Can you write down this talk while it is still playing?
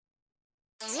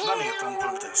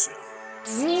Planeten.se.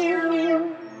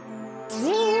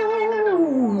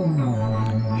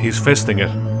 He's fisting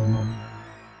it.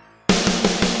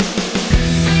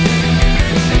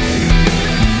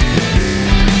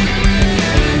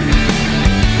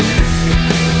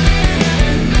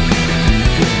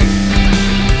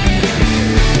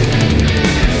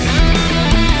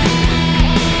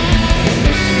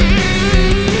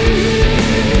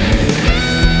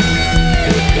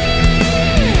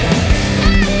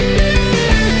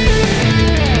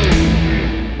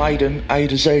 Maiden A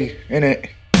to Z, innit?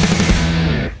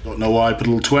 Don't know why I put a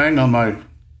little twang on my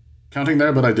counting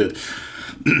there, but I did.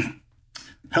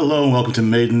 Hello and welcome to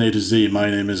Maiden A to Z.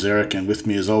 My name is Eric, and with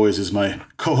me as always is my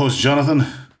co-host Jonathan.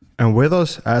 And with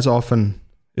us, as often,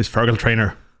 is Fergal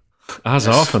Trainer. As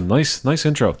often. Nice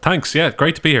intro. Thanks. Yeah,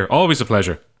 great to be here. Always a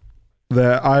pleasure.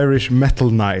 The Irish Metal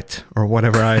Knight, or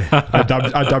whatever I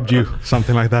dubbed you,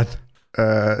 something like that.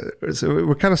 So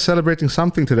we're kind of celebrating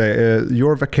something today.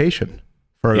 Your vacation.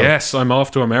 Fergal. Yes, I'm off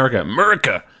to America.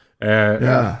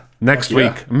 Next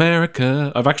week,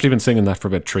 America. I've actually been singing that for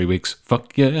about 3 weeks.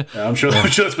 Fuck yeah. I'm sure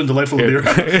it's been delightful to be here.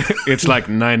 It's like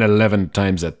 911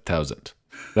 times 1,000.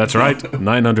 That's right,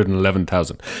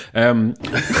 911,000.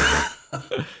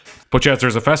 But yeah,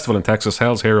 there's a festival in Texas,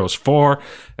 Hell's Heroes 4,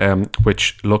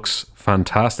 which looks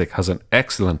fantastic. Has an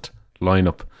excellent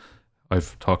lineup.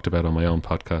 I've talked about on my own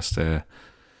podcast.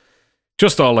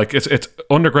 Just all like it's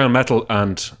underground metal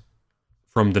and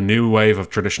from the new wave of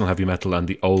traditional heavy metal and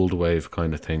the old wave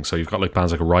kind of thing. So you've got like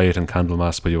bands like Riot and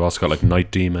Candlemass, but you've also got like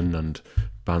Night Demon and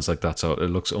bands like that. So it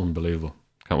looks unbelievable.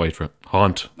 Can't wait for it.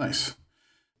 Haunt. Nice.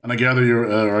 And I gather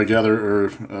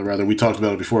we talked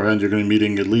about it beforehand. You're going to be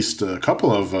meeting at least a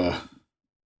couple of, at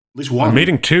least one. I'm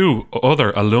meeting 2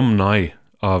 other alumni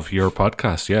of your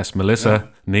podcast. Yes, Melissa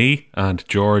Nee and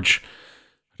George.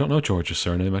 I don't know George's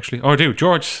surname actually. Oh, I do.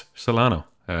 George Solano.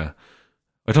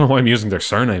 I don't know why I'm using their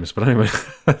surnames, but anyway,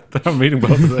 I'm meeting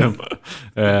both of them.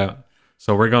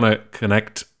 So we're going to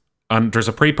connect. And there's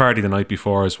a pre-party the night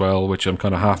before as well, which I'm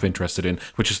kind of half interested in,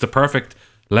 which is the perfect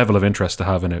level of interest to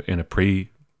have in a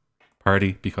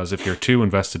pre-party, because if you're too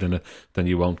invested in it, then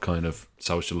you won't kind of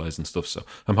socialize and stuff. So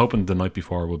I'm hoping the night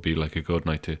before will be like a good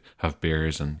night to have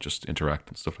beers and just interact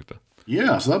and stuff like that.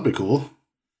 Yeah, so that'd be cool.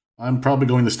 I'm probably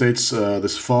going to the States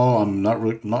this fall. I'm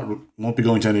won't be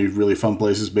going to any really fun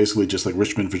places. Basically, just like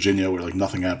Richmond, Virginia, where like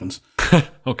nothing happens.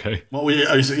 Okay. Well,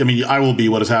 I will be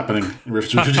what is happening in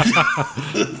Richmond, Virginia,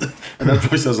 and that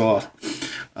probably says a lot.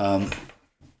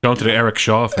 Going to the Eric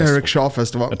Shaw Festival. Eric Shaw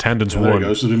Festival. Attendance There you 1. go.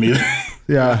 This will be me.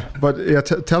 Yeah, but yeah,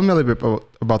 tell me a little bit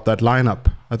about that lineup.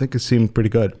 I think it seemed pretty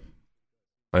good.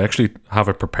 I actually have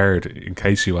it prepared in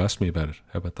case you asked me about it.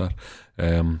 How about that?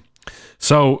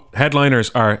 So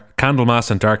headliners are Candlemass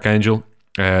and Dark Angel,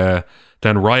 then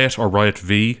Riot, or Riot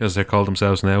V as they call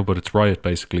themselves now, but it's Riot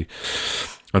basically,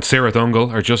 and Cirith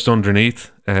Ungol are just underneath.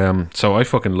 So I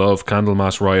fucking love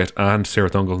Candlemass, Riot and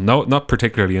Cirith Ungol. No, not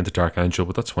particularly into Dark Angel,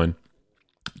 but that's fine.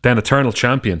 Then Eternal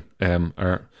Champion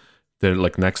they're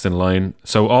like next in line.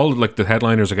 So all like the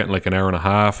headliners are getting like an hour and a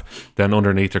half. Then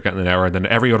underneath they're getting an hour, and then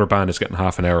every other band is getting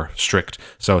half an hour strict.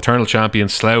 So Eternal Champion,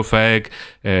 Slough-Fag,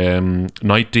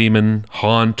 Night Demon,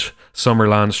 Haunt,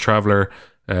 Summerland's Traveller,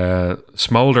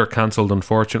 Smolder cancelled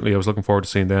unfortunately. I was looking forward to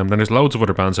seeing them. Then there's loads of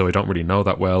other bands who I don't really know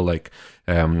that well. Like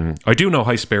I do know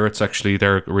High Spirits actually.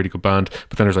 They're a really good band.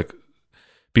 But then there's like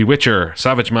Bewitcher,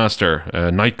 Savage Master,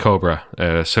 Night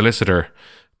Cobra, Solicitor,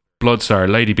 Bloodstar,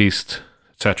 Lady Beast,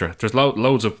 etc. There's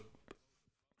loads of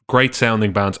great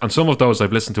sounding bands, and some of those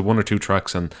I've listened to 1 or 2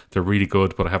 tracks and they're really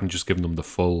good, but I haven't just given them the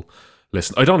full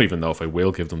listen. I don't even know if I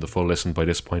will give them the full listen by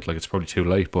this point. Like, it's probably too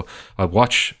late, but I'm going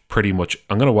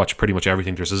to watch pretty much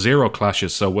everything. There's 0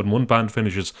 clashes, so when one band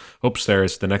finishes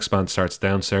upstairs, the next band starts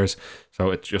downstairs. So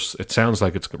it sounds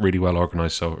like it's really well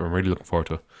organized, so I'm really looking forward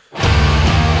to it.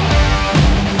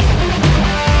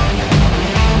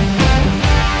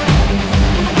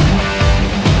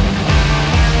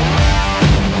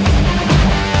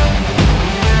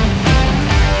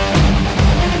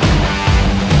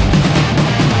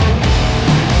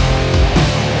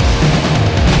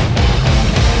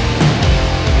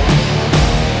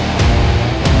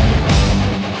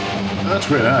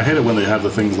 Great. I hate it when they have the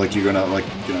things like you're gonna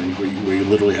where you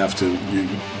literally have to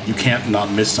you can't not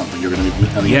miss something. You're gonna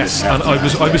be yes, and I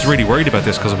was really worried about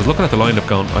this because I was looking at the lineup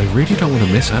going, I really don't want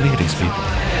to miss any of these people.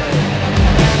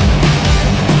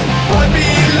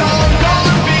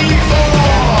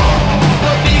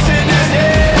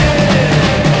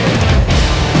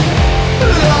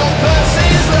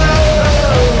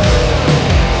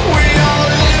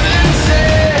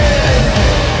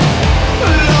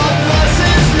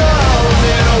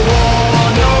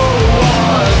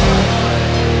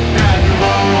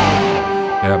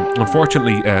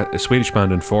 unfortunately, a Swedish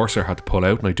band, Enforcer, had to pull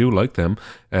out, and I do like them.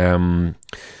 And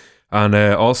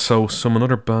also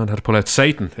another band had to pull out.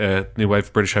 Satan, new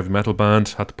wave British heavy metal band,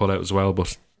 had to pull out as well.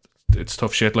 But it's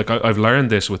tough shit. Like I've learned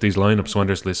this with these lineups when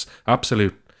there's this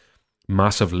absolute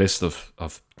massive list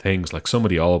of things. Like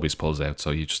somebody always pulls out,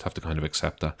 so you just have to kind of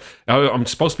accept that. I'm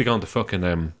supposed to be going to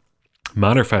fucking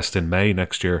Mannerfest in May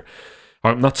next year.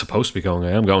 I'm not supposed to be going.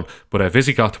 I am going. But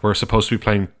Visigoth were supposed to be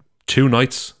playing 2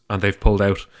 nights, and they've pulled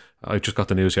out. I just got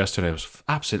the news yesterday. I was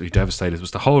absolutely devastated. It was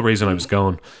the whole reason I was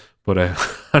going. But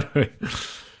anyway.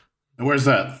 And where's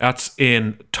that? That's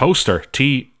in Towcester,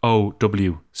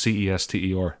 Towcester,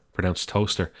 pronounced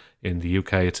Towcester, in the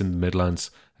UK. It's in the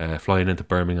Midlands, flying into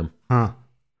Birmingham. Huh.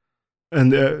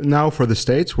 And now for the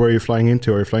States, where are you flying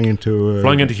into? Are you flying into...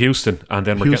 Flying into Houston, and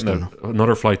then we're Houston. getting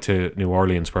another flight to New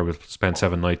Orleans, where we'll spend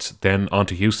 7 nights, then on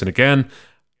to Houston again,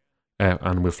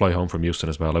 and we'll fly home from Houston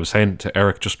as well. I was saying to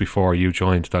Eric just before you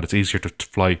joined that it's easier to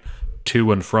fly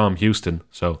to and from Houston,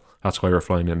 so that's why we're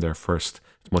flying in there first.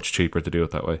 It's much cheaper to do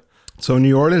it that way. So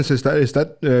New Orleans, is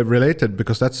that related?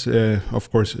 Because that's,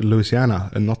 of course, Louisiana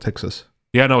and not Texas.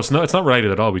 Yeah, no, it's not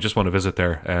related at all. We just want to visit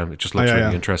there. It just looks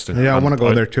really interesting. Yeah, I want to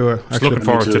go there too. Just looking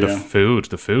forward to the food.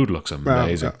 The food looks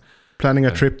amazing. Planning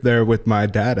a trip there with my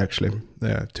dad, actually.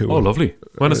 Oh, lovely.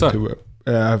 When is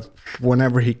that?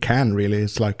 Whenever he can, really.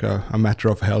 It's like a matter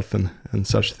of health and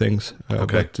such things.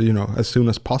 Okay. But, as soon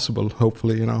as possible,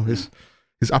 hopefully,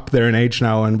 he's up there in age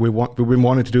now, and we've been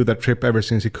wanting to do that trip ever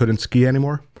since he couldn't ski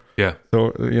anymore. Yeah.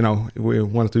 So, we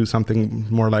want to do something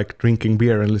more like drinking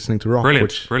beer and listening to rock,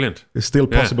 which is still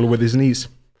possible with his knees.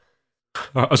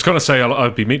 I was going to say I'll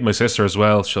be meeting my sister as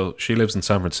well. She lives in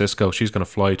San Francisco. She's going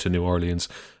to fly to New Orleans,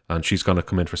 and she's going to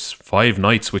come in for 5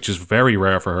 nights, which is very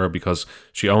rare for her because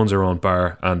she owns her own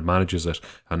bar and manages it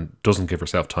and doesn't give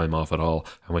herself time off at all.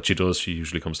 And when she does, she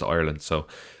usually comes to Ireland. So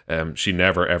she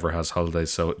never, ever has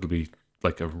holidays. So it'll be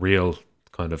like a real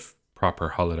kind of proper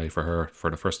holiday for her for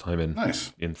the first time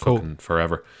in fucking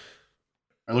forever.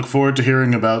 I look forward to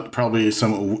hearing about probably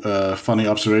some funny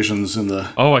observations in the...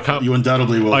 Oh, I can't... You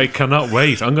undoubtedly will. I cannot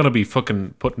wait. I'm going to be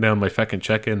fucking putting down my fucking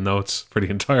check-in notes for the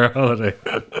entire holiday.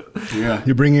 Yeah.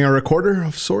 You're bringing a recorder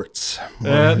of sorts?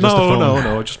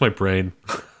 No, just my brain.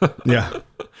 Yeah.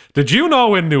 Did you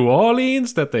know in New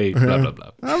Orleans that they... blah, blah,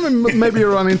 blah. I mean, maybe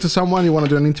you run into someone, you want to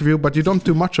do an interview, but you don't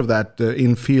do much of that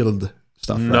in-field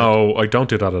stuff, right? No, I don't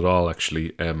do that at all,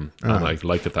 actually. And I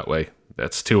like it that way.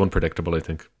 That's too unpredictable, I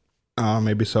think.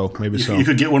 Maybe so. You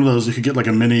could get one of those. You could get like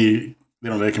a mini. They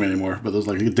don't make them anymore, but there's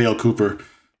like a Dale Cooper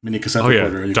mini cassette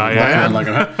recorder. You Diane, like,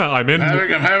 I'm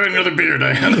having another beer,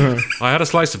 Diane. I had a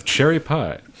slice of cherry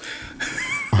pie.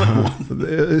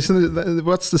 Isn't it,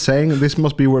 what's the saying? This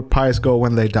must be where pies go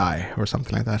when they die, or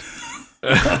something like that.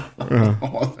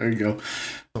 Oh, there you go.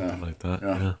 Something like that.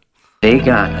 Yeah. They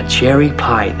got a cherry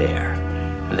pie there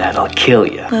that'll kill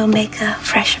you. We'll make a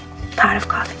fresh pot of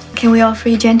coffee. Can we offer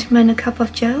you gentlemen a cup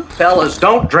of joe? Fellas,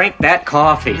 don't drink that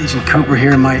coffee. Agent Cooper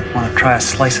here might want to try a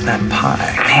slice of that pie.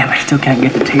 Damn, I still can't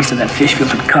get the taste of that fish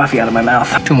filtered coffee out of my mouth.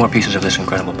 2 more pieces of this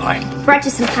incredible pie. Brought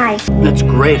you some pie. That's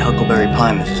great huckleberry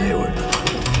pie, Mrs. Hayward.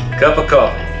 Cup of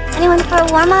coffee. Anyone for a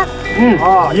warm-up?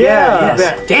 Oh, yeah,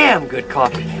 Yes. Damn good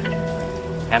coffee.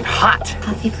 And hot.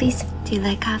 Coffee, please. Do you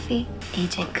like coffee?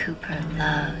 Agent Cooper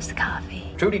loves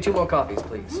coffee. Trudy, 2 more coffees,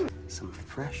 please. Some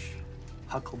fresh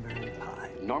huckleberry pie.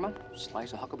 Norma,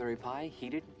 slice of huckleberry pie,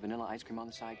 heated, vanilla ice cream on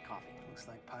the side, coffee. Looks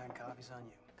like pie and coffee's on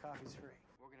you. Coffee's free.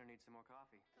 We're gonna need some more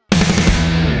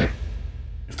coffee.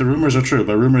 If the rumors are true,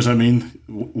 by rumors I mean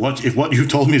if what you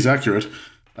told me is accurate,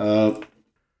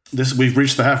 we've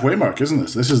reached the halfway mark, isn't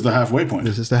this? This is the halfway point.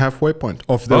 This is the halfway point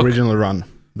of the original run.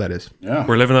 That is. Yeah.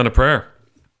 We're living on a prayer.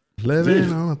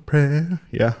 Living on a prayer.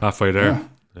 Yeah. Halfway there. Yeah.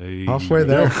 Hey. Halfway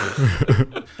there.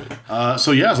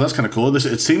 So that's kind of cool.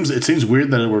 It seems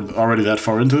weird that we're already that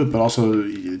far into it, but also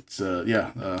it's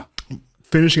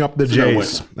Finishing up the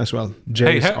J's as well.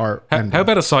 J's how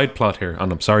about a side plot here?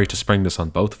 And I'm sorry to spring this on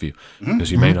both of you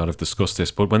because you may not have discussed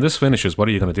this. But when this finishes, what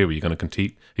are you going to do? Are you going to Are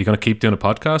you going to keep doing a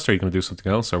podcast, or are you going to do something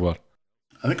else, or what?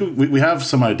 I think we have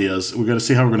some ideas. We're going to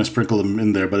see how we're going to sprinkle them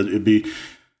in there, but it'd be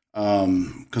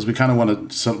because we kind of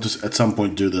want to just at some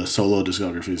point do the solo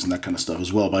discographies and that kind of stuff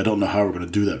as well. But I don't know how we're going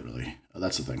to do that really.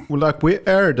 That's the thing. Well, like we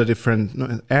aired a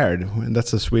different aired.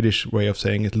 That's a Swedish way of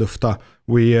saying it. Lufta.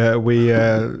 We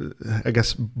I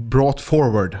guess brought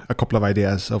forward a couple of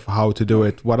ideas of how to do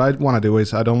it. What I want to do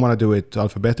is I don't want to do it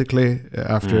alphabetically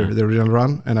after the original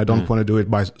run, and I don't want to do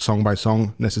it by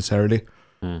song necessarily.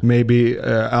 Maybe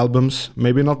albums.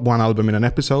 Maybe not one album in an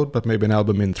episode, but maybe an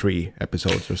album in 3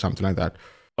 episodes or something like that.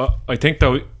 I think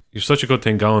though you've such a good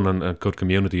thing going and a good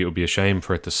community. It would be a shame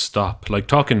for it to stop. Like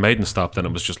Talking Maiden stopped, and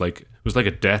it was just like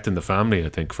a death in the family. I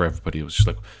think for everybody, it was just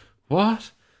like,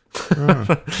 what? No,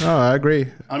 I agree.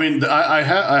 I mean,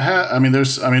 I mean,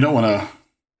 I don't want to.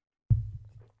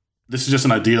 This is just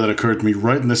an idea that occurred to me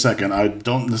right in this second. I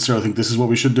don't necessarily think this is what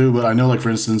we should do, but I know, like, for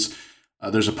instance,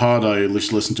 there's a pod I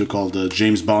listen to called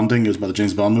James Bonding. It was about the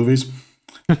James Bond movies.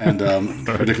 And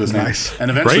ridiculous name. Nice. And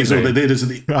eventually, Great so name. they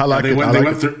did. I like they it. went, I they like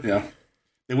went it. through. Yeah,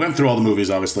 they went through all the movies,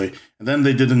 obviously, and then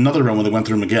they did another run where they went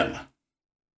through them again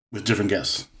with different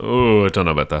guests. Oh, I don't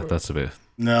know about that. That's a bit.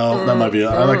 No, that might be.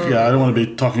 I don't want to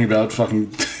be talking about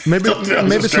fucking. Maybe talking about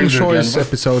maybe a some stranger choice again.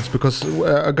 episodes, because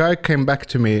a guy came back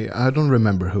to me. I don't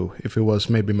remember who. If it was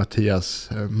maybe Matthias,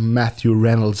 Matthew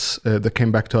Reynolds, that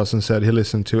came back to us and said he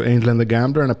listened to Angel and the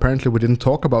Gambler, and apparently we didn't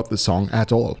talk about the song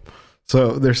at all.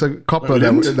 So there's a couple Wait,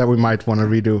 we didn't? that we might want to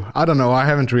redo. I don't know. I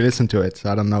haven't re-listened to it. So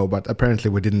I don't know. But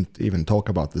apparently we didn't even talk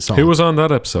about the song. Who was on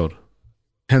that episode?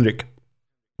 Henrik.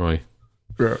 Right.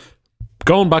 Yeah.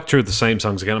 Going back through the same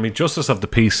songs again. I mean, Justice of the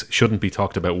Peace shouldn't be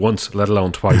talked about once, let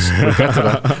alone twice. We'll get to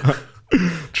that.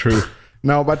 True.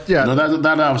 No, but yeah. No,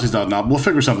 that obviously is not. No, we'll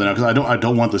figure something out because I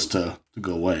don't want this to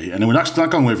go away, and we're not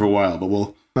going away for a while. But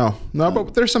we'll. No,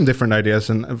 but there's some different ideas,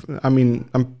 and I mean,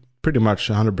 I'm pretty much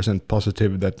 100%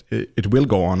 positive that it will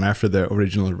go on after the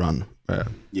original run.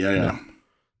 Yeah.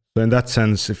 So in that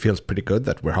sense, it feels pretty good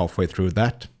that we're halfway through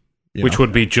that. you Which know.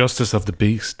 would be Justice of the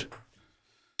Beast.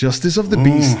 Justice of the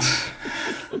Beast.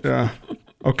 Yeah.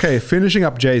 Okay, finishing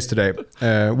up Jays today.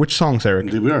 Which songs, Eric?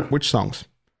 Indeed we are. Which songs?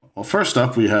 Well, first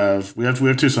up, we have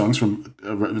two songs from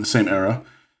the same era.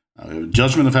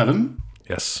 Judgment of Heaven,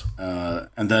 Yes.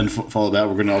 and then follow that,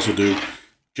 we're going to also do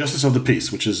Justice of the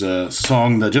Peace, which is a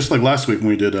song that, just like last week when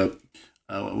we did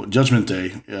Judgment Day,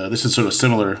 this is sort of a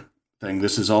similar thing.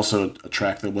 This is also a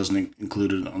track that wasn't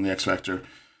included on the X Factor.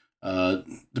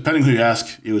 Depending who you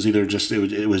ask, it was either just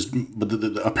it was but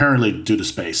apparently due to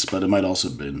space, but it might also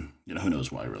have been, who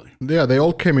knows why, really. Yeah, they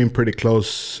all came in pretty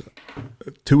close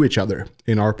to each other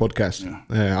in our podcast.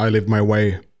 I Live My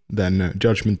Way, then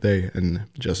Judgment Day, and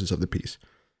Justice of the Peace.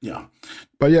 Yeah,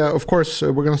 But yeah, of course,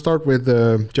 we're going to start with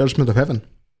Judgment of Heaven.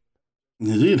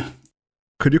 indeed.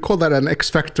 Could you call that an X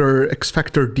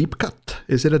Factor deep cut?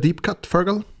 Is it a deep cut,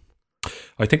 Fergal?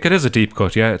 I think it is a deep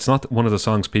cut, yeah. It's not one of the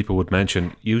songs people would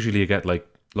mention. Usually you get like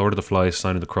Lord of the Flies,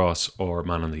 Sign of the Cross, or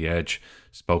Man on the Edge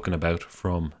spoken about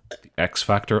from the X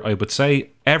Factor. I would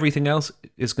say everything else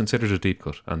is considered a deep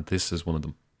cut, and this is one of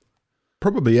them.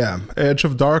 Probably, yeah. Edge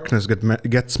of Darkness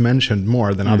gets mentioned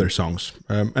more than other songs,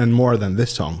 and more than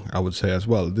this song, I would say as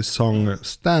well. This song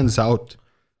stands out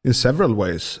in several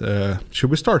ways. Should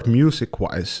we start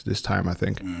music-wise this time, I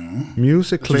think? That's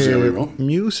usually how we roll.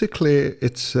 Musically,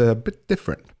 it's a bit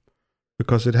different,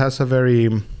 because it has a very,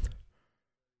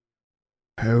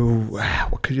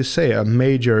 what could you say, a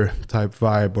major type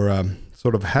vibe, or a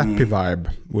sort of happy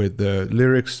vibe, with the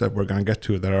lyrics that we're going to get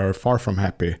to that are far from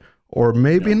happy. Or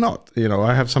maybe not.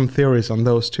 I have some theories on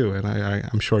those too, and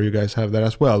I'm sure you guys have that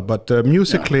as well. But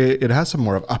musically, it has a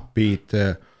more of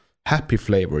upbeat, happy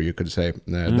flavor, you could say,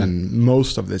 than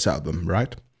most of this album,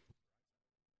 right?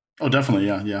 Oh, definitely,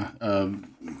 yeah.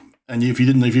 And if you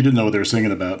didn't know what they were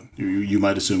singing about, you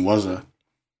might assume was a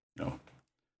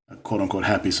quote unquote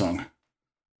happy song.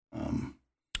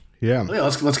 Yeah. Yeah,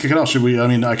 let's kick it off. Should we? I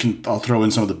mean, I'll throw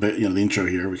in some of the the intro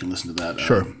here. We can listen to that.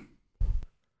 Sure.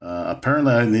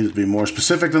 Apparently, I needed to be more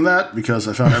specific than that because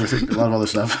I found everything, a lot of other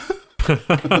stuff.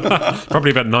 Probably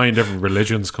about 9 different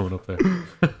religions coming up there.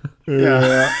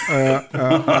 Yeah,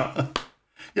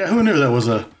 who knew that was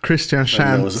a Christian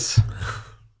that was chants.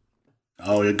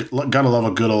 Oh, you gotta love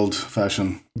a good old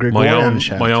fashioned. Gregorian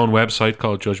chant. My own website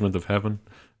called Judgment of Heaven.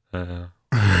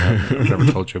 I've never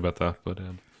told you about that, but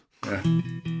Yeah.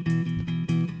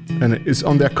 And it's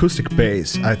on the acoustic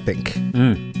bass, I think.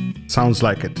 Sounds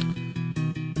like it.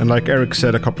 And like Eric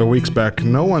said a couple of weeks back,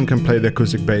 no one can play the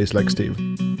acoustic bass like Steve.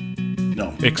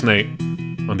 No. Ixnay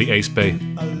on the Ace Bay.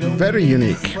 Very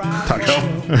unique touch.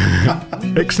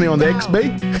 Ixnay on the X Bay?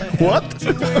 What?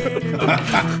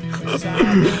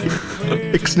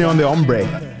 Ixnay on the Ombre.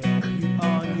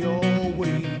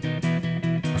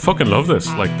 I fucking love this.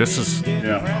 Like, this is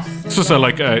Yeah.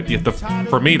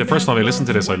 for me, the first time I listened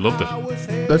to this, I loved it.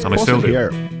 Let's And I pause still it do.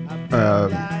 here.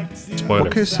 Spoiler.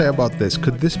 What can you say about this?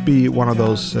 Could this be one of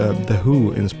those The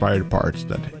Who inspired parts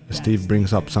that Steve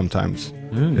brings up sometimes?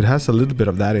 It has a little bit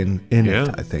of that in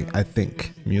Yeah. it, I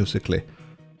think, musically.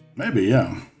 Maybe,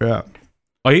 yeah. Yeah.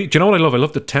 Do you know what I love? I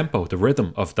love the tempo, the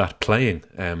rhythm of that playing.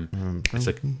 It's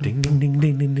like ding ding ding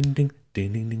ding ding ding ding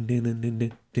ding ding ding ding ding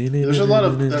ding ding. There's a lot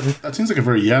of that seems like a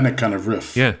very Yannick kind of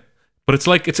riff. Yeah, But it's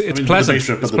like it's mean, the pleasant. bass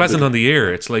riff, It's but pleasant on the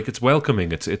ear. It's like it's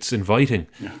welcoming. It's inviting.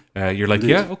 You're like, Indeed.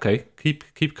 yeah, okay,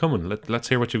 keep coming. Let's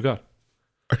hear what you've got.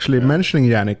 Actually, mentioning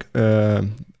Yannick,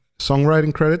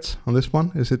 songwriting credits on this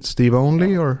one. Is it Steve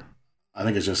only or? I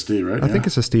think it's just Steve, right? I think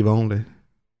it's a Steve only.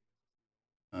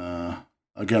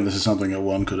 Again, this is something that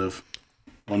one could have,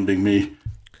 one being me,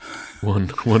 One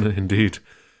indeed.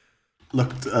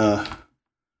 looked. All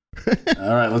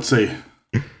right, let's see.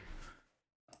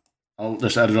 I'll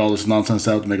just edit all this nonsense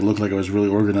out to make it look like I was really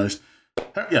organized.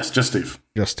 Yes, just Steve.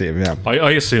 Just Steve, yeah.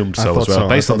 I assumed I so thought as well, so, I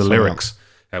based on the thought so, yeah. lyrics,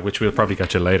 which we'll probably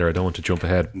get to later. I don't want to jump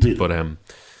ahead, Indeed. but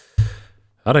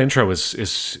that intro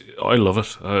is I love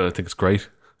it. I think it's great.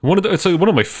 It's one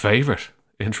of my favorite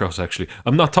intros. Actually,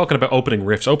 I'm not talking about opening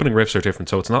riffs. Opening riffs are different,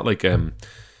 so it's not like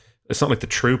the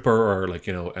Trooper or like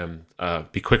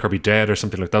Be Quick or Be Dead or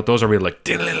something like that. Those are real like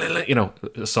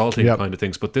assaulting Yep. kind of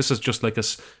things. But this is just like a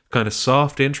kind of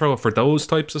soft intro for those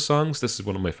types of songs. This is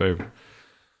one of my favorite.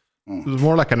 It's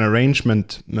more like an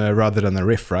arrangement rather than a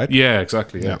riff, right? Yeah,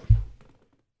 exactly. Yeah.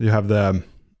 You have the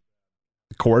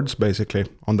chords basically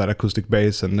on that acoustic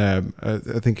bass, and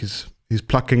I think he's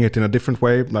plucking it in a different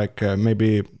way, like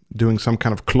maybe doing some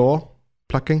kind of claw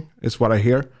plucking is what I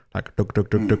hear, like duk duk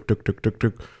duk duk duk duk duk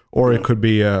duk. Or it could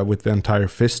be with the entire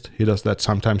fist. He does that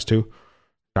sometimes too.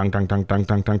 Dang dang dang dang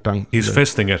dang dang dang. He's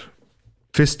fisting it.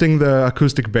 Fisting the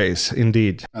acoustic bass,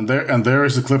 indeed. And there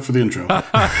is the clip for the intro.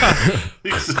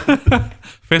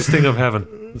 Fisting of heaven.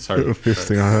 Sorry.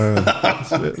 Fisting.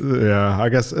 Yeah, I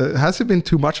guess has it been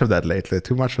too much of that lately?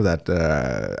 Too much of that?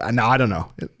 No, I don't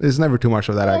know. It's never too much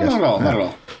of that. I guess. Not at all. Not at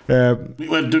all.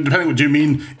 Well, depending, what do you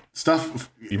mean? Stuff.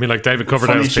 You mean like David Funny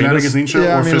Coverdale's shenanigans penis? intro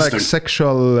Yeah, or I mean fisting? like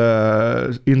sexual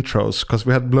intros, because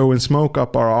we had blowing smoke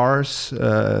up our arse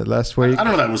last week. I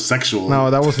don't know that was sexual.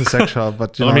 No, that wasn't sexual,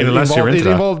 but you Well, I know, mean, unless you're into it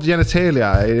that. involved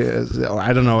genitalia.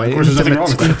 I don't know, course, there's nothing wrong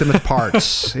with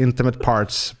that. intimate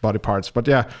parts, body parts. But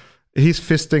yeah, he's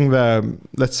fisting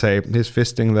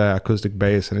the acoustic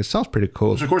bass, and it sounds pretty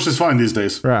cool. Which of course is fine these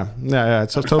days. Yeah.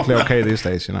 It's totally okay these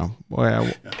days, you know.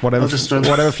 Whatever, I'll just start-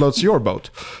 whatever floats your boat.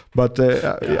 But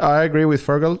I agree with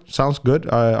Fergal. Sounds good.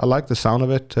 I like the sound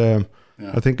of it.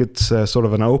 I think it's sort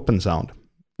of an open sound,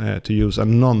 to use a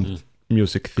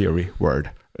non-music theory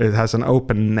word. It has an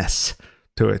openness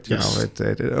to it. You Yes. know,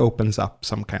 it opens up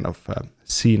some kind of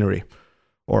scenery,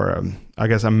 or I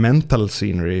guess a mental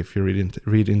scenery if you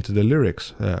read into the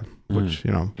lyrics, which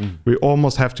you know we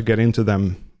almost have to get into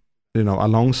them, you know,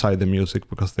 alongside the music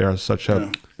because they are such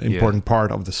a important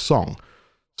part of the song.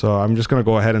 So I'm just going to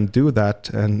go ahead and do that,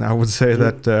 and I would say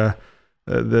that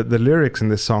the lyrics in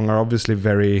this song are obviously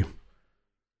very,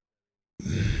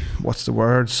 what's the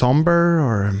word, somber,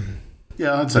 or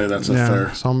Yeah, I'd say that's a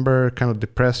fair. somber, kind of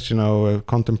depressed, you know,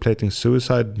 contemplating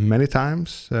suicide many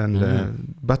times,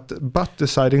 and but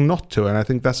deciding not to. And I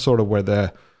think that's sort of where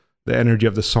the energy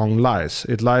of the song lies.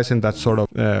 It lies in that sort of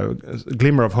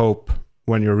glimmer of hope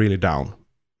when you're really down.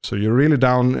 So you're really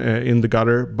down in the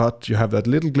gutter, but you have that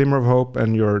little glimmer of hope,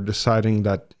 and you're deciding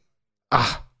that,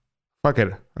 fuck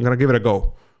it, I'm gonna give it a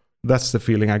go. That's the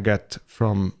feeling I get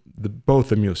from both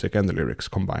the music and the lyrics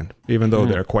combined, even though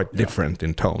they're quite different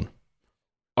in tone.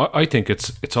 I think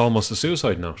it's almost a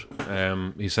suicide note.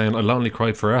 He's saying, "I'll only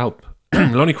cry for help.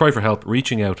 I'll only cry for help,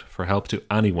 reaching out for help to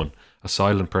anyone. A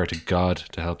silent prayer to God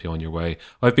to help you on your way.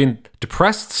 I've been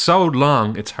depressed so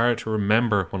long, it's hard to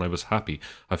remember when I was happy.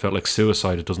 I felt like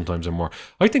suicide a dozen times or more."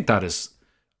 I think that is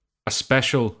a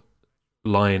special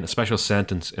line, a special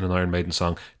sentence in an Iron Maiden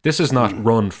song. This is not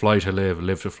run, fly to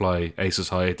live to fly, aces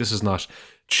high. This is not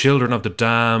children of the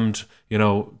damned, you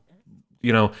know,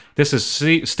 this is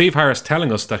Steve Harris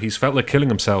telling us that he's felt like killing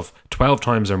himself 12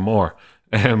 times or more.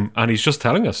 And he's just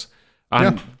telling us.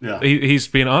 And he's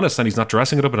being honest, and he's not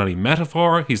dressing it up in any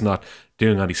metaphor. He's not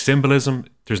doing any symbolism.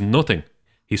 There's nothing.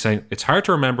 He's saying, it's hard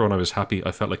to remember when I was happy.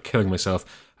 I felt like killing myself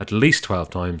at least 12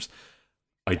 times.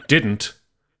 I didn't,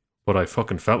 but I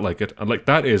fucking felt like it. And like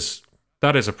that is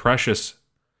a precious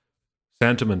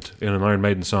sentiment in an Iron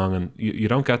Maiden song, and you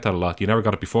don't get that a lot. You never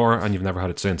got it before, and you've never had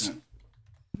it since.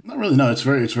 Not really. No, it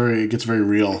gets very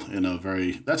real.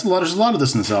 There's a lot of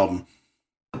this in this album.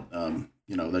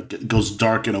 That goes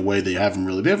dark in a way they haven't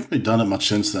really done it much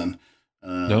since then.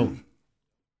 No.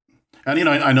 And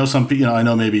I know some people. I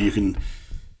know maybe you can,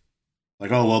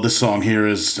 like, oh well, this song here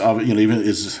is even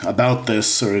is about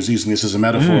this, or is using this as a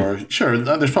metaphor. Sure,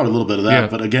 there's probably a little bit of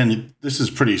that, but again, this is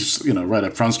pretty right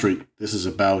up Front Street. This is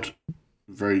about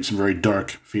some very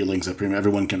dark feelings that pretty much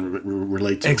everyone can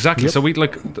relate to. Exactly. So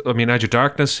Edge of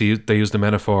Darkness, they use the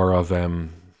metaphor of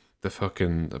the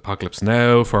fucking Apocalypse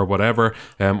Now for whatever.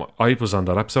 I was on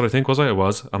that episode, I think, was I? I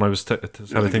was, and I was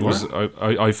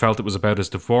I felt it was about his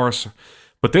divorce.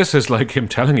 But this is like him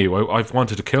telling you, I've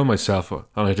wanted to kill myself and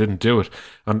I didn't do it.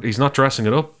 And he's not dressing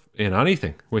it up in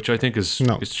anything, which I think is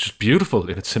it's just beautiful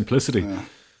in its simplicity.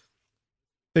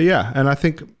 Yeah, and I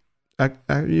think,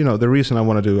 the reason I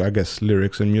want to do, I guess,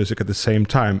 lyrics and music at the same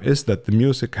time is that the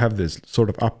music have this sort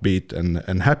of upbeat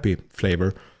and happy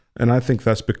flavor. And I think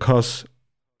that's because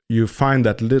you find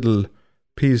that little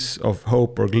piece of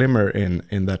hope or glimmer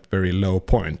in that very low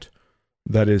point.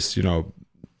 That is,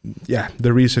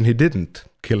 the reason he didn't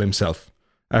kill himself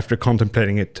after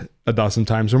contemplating it a dozen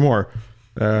times or more.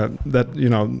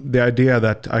 The idea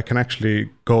that I can actually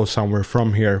go somewhere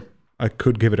from here, I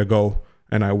could give it a go,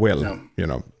 and I will.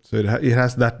 So it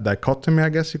has that dichotomy, I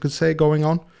guess you could say, going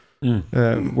on,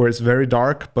 where it's very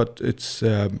dark, but it's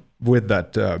with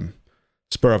that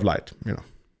spur of light.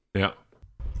 Yeah.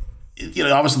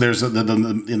 Obviously there's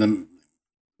the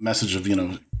message of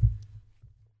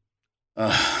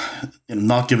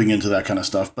not giving into that kind of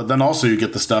stuff, but then also you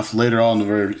get the stuff later on, the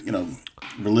very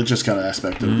religious kind of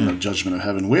aspect of judgment of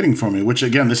heaven waiting for me, which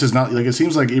again, this is not like, it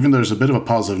seems like even there's a bit of a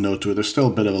positive note to it, there's still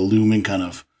a bit of a looming kind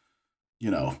of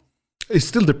it's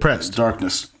still depressed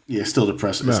darkness. Yeah, still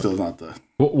depressed. It's still not the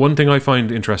one thing I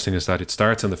find interesting is that it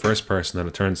starts in the first person and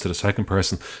it turns to the second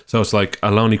person, so it's like a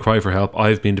lonely cry for help.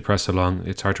 I've been depressed so long,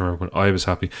 it's hard to remember when I was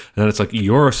happy. And then it's like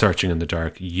you're searching in the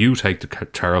dark, you take the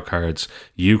tarot cards,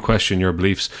 you question your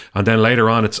beliefs, and then later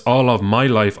on it's all of my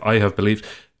life I have believed.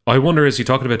 I wonder, is he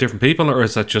talking about different people, or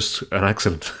is that just an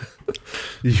accident?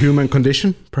 The human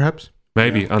condition, perhaps?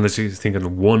 Maybe. And is he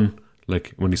thinking one,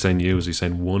 like when he's saying you, is he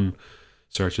saying one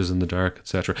searches in the dark,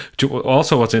 etc.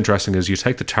 Also, what's interesting is you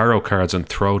take the tarot cards and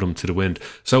throw them to the wind.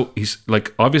 So he's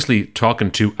like obviously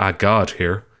talking to a god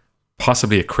here,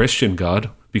 possibly a Christian god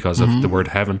because of the word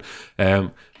heaven.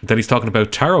 Then he's talking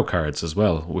about tarot cards as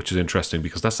well, which is interesting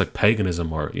because that's like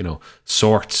paganism or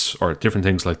sorts or different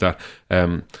things like that.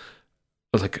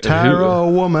 Like tarot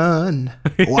woman,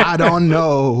 I don't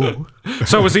know.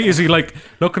 So is he like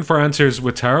looking for answers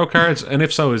with tarot cards? And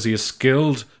if so, is he a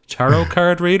skilled tarot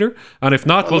card reader? And if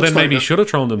not, well then maybe he should have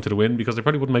thrown them to the wind because they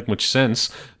probably wouldn't make much sense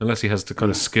unless he has the kind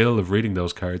of skill of reading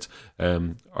those cards.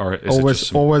 Or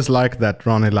is always like that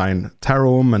Ronnie line, tarot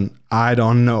woman, I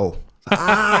don't know.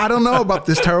 I don't know about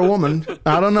this tarot woman.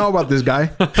 I don't know about this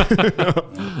guy.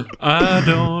 I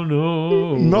don't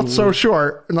know. Not so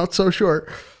sure.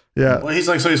 Yeah. Well, he's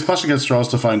clutching at straws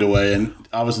to find a way, and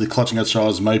obviously clutching at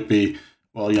straws might be,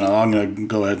 well, I'm going to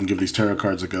go ahead and give these tarot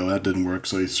cards a go. That didn't work,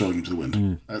 so he's throwing them to the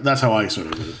wind. That's how I sort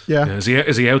of did it. Yeah. Is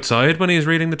he outside when he's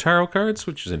reading the tarot cards,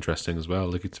 which is interesting as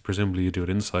well? Like, it's presumably you do it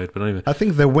inside, but anyway. I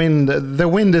think the wind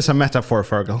is a metaphor,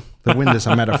 Fergal. The wind is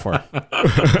a metaphor.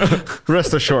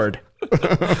 Rest assured.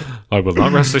 I will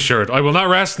not rest assured. I will not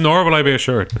rest, nor will I be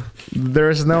assured.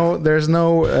 There's no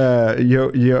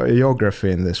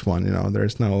geography in this one.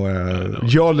 There's no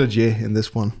geology in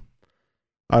this one.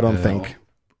 I don't think.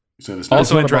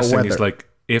 Also interesting is like,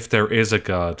 if there is a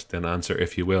God, then answer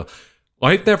if you will.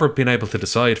 I've never been able to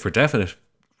decide for definite,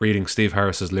 reading Steve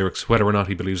Harris's lyrics, whether or not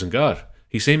he believes in God.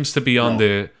 He seems to be on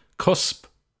the cusp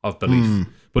of belief,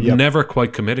 but never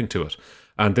quite committing to it.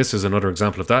 And this is another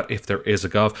example of that, if there is a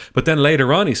God. But then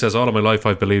later on, he says, all of my life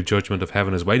I've believed judgment of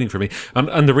heaven is waiting for me.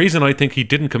 And the reason I think he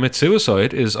didn't commit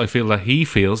suicide is I feel that he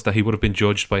feels that he would have been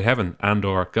judged by heaven and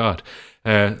or God,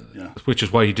 which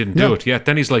is why he didn't do it. Yet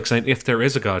then he's like saying, if there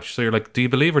is a God. So you're like, do you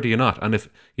believe or do you not? And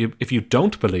if you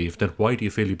don't believe, then why do you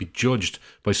feel you'd be judged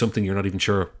by something you're not even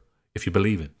sure if you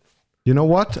believe in? You know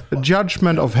what?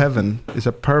 Judgment of heaven is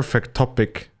a perfect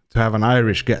topic to have an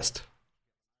Irish guest.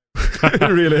 It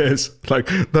really is. Like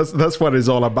that's what it's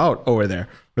all about over there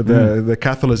with the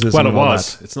Catholicism. Well, it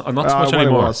was. That. It's not so much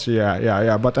anymore. It was.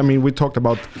 Yeah. But I mean, we talked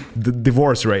about the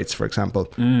divorce rates, for example,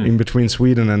 in between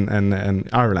Sweden and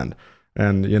Ireland.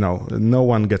 And no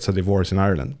one gets a divorce in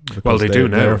Ireland. Well, they do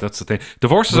now. That's the thing.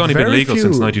 Divorce has only been legal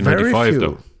since 1995,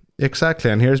 though.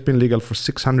 Exactly, and here it's been legal for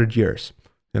 600 years.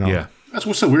 Yeah, that's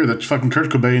what's so weird that fucking Kurt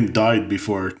Cobain died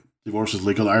before divorce is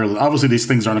legal in Ireland. Obviously, these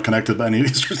things aren't connected by any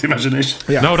stretch of the imagination.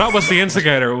 Yeah. No, that was the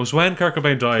instigator. It was when Kurt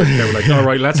Cobain died. They were like, all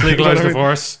right, let's legalize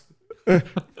divorce.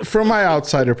 From my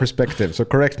outsider perspective, so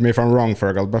correct me if I'm wrong,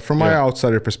 Fergal, but from my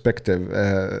outsider perspective,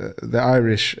 the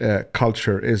Irish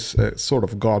culture is sort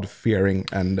of God-fearing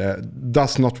and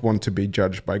does not want to be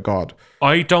judged by God.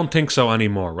 I don't think so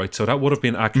anymore, right? So that would have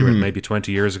been accurate maybe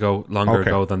 20 years ago, longer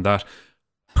ago than that.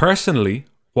 Personally,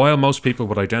 while most people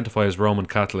would identify as Roman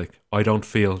Catholic, I don't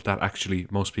feel that actually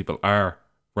most people are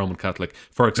Roman Catholic.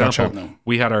 For example, No.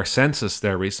 we had our census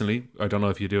there recently. I don't know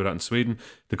if you do that in Sweden.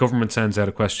 The government sends out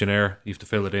a questionnaire. You have to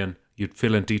fill it in. You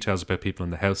fill in details about people in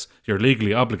the house. You're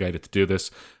legally obligated to do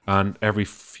this, and every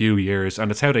few years,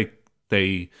 and it's how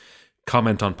they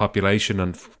comment on population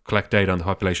and collect data on the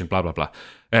population, blah, blah, blah.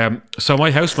 So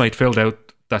my housemate filled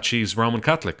out that she's Roman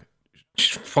Catholic.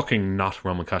 She's fucking not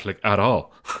Roman Catholic at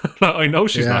all. I know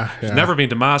she's not. She's never been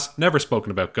to Mass, never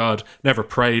spoken about God, never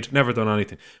prayed, never done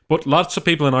anything. But lots of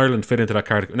people in Ireland fit into that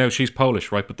category. Now, she's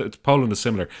Polish, right? But Poland is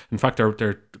similar. In fact, they're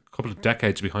a couple of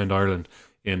decades behind Ireland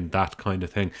in that kind of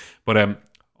thing. But I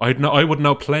would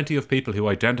know plenty of people who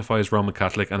identify as Roman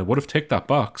Catholic, and it would have ticked that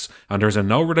box. And there's a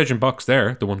no religion box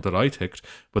there, the one that I ticked.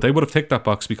 But they would have ticked that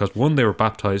box because, one, they were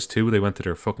baptized, two, they went to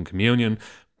their fucking communion,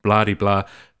 blah de blah.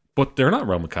 But they're not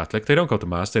Roman Catholic. They don't go to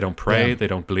Mass. They don't pray. They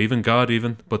don't believe in God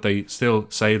even. But they still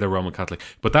say they're Roman Catholic.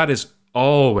 But that is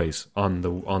always on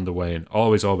the way in.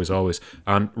 Always, always, always.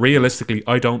 And realistically,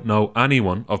 I don't know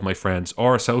anyone of my friends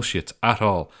or associates at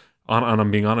all, and I'm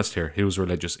being honest here, who's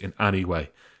religious in any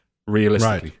way.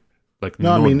 Realistically. Right. Like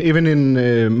No, none. I mean, even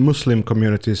in Muslim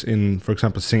communities in, for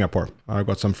example, Singapore, I've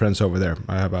got some friends over there.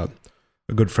 I have a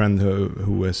good friend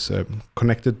who is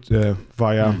connected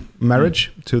via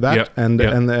marriage to that, and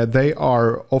they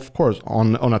are, of course,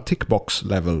 on a tick box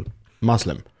level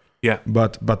Muslim. Yeah,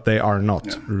 but they are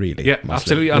not really. Yeah, Muslim.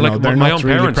 absolutely. You And know, like they're my not own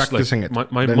really parents, practicing like,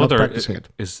 it. my They're mother not practicing it.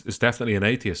 is definitely an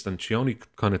atheist, and she only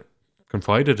kind of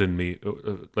confided in me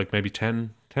like maybe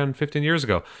 10, 15 years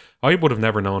ago. I would have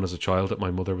never known as a child that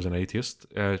my mother was an atheist.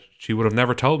 She would have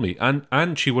never told me,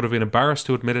 and she would have been embarrassed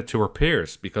to admit it to her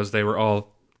peers because they were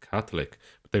all Catholic.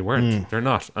 But they weren't. They're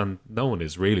not, and no one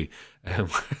is really.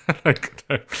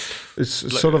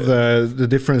 It's sort of the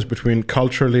difference between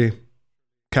culturally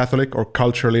Catholic or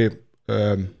culturally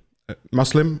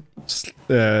Muslim,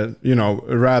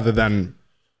 rather than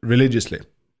religiously.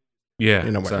 Yeah,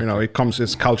 in a way, exactly.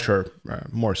 it's culture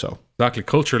more so. Exactly.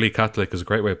 Culturally Catholic is a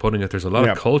great way of putting it. There's a lot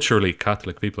of culturally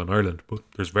Catholic people in Ireland, but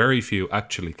there's very few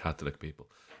actually Catholic people.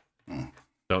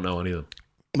 Don't know any of them.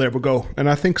 There we go. And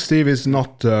I think Steve is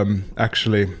not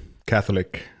actually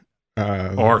Catholic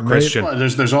or Christian. Well,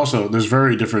 there's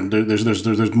very different.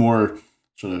 There's more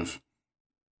sort of.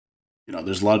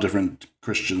 There's a lot of different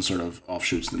Christian sort of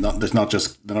offshoots. They're not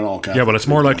all Catholic. Yeah, but it's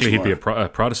more likely he'd be a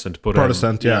Protestant. But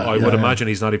Protestant, I would imagine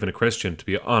he's not even a Christian, to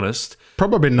be honest.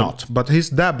 Probably not, but he's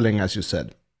dabbling, as you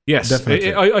said. Yes,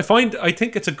 definitely. I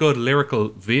think it's a good lyrical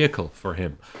vehicle for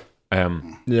him.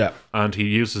 And he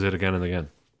uses it again and again.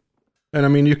 And I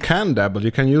mean, you can dabble.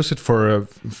 You can use it for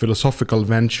philosophical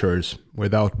ventures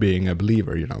without being a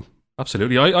believer.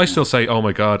 Absolutely. I still say, oh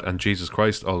my God, and Jesus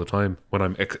Christ all the time when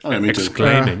I'm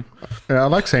exclaiming. I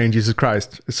like saying Jesus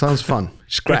Christ. It sounds fun.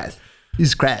 Jesus Christ.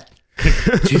 Jesus Christ.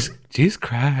 Jesus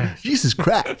Christ. Jesus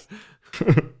Christ.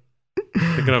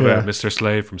 Thinking of Mr.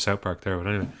 Slade from South Park there, but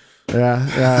anyway.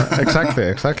 Yeah,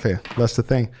 exactly. That's the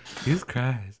thing. Jesus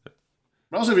Christ.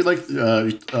 But also, if you like,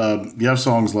 you have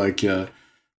songs like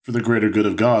For the Greater Good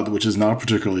of God, which is not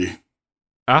particularly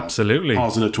absolutely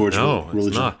positive towards religion.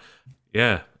 It's not.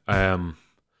 Yeah.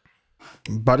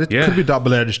 But it could be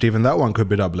double-edged. Even that one could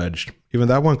be double-edged. Even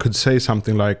that one could say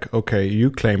something like, okay, you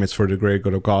claim it's for the great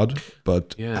good of God,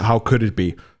 but how could it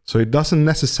be? So it doesn't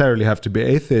necessarily have to be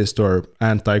atheist or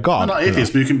anti-God. No, not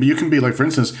atheist, but you can be like, for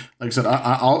instance, like I said,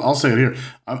 I'll say it here.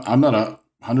 I'm not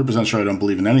 100% sure I don't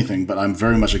believe in anything, but I'm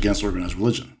very much against organized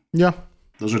religion. Yeah.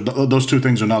 Those two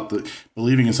things are not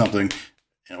believing in something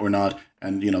or not,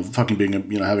 and fucking being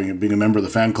a member of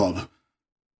the fan club.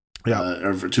 Yeah,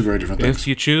 are two very different things. If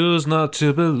you choose not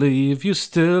to believe, you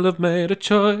still have made a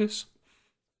choice.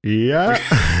 Yeah.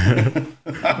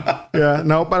 Yeah,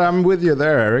 no, but I'm with you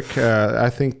there, Eric. I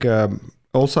think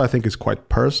also I think it's quite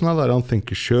personal. I don't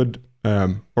think you should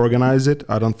organize it.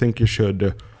 I don't think you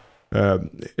should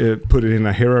put it in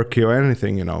a hierarchy or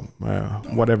anything.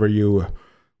 Whatever you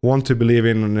want to believe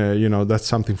in, that's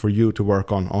something for you to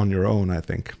work on your own. I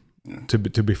think. Yeah.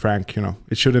 To be frank,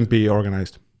 it shouldn't be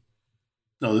organized.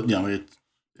 No,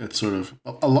 it's sort of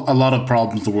a lot of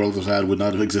problems the world has had would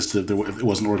not have existed if it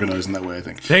wasn't organized in that way, I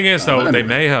think. Thing is, though, anyway. They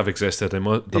may have existed. They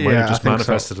might have just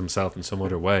manifested themselves in some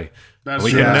other way. We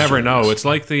can never know. It's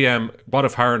like the what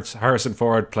if Harrison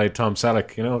Ford played Tom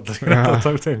Selleck? That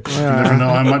type of thing. You never know.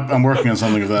 I'm working on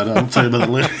something of that. I'll tell you about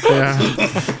it later.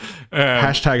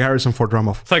 Hashtag Harrison Ford drum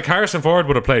off. It's like Harrison Ford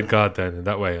would have played God then in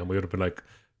that way, and we would have been like,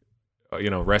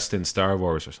 rest in Star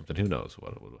Wars or something. Who knows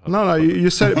what would happen. No, you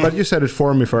said it, but you said it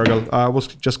for me, Fergal. I was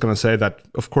just going to say that,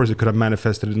 of course, it could have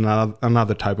manifested in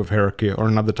another type of hierarchy or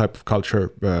another type of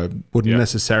culture. Wouldn't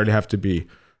necessarily have to be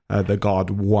the God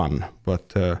one,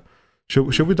 but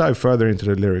Should we dive further into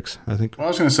the lyrics? I think. Well, I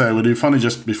was going to say, would it be funny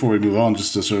just before we move on,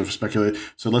 just to sort of speculate?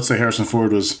 So let's say Harrison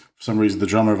Ford was, for some reason, the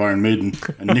drummer of Iron Maiden,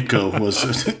 and Nico was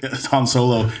Han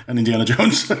Solo and Indiana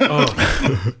Jones.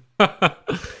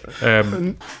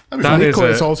 Nico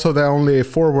is also the only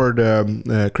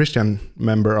forward Christian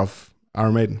member of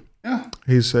Iron Maiden. Yeah.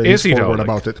 He's he forward though,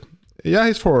 about it. Yeah,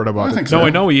 he's forward about I think it. so. No, I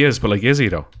know he is, but like, is he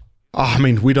though? Oh, I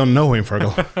mean, we don't know him,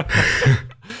 Fergal.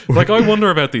 Like, I wonder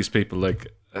about these people. Like,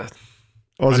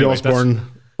 Ozzy Anyway, Osbourne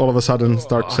all of a sudden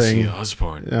start saying... Ozzy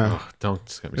Osbourne. Yeah. Oh,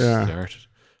 don't get me Yeah. started.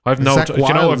 I've no, Zakk do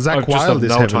you know, Wylde- Zakk I've just have Wylde is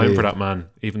no time heavily- for that man.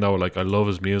 Even though, like, I love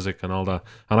his music and all that,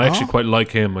 and I actually quite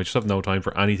like him. I just have no time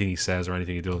for anything he says or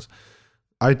anything he does.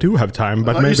 I do have time,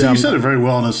 but Like, maybe you said it very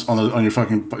well on your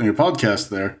podcast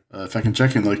there, fucking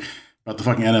checking, like, about the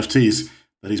fucking NFTs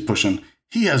that he's pushing.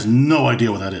 He has no idea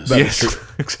what that is. Yes,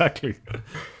 exactly.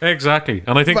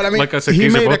 And I think, But I mean, like I said, he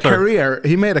Geezer made Butler. a career.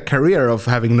 He made a career of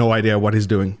having no idea what he's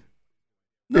doing.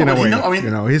 No, In a but way, I mean, you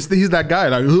know, he's that guy.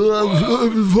 Like,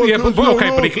 Yeah,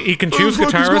 but he can choose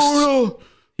guitarists.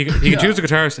 He can choose a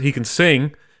guitarist. He can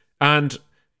sing, and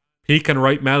he can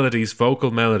write melodies,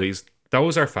 vocal melodies.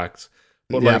 Those are facts.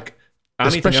 But Yeah. like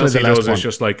anything Especially else the he last does one. is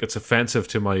just like, it's offensive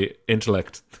to my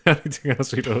intellect. Anything else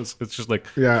he does, it's just like,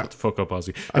 Yeah. shut the fuck up, Ozzy.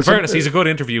 In And fairness, some- he's a good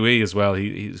interviewee as well.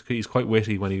 He's quite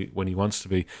witty when he wants to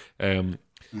be.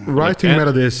 Writing like,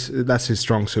 melodies, that's his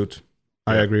strong suit.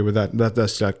 I agree with that.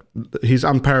 That's like he's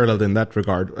unparalleled in that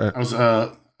regard. I was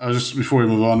just, before we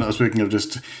move on, I was speaking of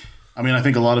just, I mean, I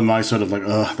think a lot of my sort of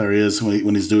like, there he is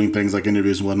when he's doing things like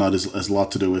interviews and whatnot has a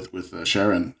lot to do with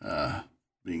Sharon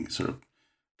being sort of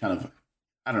kind of,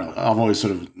 I don't know. I've always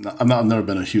sort of, I've never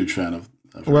been a huge fan of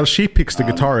her. Well, she picks the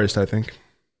guitarist, I think.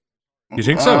 You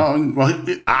think so?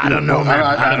 I don't know, man.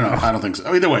 I don't know. I don't think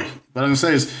so. Either way, what I'm gonna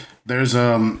say is there's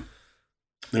a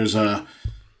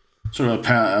sort of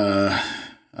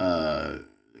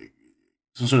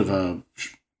some sort of a.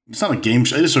 It's not a game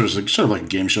show. It is sort of like a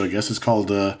game show, I guess. It's called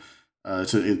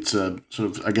it's sort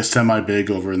of, I guess, semi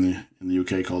big over in the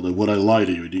UK called Would I Lie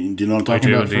to You? Do you know what I'm I talking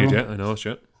do about? indeed. Phil? Yeah, I know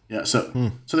shit. Yeah, so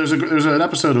there's an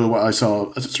episode of what I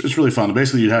saw. It's really fun.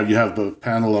 Basically, you have a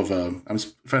panel of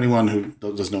for anyone who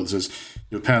doesn't know what this is,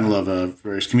 you have a panel of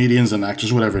various comedians and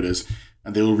actors, whatever it is,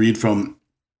 and they will read from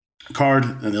a card,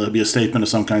 and there'll be a statement of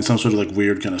some kind, some sort of like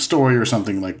weird kind of story or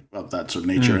something like of that sort of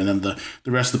nature, and then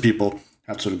the rest of the people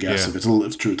have to sort of guess if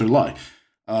it's truth or lie.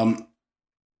 And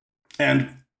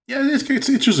yeah, it's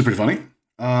usually pretty funny.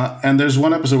 And there's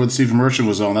one episode where Stephen Merchant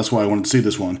was on. That's why I wanted to see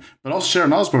this one. But also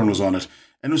Sharon Osbourne was on it.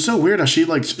 And it was so weird how she,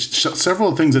 like,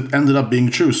 several things that ended up being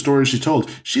true, stories she told,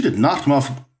 she did not come off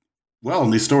well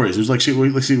in these stories. It was like she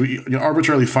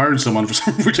arbitrarily fired someone for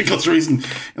some ridiculous reason.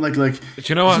 And like But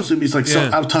you know what? It's like so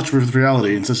out of touch with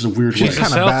reality in such a weird way. She's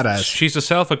kind of badass. She's a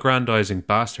self-aggrandizing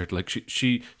bastard. Like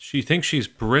she thinks she's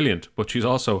brilliant, but she's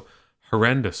also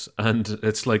horrendous. And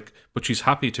it's like, but she's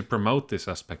happy to promote this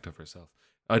aspect of herself.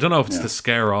 I don't know if it's to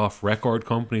scare off record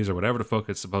companies or whatever the fuck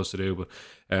it's supposed to do, but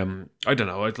I don't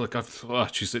know.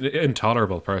 She's an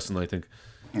intolerable person, I think.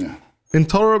 Yeah.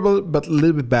 Intolerable, but a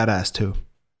little bit badass too.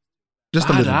 Just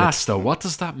a little bit. Badass, though. What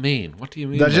does that mean? What do you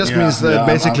mean? That just Yeah, means yeah,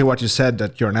 basically what you said,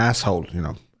 that you're an asshole, you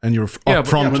know, and you're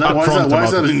upfront. Why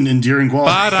is that an endearing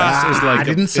quality? Badass is like... I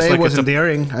didn't say it was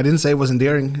endearing. I didn't say it was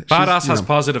endearing. Badass She's, has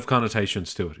positive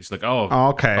connotations to it. He's like,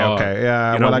 okay,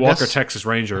 yeah. You know, Well, I Walker, guess- Texas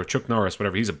Ranger, or Chuck Norris,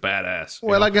 whatever. He's a badass.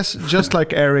 Well, I guess just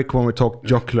like Eric, when we talked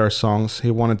jocular songs,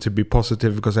 he wanted to be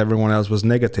positive because everyone else was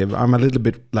negative. I'm a little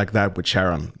bit like that with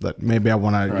Sharon. That maybe I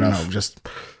want to, just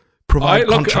provide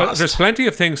contrast. There's plenty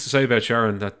of things to say about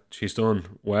Sharon that she's done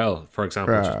well. For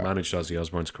example, she's managed Ozzy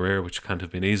Osbourne's career, which can't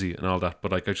have been easy and all that.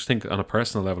 But like, I just think on a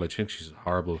personal level, I think she's a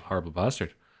horrible, horrible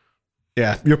bastard.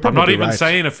 Yeah, you're I'm probably not even right.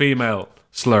 saying a female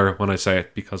slur when I say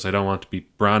it because I don't want to be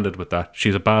branded with that.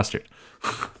 She's a bastard.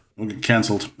 We'll get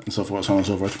cancelled and so forth, so on and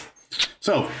so forth.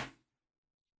 So,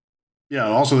 yeah,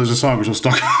 also there's a song which was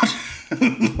stuck on.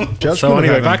 So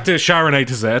anyway, back to Sharon A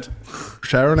to Z.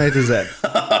 Sharon A to Z.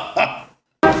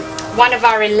 One of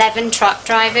our 11 truck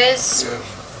drivers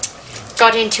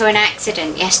got into an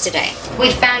accident yesterday.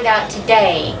 We found out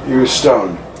today. You were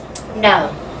stoned,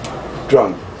 No,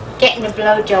 drunk. getting a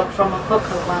blowjob from a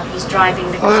hooker while he's driving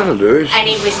the Oh, car. that'll do it. And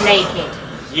he was naked.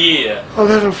 Oh,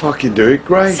 that'll fucking do it.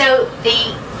 Great. So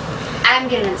the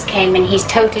ambulance came and he's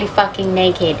totally fucking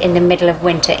naked in the middle of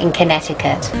winter in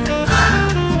Connecticut.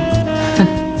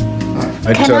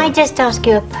 Can I just ask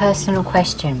you a personal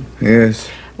question? Yes.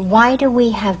 Why do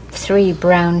we have 3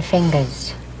 brown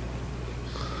fingers?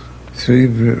 3.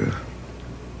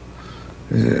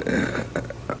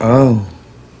 Oh.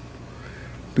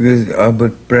 Because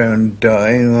Albert Brown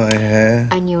dye in my hair.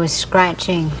 And you were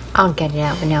scratching. I'll get it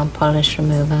out with nail polish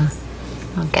remover.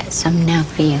 I'll get some now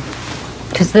for you.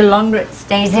 Because the longer it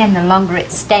stays in, the longer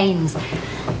it stains.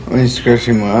 Why are you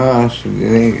scratching my ass? What do you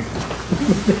think?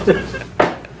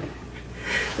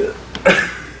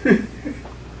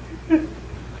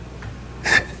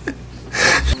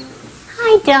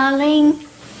 Hi, darling.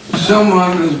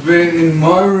 Someone has been in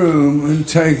my room and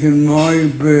taken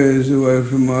my beers away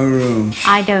from my room.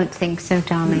 I don't think so,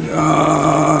 darling.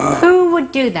 Who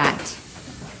would do that?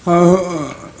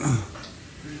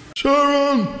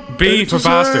 Sharon! B for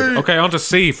bastard. Okay, on to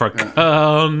C for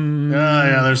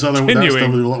Yeah, there's other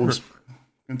Continuing. that's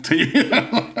continue.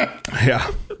 Yeah,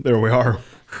 there we are.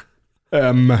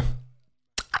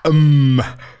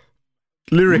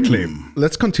 Lyrically,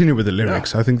 let's continue with the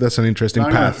lyrics. I think that's an interesting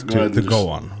path to go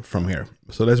on from here.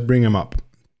 So let's bring them up.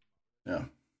 Yeah.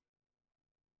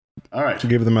 All right. To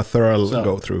give them a thorough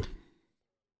go through.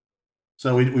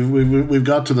 So we've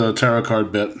got to the tarot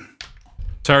card bit.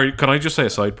 Sorry, can I just say a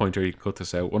side point here? You can cut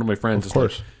this out. One of my friends Of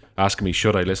course. is like asking me,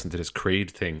 should I listen to this Creed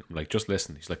thing? I'm like, just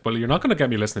listen. He's like, well, you're not going to get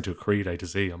me listening to a Creed A to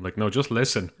Z. I'm like, no, just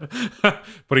listen.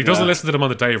 But he doesn't listen to them on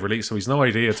the day of release, so he's no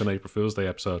idea it's an April Fool's Day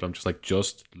episode. I'm just like,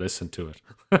 just listen to it.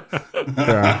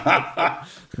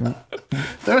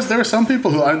 There were some people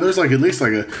who there's like at least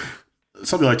like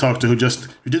somebody I talked to who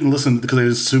didn't listen because they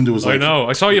assumed it was like. I know.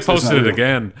 I saw you posted it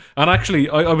again, and actually,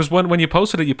 I was when you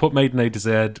posted it, you put Maiden A to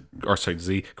Z, or sorry,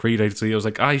 Z, Creed A to Z. I was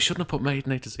like, you shouldn't have put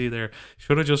Maiden A to Z there.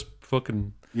 Should have just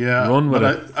fucking run with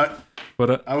it.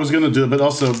 But I was gonna do it, but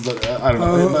I don't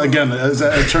know. Again, as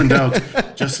it turned out,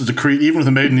 just as a Creed, even with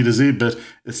the Maiden A to Z bit,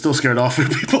 it still scared off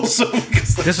people. So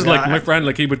this is like my friend,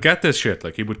 like he would get this shit,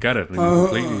 like he would get it, and he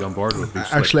was completely on board with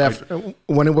it. Actually,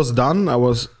 when it was done, I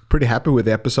was pretty happy with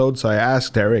the episode. So I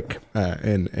asked Eric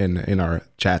in our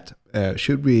chat,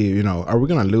 should we, are we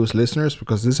gonna lose listeners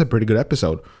because this is a pretty good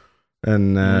episode?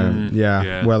 And I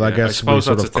guess we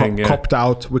sort of copped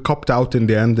out. We copped out in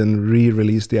the end and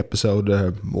re-released the episode.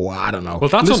 I don't know. Well,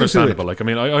 that's understandable. Like, I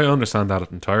mean, I understand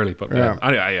that entirely. But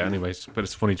anyways, but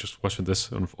it's funny just watching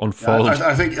this unfold.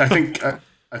 I think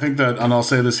that, and I'll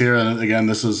say this here, and again,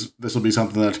 this will be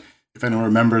something that if anyone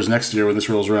remembers next year when this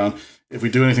rolls around, if we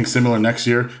do anything similar next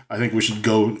year, I think we should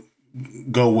go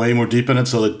way more deep in it,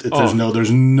 so that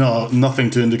there's nothing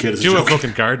to indicate it's a joke. Do a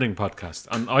fucking gardening podcast,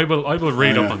 and I will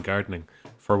read up on gardening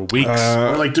for weeks.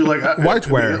 Or like do like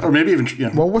whiteware, or maybe even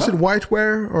What was it?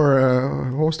 Whiteware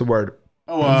or what was the word?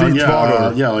 Household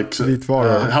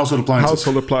appliances.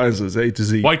 Household appliances, A to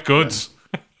Z. White goods.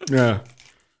 Yeah.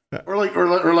 Or do a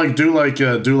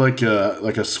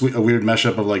weird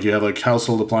mashup of like you have like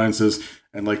household appliances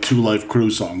and like 2 Live Crew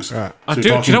songs. So do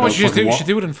you know what you should do? You should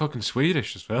do it in fucking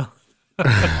Swedish as well.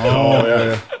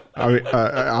 I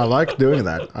like doing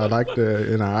that. I like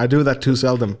I do that too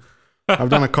seldom. I've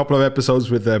done a couple of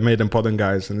episodes with the Maiden Podden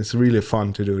guys, and it's really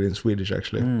fun to do it in Swedish.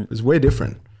 Actually, it's way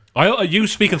different. You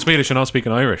speak in Swedish and I'll speak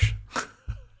in Irish.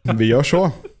 Vi gör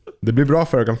så. Det blir bra,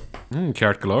 Fergal.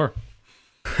 Klart galore.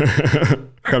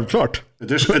 Självklart.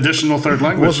 Additional third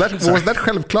language. Was that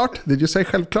självklart? Did you say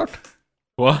självklart?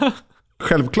 What?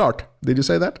 Självklart. Did you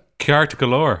say that? Klart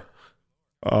galore.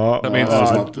 That means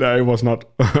it was not.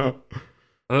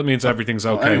 That means everything's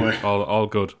okay. Anyway. All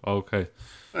good. Okay.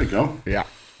 There you go. Yeah.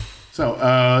 So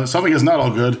something is not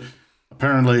all good.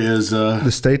 Apparently is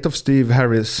the state of Steve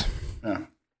Harris. Yeah.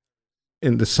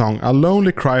 In the song "A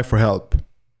Lonely Cry for Help,"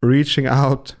 reaching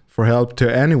out for help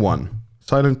to anyone,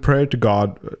 silent prayer to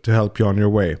God to help you on your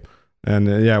way. And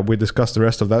we discussed the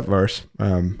rest of that verse.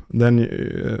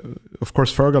 Then, of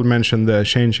course, Fergal mentioned the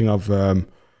changing of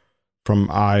from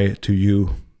I to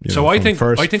you. So I think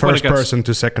first person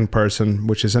to second person,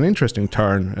 which is an interesting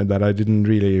turn that I didn't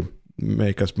really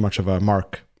make as much of a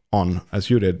mark on as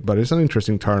you did, but it's an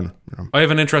interesting turn. I have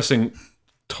an interesting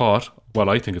thought. Well,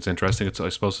 I think it's interesting. I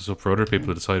suppose it's up for other people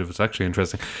to decide if it's actually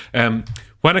interesting.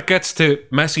 When it gets to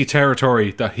messy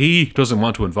territory that he doesn't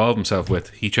want to involve himself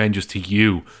with, he changes to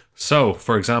you. So,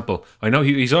 for example, I know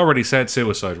he's already said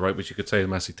suicide, right, which you could say is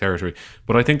messy territory,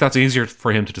 but I think that's easier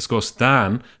for him to discuss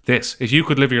than this. If you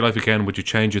could live your life again, would you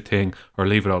change a thing or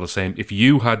leave it all the same? If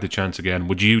you had the chance again,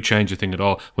 would you change a thing at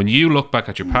all? When you look back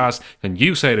at your past and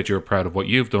you say that you're proud of what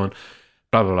you've done,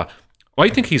 blah, blah, blah. I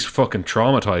think he's fucking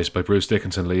traumatized by Bruce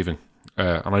Dickinson leaving.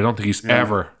 And I don't think he's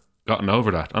ever gotten over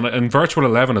that. And in Virtual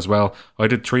 11 as well, I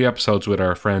did 3 episodes with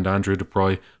our friend Andrew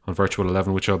DeProy on Virtual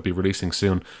 11, which I'll be releasing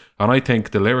soon. And I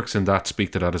think the lyrics in that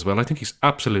speak to that as well. I think he's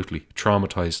absolutely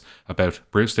traumatized about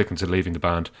Bruce Dickinson leaving the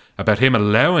band, about him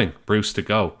allowing Bruce to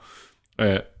go.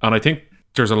 And I think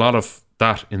there's a lot of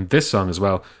that in this song as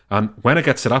well. And when it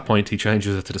gets to that point, he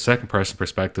changes it to the second person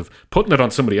perspective, putting it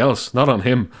on somebody else, not on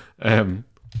him.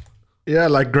 Yeah,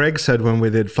 like Greg said when we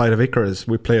did Flight of Icarus,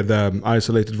 we played the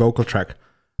isolated vocal track.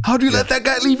 How do you let that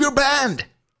guy leave your band?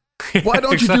 Why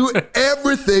don't you do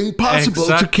everything possible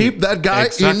to keep that guy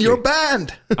in your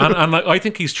band? and I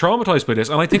think he's traumatized by this.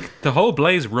 And I think the whole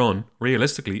Blaze run,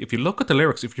 realistically, if you look at the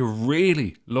lyrics, if you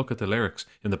really look at the lyrics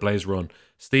in the Blaze run,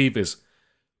 Steve is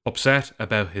upset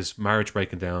about his marriage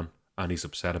breaking down, and he's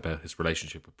upset about his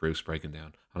relationship with Bruce breaking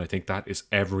down. And I think that is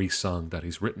every song that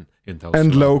he's written in those.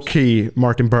 And low key,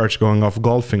 Martin Birch going off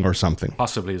golfing or something.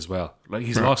 Possibly as well. Like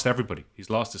he's lost everybody. He's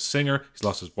lost his singer. He's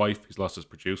lost his wife. He's lost his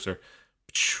producer.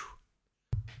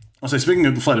 I'll say, speaking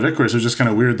of the Flight of Icarus, it was just kind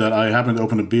of weird that I happened to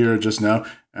open a beer just now,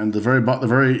 and the very, I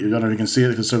don't know if you can see it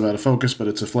because it's sort of out of focus, but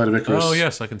it's a Flight of Icarus. Oh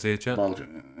yes, I can see it. Yeah. Bottle.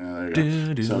 Yeah, there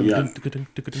you go. So yeah.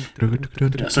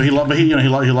 So he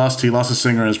lost his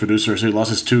singer and his producer, so he lost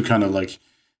his two kind of like,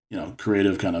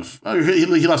 creative kind of.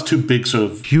 He lost two big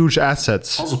sort of huge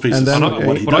assets. Puzzle pieces. And then,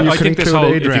 I think this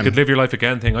whole "if you could live your life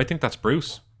again" thing, I think that's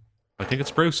Bruce. I think it's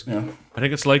Bruce. Yeah. I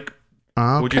think it's like.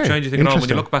 Would you change anything at all? When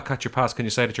you look back at your past, can you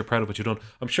say that you're proud of what you've done?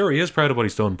 I'm sure he is proud of what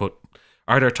he's done, but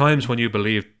are there times when you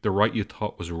believe the right you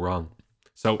thought was wrong?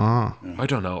 So, I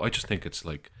don't know. I just think it's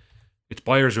like, it's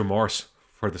buyer's remorse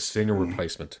for the singer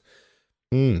replacement.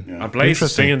 And Blaze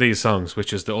is singing these songs,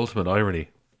 which is the ultimate irony.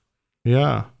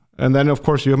 Yeah. And then, of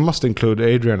course, you must include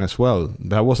Adrian as well.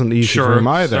 That wasn't easy for him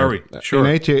either. Sure.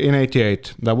 In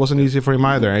 88, that wasn't easy for him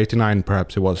either. 89,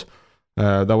 perhaps it was.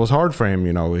 That was hard for him,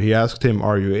 He asked him,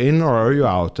 "Are you in or are you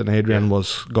out?" And Adrian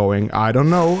was going, "I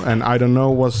don't know," and "I don't know"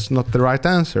 was not the right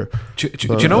answer. Do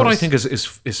you know what I think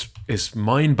is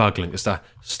mind-boggling? Is that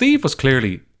Steve was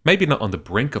clearly maybe not on the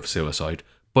brink of suicide,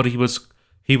 but he was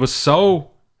so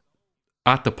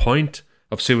at the point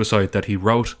of suicide that he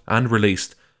wrote and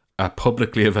released a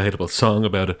publicly available song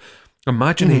about it.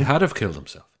 Imagine he had have killed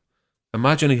himself.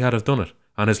 Imagine he had have done it,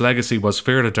 and his legacy was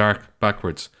Fear the Dark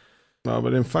backwards. No,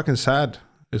 but then fucking sad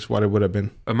is what it would have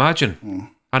been. Imagine.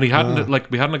 And he hadn't,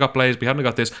 we hadn't got Blaze, we hadn't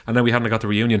got this, and then we hadn't got the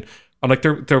reunion. And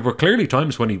there were clearly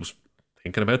times when he was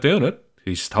thinking about doing it.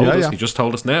 He's told us, he just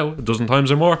told us now, a dozen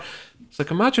times or more. It's like,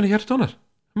 imagine he had done it.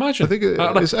 Imagine. I think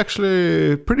it's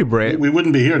actually pretty brave. We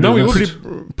wouldn't be here. No, we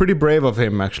wouldn't. Pretty brave of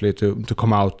him, actually, to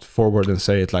come out forward and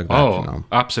say it like that. Oh,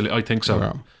 absolutely. I think so.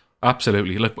 Yeah.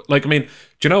 Absolutely. Like, I mean,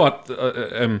 do you know what?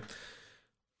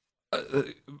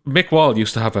 Mick Wall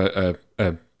used to have a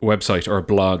website or a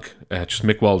blog, just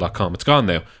mickwall.com. It's gone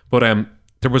now. But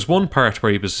there was one part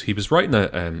where he was writing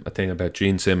a thing about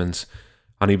Gene Simmons,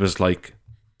 and he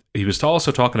was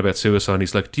also talking about suicide. And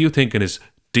he's like, do you think in his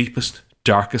deepest,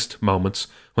 darkest moments,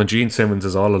 when Gene Simmons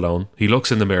is all alone, he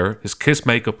looks in the mirror, his Kiss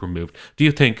makeup removed, do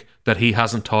you think that he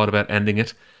hasn't thought about ending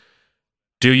it?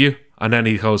 Do you? And then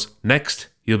he goes, next,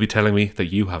 you'll be telling me that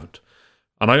you haven't.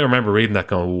 And I remember reading that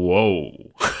going,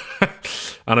 whoa.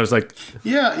 And I was like,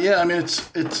 yeah. I mean, it's.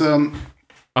 And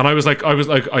I was like,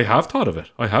 I have thought of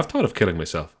it. I have thought of killing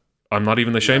myself. I'm not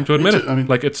even ashamed to admit it. I mean,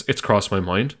 like it's crossed my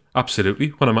mind absolutely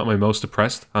when I'm at my most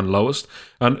depressed and lowest.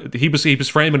 And he was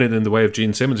framing it in the way of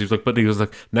Gene Simmons. He was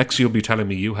like, next you'll be telling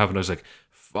me you haven't. I was like,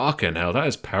 fucking hell, that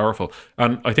is powerful.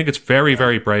 And I think it's very,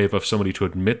 very brave of somebody to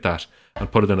admit that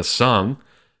and put it in a song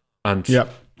and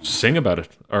sing about it,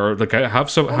 or like have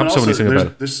somebody sing about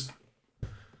it.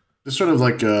 This sort of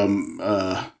like,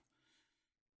 I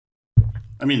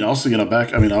mean, also,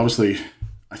 obviously,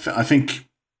 I think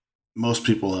most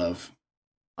people have.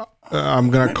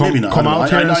 I'm going to come out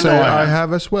here and say I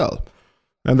have as well.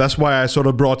 And that's why I sort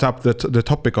of brought up the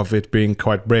topic of it being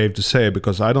quite brave to say,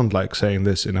 because I don't like saying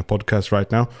this in a podcast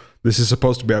right now. This is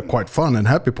supposed to be a quite fun and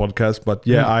happy podcast, but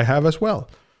I have as well.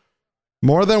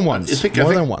 More than once. I think it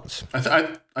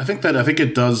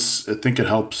does. I think it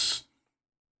helps.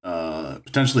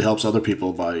 Potentially helps other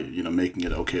people by making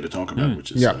it okay to talk about,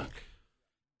 which is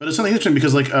but it's something interesting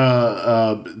because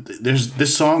there's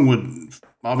this song would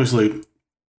obviously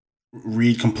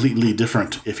read completely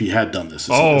different if he had done this.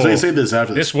 I say this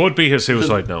after this would be his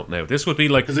suicide note. Now this would be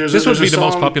like this would be the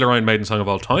most popular Iron Maiden song of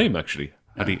all time. Actually,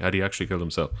 had he actually killed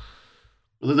himself.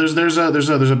 There's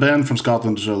a band from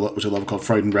Scotland which I love called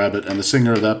Frightened Rabbit, and the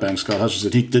singer of that band, Scott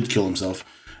Hutchins, he did kill himself.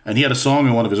 And he had a song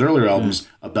in one of his earlier albums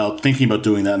about thinking about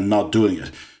doing that and not doing it.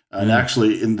 And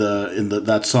actually, in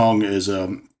that song is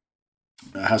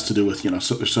has to do with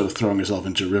sort of throwing yourself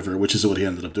into a river, which is what he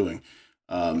ended up doing.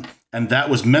 And that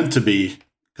was meant to be,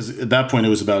 because at that point it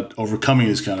was about overcoming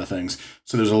these kind of things.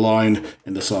 So there's a line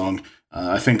in the song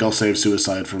I think I'll save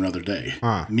suicide for another day.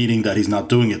 Meaning that he's not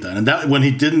doing it then. And that when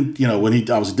he didn't, when he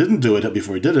obviously didn't do it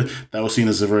before he did it, that was seen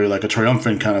as a very like a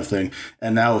triumphant kind of thing.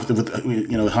 And now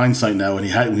with hindsight now, when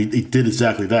he did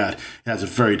exactly that, it has a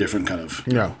very different kind of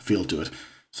feel to it.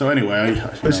 So anyway,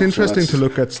 it's interesting to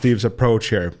look at Steve's approach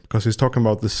here, because he's talking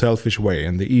about the selfish way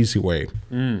and the easy way.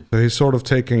 So he's sort of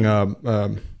taking I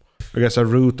guess a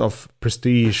route of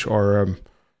prestige or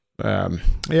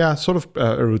sort of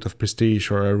a route of prestige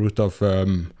or a route of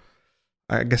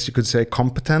I guess you could say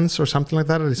competence or something like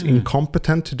that. It's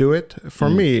incompetent to do it. For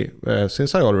me,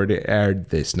 since I already aired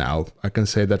this now, I can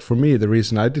say that for me the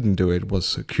reason I didn't do it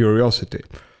was curiosity.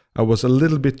 I was a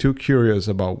little bit too curious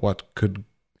about what could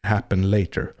happen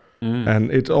later, and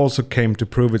it also came to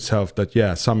prove itself that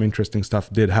some interesting stuff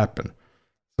did happen,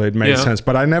 so it made sense.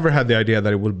 But I never had the idea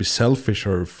that it would be selfish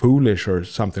or foolish or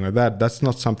something like that. That's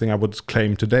not something I would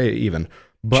claim today even,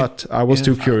 but I was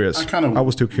too curious. I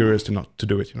was too curious to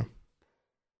do it,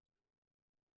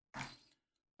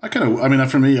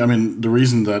 for me, the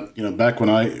reason that back when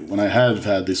I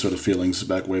had these sort of feelings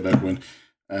way back when,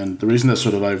 and the reason that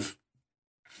sort of I've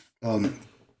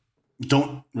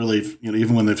don't really,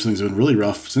 even when things have been really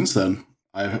rough since then,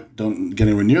 I don't get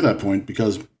anywhere near that point,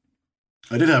 because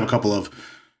I did have a couple of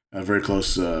very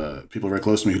close people very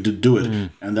close to me who did do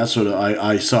it, and that sort of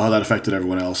I saw how that affected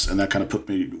everyone else, and that kind of put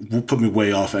me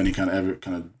way off any kind of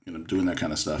doing that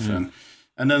kind of stuff, and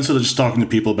then sort of just talking to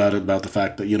people about the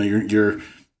fact that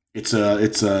it's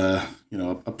a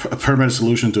permanent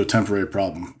solution to a temporary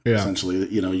problem, essentially.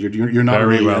 You're not very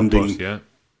really well ending. Put,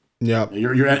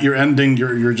 You're ending.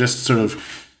 You're just sort of.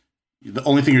 The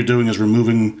only thing you're doing is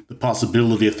removing the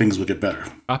possibility of things will get better.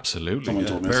 Absolutely. Someone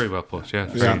told me. Very well put. Yeah,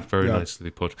 very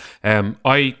nicely put.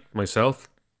 I myself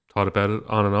thought about it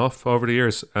on and off over the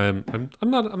years. I'm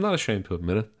not ashamed to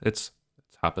admit it. It's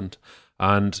happened.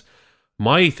 And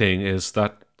my thing is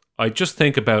that I just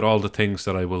think about all the things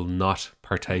that I will not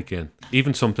partake in,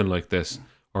 even something like this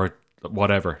or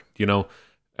whatever,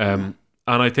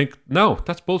 And I think, no,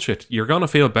 that's bullshit. You're going to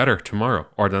feel better tomorrow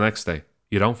or the next day.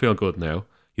 You don't feel good now.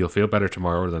 You'll feel better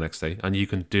tomorrow or the next day. And you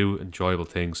can do enjoyable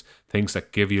things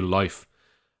that give you life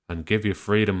and give you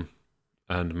freedom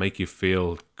and make you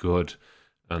feel good.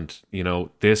 And,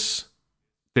 this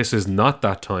is not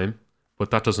that time,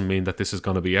 but that doesn't mean that this is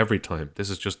going to be every time. This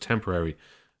is just temporary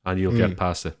and you'll get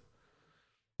past it.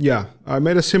 Yeah, I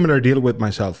made a similar deal with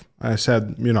myself. I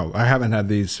said, I haven't had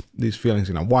these feelings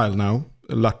in a while now,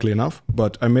 luckily enough,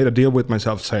 but I made a deal with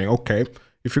myself saying, okay,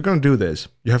 if you're going to do this,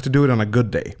 you have to do it on a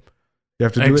good day. You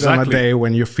have to do it on a day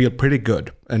when you feel pretty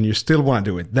good and you still want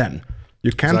to do it then.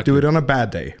 You can't do it on a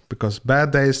bad day, because bad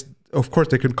days, of course,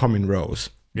 they can come in rows,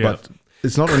 but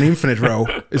it's not an infinite row.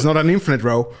 It's not an infinite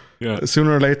row. Yeah.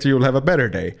 Sooner or later, you'll have a better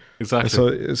day. Exactly.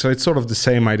 So it's sort of the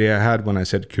same idea I had when I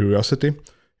said curiosity,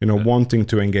 wanting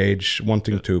to engage,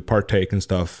 wanting to partake and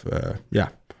stuff.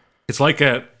 It's like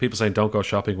people saying don't go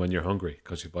shopping when you're hungry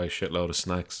because you buy a shitload of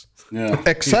snacks. Yeah.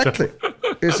 Exactly.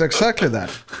 It's exactly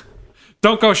that.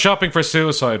 Don't go shopping for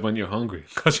suicide when you're hungry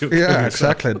because you. Yeah,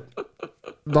 exactly.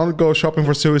 Don't go shopping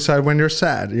for suicide when you're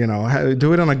sad.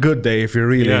 Do it on a good day if you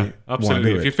really want to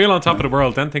do it. If you feel on top of the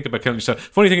world, then think about killing yourself.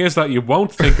 Funny thing is that you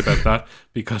won't think about that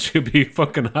because you'll be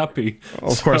fucking happy.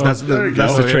 Of course, that's the trick.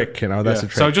 That's the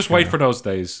trick. So just wait for those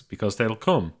days because they'll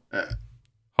come.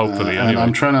 Hopefully, and anyway.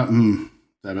 I'm trying to.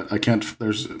 Damn it! I can't.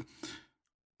 There's.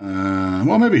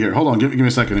 Well, maybe here. Hold on. Give me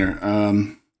a second here.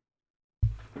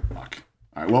 Fuck.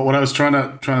 All right. Well, what I was trying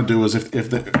to do was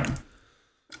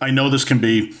I know this can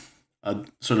be a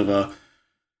sort of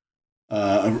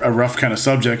a rough kind of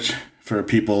subject for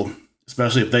people,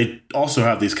 especially if they also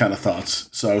have these kind of thoughts.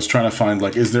 So I was trying to find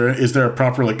is there a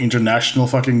proper international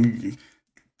fucking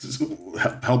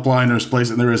helpline or place,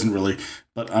 and there isn't really,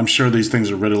 but I'm sure these things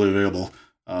are readily available.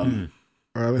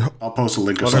 I'll post a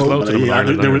link or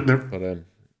something.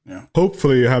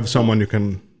 Hopefully you have someone you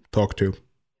can talk to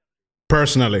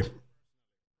personally.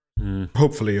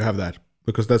 Hopefully you have that,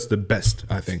 because that's the best,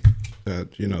 I think,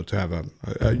 to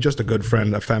have just a good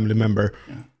friend, a family member,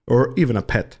 or even a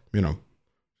pet,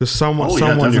 just someone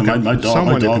you can, my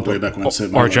dog way back when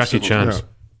or Jackie Chan.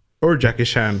 Or Jackie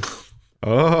Chan.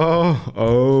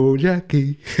 Oh,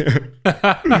 Jackie.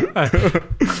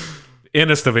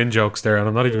 Innest of in-jokes there, and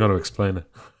I'm not even going to explain it.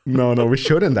 No, we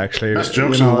shouldn't actually. Best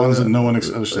jokes are the ones that no one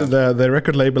understands. The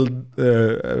record label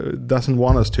doesn't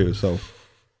want us to, so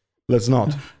let's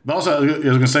not. But also, I was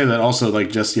going to say that also,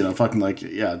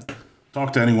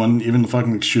 talk to anyone, even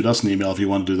fucking shoot us an email if you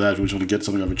want to do that, if you just want to get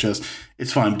something off your chest.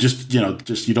 It's fine. Just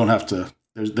you don't have to.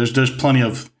 There's plenty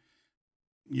of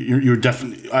you're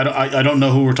definitely. I don't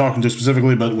know who we're talking to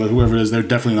specifically, but whoever it is, they're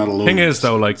definitely not alone. Thing is,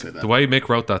 though, like the way Mick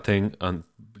wrote that thing and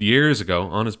years ago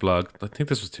on his blog, I think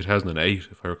this was 2008,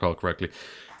 if I recall correctly.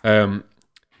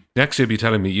 Next, you'll be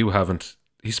telling me you haven't.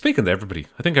 He's speaking to everybody.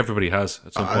 I think everybody has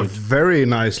at some point. Very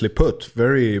nicely put.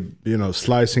 Very,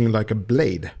 slicing like a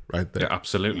blade right there. Yeah,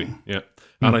 absolutely. Yeah.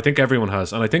 And I think everyone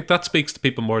has. And I think that speaks to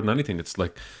people more than anything. It's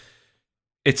like,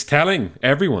 it's telling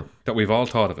everyone that we've all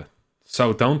thought of it.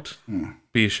 So don't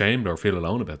be ashamed or feel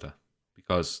alone about that,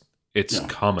 because it's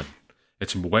common.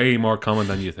 It's way more common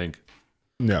than you think.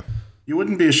 Yeah. You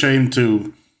wouldn't be ashamed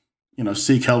to,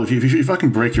 seek help. If you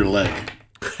fucking break your leg,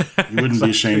 you wouldn't be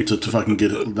ashamed to fucking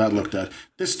get that looked at.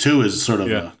 This too is sort of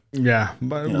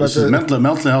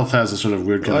mental health has a sort of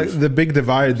weird kind of... The big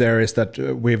divide there is that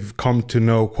we've come to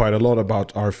know quite a lot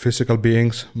about our physical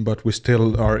beings, but we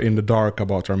still are in the dark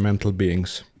about our mental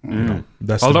beings.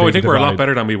 That's Although I think we're a lot divide.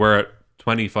 better than we were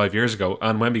 25 years ago.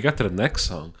 And when we get to the next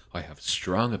song, I have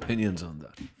strong opinions on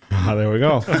that. There we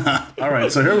go. All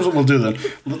right, so here's what we'll do then.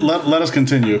 Let us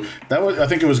continue. I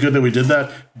think it was good that we did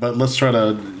that, but let's try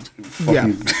to.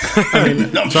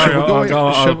 Sorry,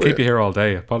 I'll keep you here all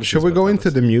day. Apologies. Should we go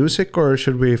into the music, or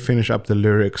should we finish up the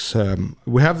lyrics?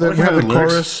 We have the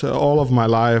chorus. All of my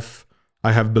life,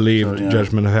 I have believed,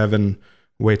 judgment of heaven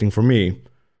waiting for me.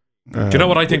 Do you know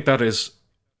what I think that is?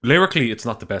 Lyrically, it's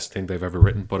not the best thing they've ever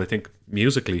written, but I think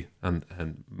musically and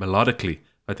melodically,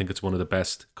 I think it's one of the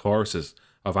best choruses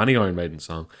of any Iron Maiden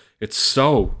song. It's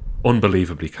so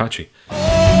unbelievably catchy. All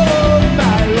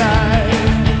my life,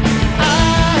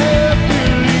 I have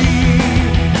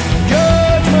believed,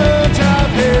 judgment of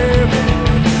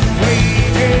heaven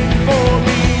waiting for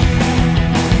me.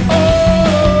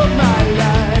 All my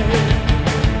life,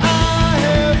 I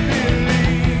have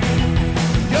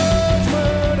believed,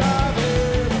 judgment of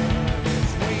heaven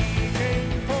is waiting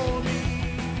for me.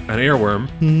 An earworm.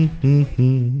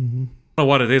 I don't know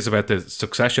what it is about the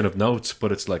succession of notes,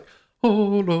 but it's like,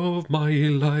 all of my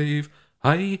life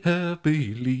I have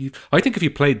believed. I think if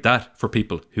you played that for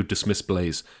people who dismiss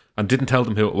Blaze and didn't tell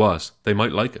them who it was, they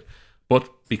might like it. But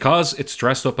because it's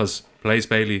dressed up as Blaze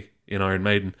Bayley in Iron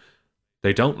Maiden,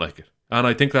 they don't like it. And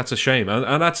I think that's a shame.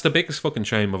 And that's the biggest fucking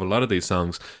shame of a lot of these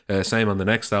songs. Same on the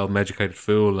next album, Educated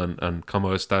Fool and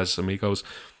Como Estas Amigos.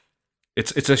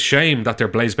 It's a shame that they're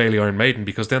Blaze Bayley Iron Maiden,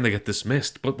 because then they get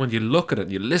dismissed. But when you look at it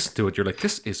and you listen to it, you're like,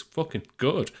 this is fucking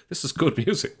good. This is good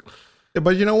music. Yeah,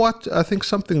 but you know what? I think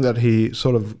something that he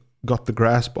sort of got the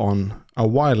grasp on a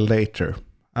while later,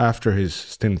 after his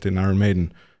stint in Iron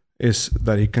Maiden, is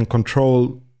that he can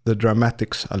control the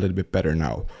dramatics a little bit better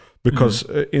now. Because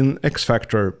in X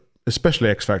Factor, especially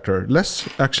X Factor, less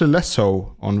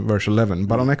so on verse 11,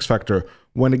 but on X Factor,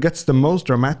 when it gets the most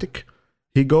dramatic,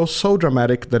 he goes so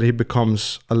dramatic that he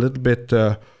becomes a little bit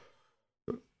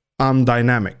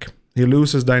undynamic. He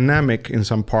loses dynamic in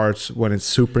some parts when it's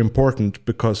super important,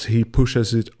 because he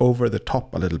pushes it over the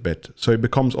top a little bit. So it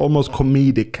becomes almost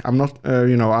comedic. I'm not,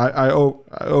 I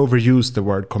overuse the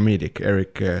word comedic.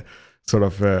 Eric sort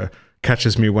of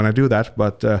catches me when I do that.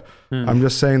 But I'm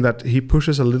just saying that he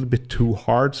pushes a little bit too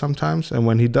hard sometimes. And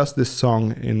when he does this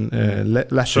song in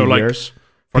latter years...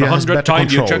 For the 100th time,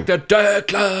 you check the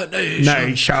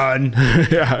declination.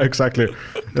 Yeah, exactly.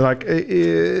 Like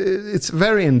it's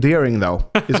very endearing, though.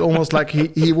 It's almost like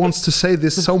he wants to say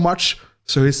this so much,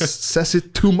 so he says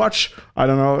it too much. I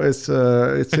don't know. It's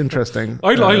interesting.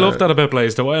 I love that about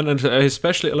Blaze, though, and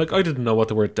especially like I didn't know what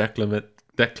the word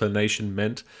declination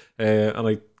meant, and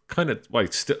I kind of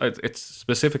it's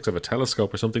specifics of a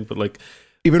telescope or something, but like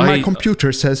even my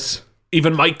computer says.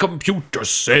 Even my computer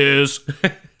says.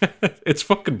 It's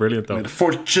fucking brilliant, though. Made a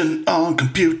fortune on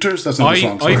computers. That's not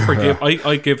the song.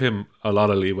 I give him a lot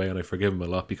of leeway, and I forgive him a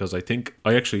lot, because I think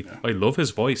I love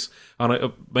his voice,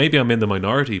 and maybe I'm in the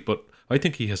minority, but I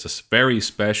think he has a very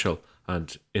special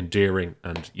and endearing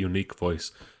and unique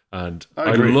voice, and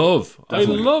I love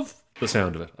the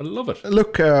sound of it. I love it.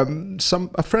 Look, a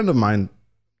friend of mine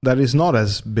that is not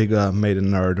as big a Maiden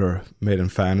nerd or Maiden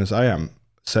fan as I am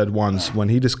said once, when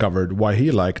he discovered why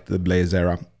he liked the Blaze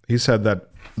era, he said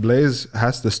that Blaze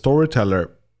has the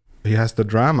storyteller, he has the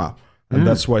drama, and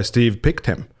that's why Steve picked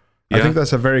him. Yeah. I think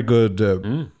that's a very good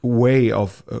way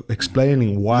of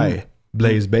explaining why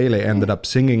Blaze Bayley ended up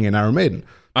singing in Iron Maiden.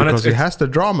 Because he has the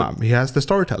drama, he has the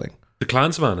storytelling. The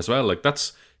Clansman as well, like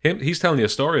that's him. He's telling you a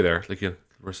story there, like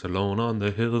we're alone on the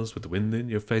hills with the wind in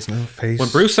your face. When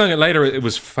Bruce sang it later, it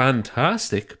was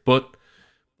fantastic, but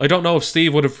I don't know if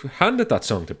Steve would have handed that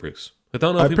song to Bruce. I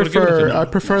don't know if he would have given it to I him.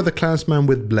 prefer the Klansman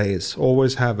with Blaze.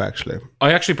 Always have, actually.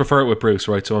 I actually prefer it with Bruce,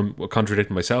 right? So I'm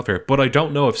contradicting myself here. But I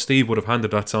don't know if Steve would have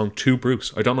handed that song to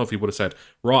Bruce. I don't know if he would have said,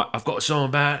 right, I've got a song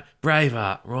about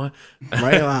Braveheart,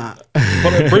 right?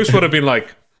 But Bruce would have been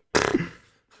like,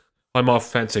 I'm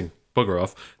off fencing. Bugger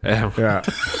off. Yeah.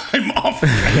 I'm off.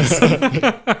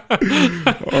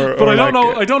 But I don't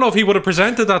know. I don't know if he would have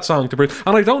presented that song to Bruce,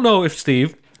 and I don't know if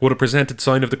Steve would have presented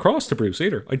 "Sign of the Cross" to Bruce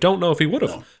either. I don't know if he would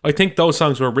have. No. I think those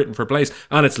songs were written for Blaze,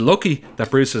 and it's lucky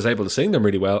that Bruce is able to sing them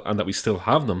really well, and that we still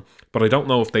have them. But I don't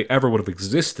know if they ever would have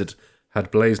existed had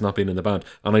Blaze not been in the band.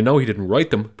 And I know he didn't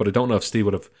write them, but I don't know if Steve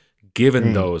would have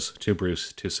given those to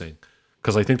Bruce to sing.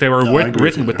 Because I think they were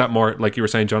written with that more, like you were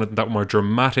saying, Jonathan, that more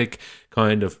dramatic,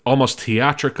 kind of almost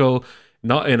theatrical,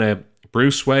 not in a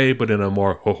Bruce way, but in a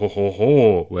more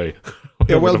ho-ho-ho-ho way.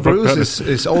 Yeah, well, Bruce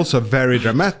is also very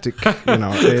dramatic,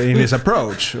 in his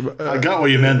approach. I got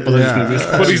what you meant, but,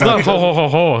 but he's not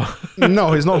ho-ho-ho-ho.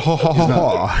 No, he's not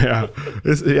ho-ho-ho-ho.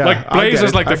 Yeah. Like, Blaze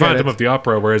is like the Phantom of the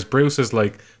Opera, whereas Bruce is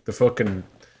like the fucking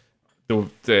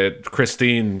the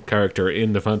Christine character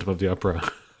in the Phantom of the Opera.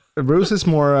 Bruce is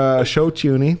more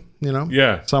show-tuney,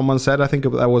 Yeah. Someone said, I think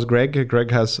that was Greg. Greg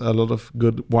has a lot of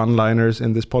good one-liners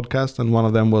in this podcast, and one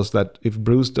of them was that if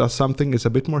Bruce does something, it's a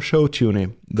bit more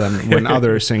show-tuney than when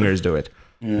other singers do it.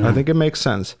 Yeah. I think it makes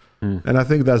sense. And I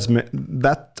think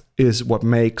that is what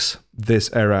makes this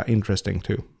era interesting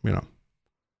too,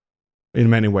 in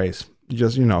many ways.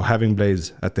 Just, having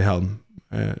Blaze at the helm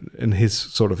and his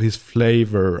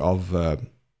flavor of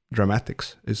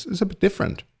dramatics is a bit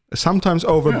different. Sometimes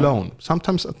overblown,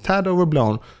 sometimes a tad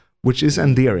overblown, which is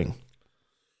endearing.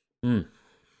 All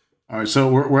right, so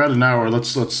we're at an hour.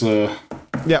 Let's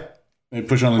yeah, maybe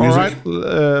push on the music. All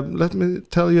right, let me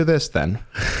tell you this then.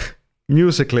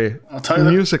 Musically,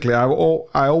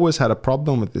 I always had a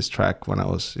problem with this track when I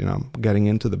was getting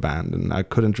into the band, and I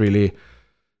couldn't really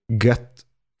get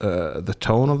the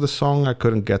tone of the song. I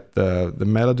couldn't get the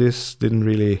melodies. They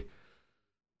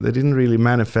didn't really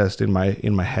manifest in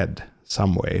my head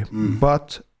some way.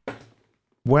 But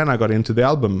when I got into the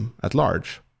album at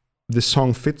large, this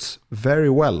song fits very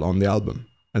well on the album,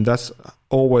 and that's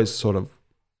always sort of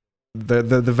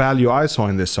the value I saw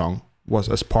in this song was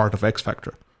as part of X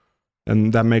Factor,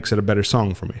 and that makes it a better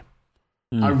song for me.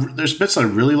 There's bits I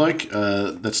really like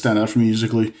that stand out for me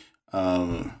musically,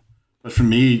 but for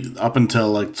me, up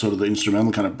until like sort of the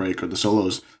instrumental kind of break or the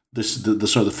solos, the sort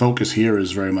of the focus here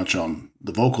is very much on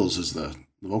the vocals. The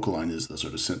vocal line is the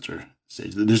sort of center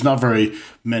stage. There's not very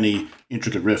many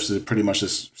intricate riffs. It's pretty much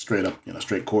just straight up,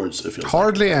 straight chords. It feels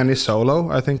hardly any solo.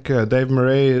 I think Dave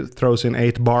Murray throws in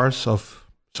 8 bars of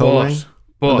soloing,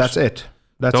 but that's it.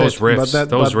 That's those it. Riffs, but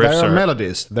those riffs there are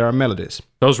melodies. There are melodies.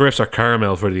 Those riffs are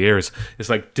caramel for the ears. It's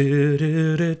like do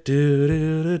do do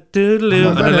do do do,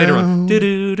 and then later on do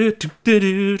do do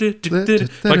do do do.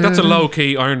 Like that's a low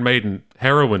key Iron Maiden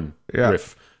heroin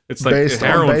riff. It's like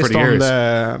heroin for the ears.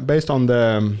 Based on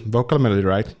the vocal melody,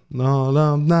 right? No,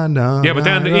 yeah, but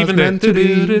then even the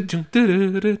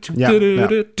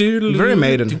very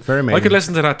Maiden, very Maiden. I could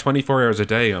listen to that 24 hours a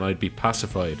day and I'd be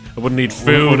pacified. I wouldn't need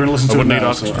food. I wouldn't need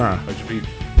oxygen. I'd just be.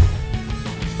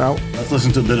 Now let's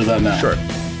listen to a bit of that now. Sure.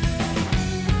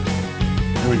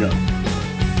 Here we go.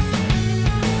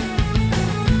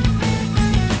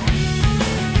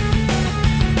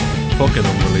 Fucking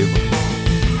unbelievable.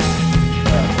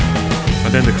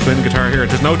 And then the twin guitar here.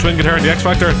 There's no twin guitar in the X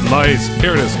Factor. Lies.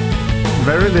 Here it is.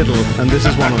 Very little, and this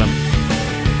is one of them.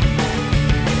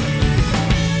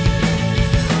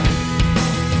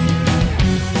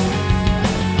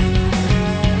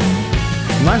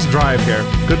 Nice drive here.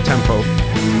 Good tempo.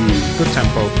 Good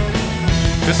tempo.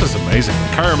 This is amazing.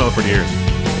 Caramel for the ears.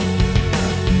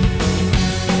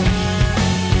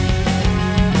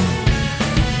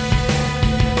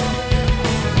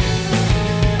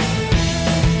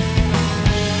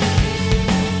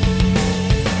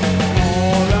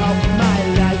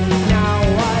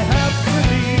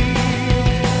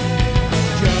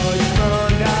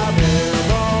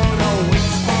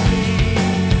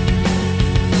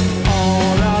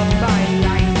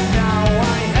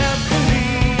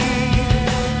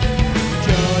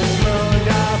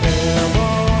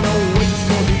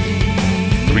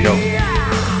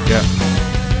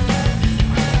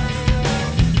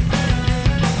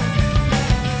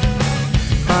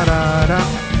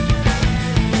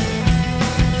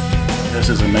 This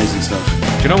is amazing stuff.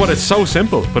 Do you know what? It's so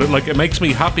simple, but it makes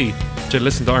me happy to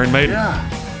listen to Iron Maiden.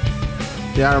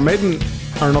 Yeah, Iron Maiden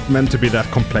are not meant to be that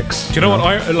complex. Do you know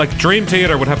what? Like Dream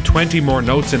Theater would have 20 more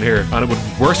notes in here, and it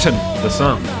would worsen the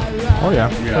song. Oh yeah,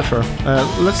 for sure.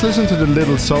 Let's listen to the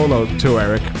little solo too,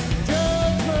 Eric.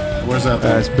 Where's that?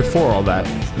 It's before all that.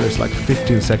 There's like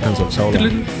 15 seconds of solo.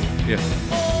 Yeah.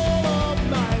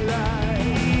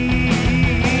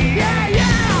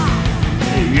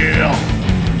 Yeah.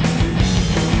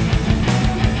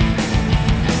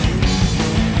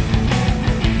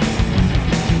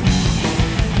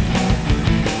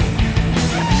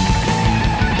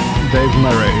 Dave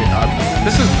Murray.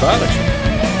 This is bad, actually.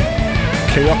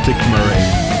 Chaotic Murray.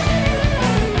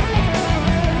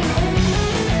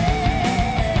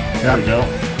 There we go.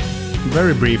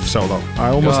 Very brief solo. I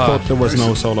almost God. thought there was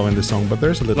no solo in this song, but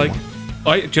there's a little Like,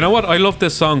 one. do you know what? I love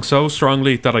this song so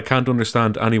strongly that I can't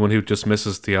understand anyone who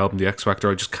dismisses the album The X Factor.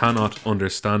 I just cannot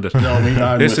understand it. No, I mean,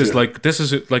 I'm this with is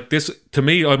you. like this to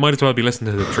me. I might as well be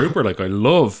listening to The Trooper. Like, I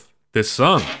love this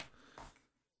song.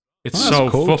 It's Oh, that's so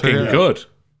cool to fucking hear. good.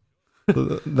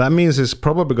 That means it's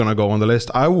probably gonna go on the list.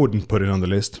 I wouldn't put it on the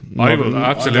list. I will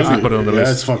absolutely put it on the Yeah,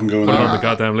 list. it's fucking going Put it there. on the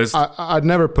goddamn list. I'd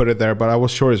never put it there, but I was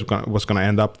sure it was gonna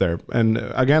end up there. And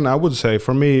again, I would say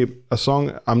for me, a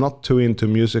song I'm not too into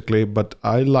musically, but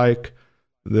I like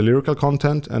the lyrical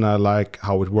content and I like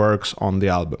how it works on the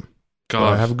album. So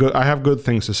God. I have good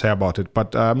things to say about it,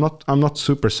 but I'm not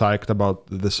super psyched about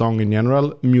the song in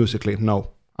general musically. No,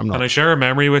 I'm not. Can I share a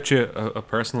memory with you? A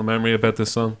personal memory about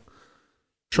this song?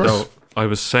 Sure. So I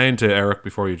was saying to Eric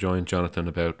before you joined, Jonathan,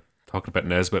 about talking about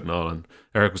Nesbitt and all, and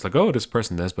Eric was like, "Oh, this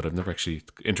person Nesbitt, I've never actually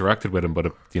interacted with him, but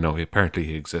apparently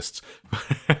he exists."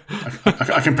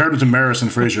 I compared him to Maris and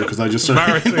Fraser because I just sort of,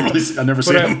 I never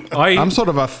see him. I'm sort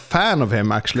of a fan of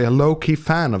him, actually, a low-key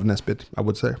fan of Nesbitt, I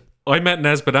would say. I met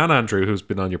Nesbitt and Andrew, who's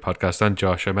been on your podcast, and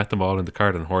Josh. I met them all in the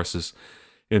Cart and Horses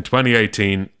in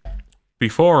 2018.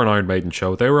 Before an Iron Maiden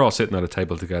show, they were all sitting at a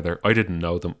table together. I didn't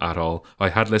know them at all. I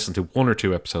had listened to 1 or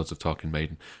 2 episodes of Talking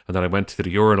Maiden, and then I went to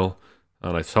the urinal,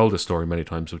 and I've told this story many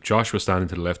times. So Josh was standing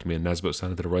to the left of me, and Nesbitt was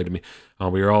standing to the right of me,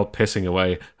 and we were all pissing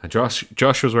away. And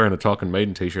Josh was wearing a Talking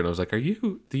Maiden t-shirt. And I was like, "Are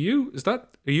you the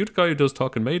guy who does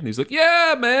Talking Maiden?" He's like,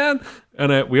 "Yeah, man."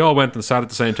 And we all went and sat at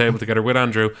the same table together with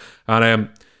Andrew. And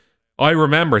I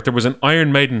remember there was an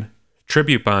Iron Maiden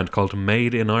tribute band called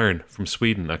Made in Iron from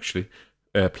Sweden, actually.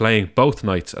 Playing both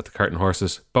nights at the Cart and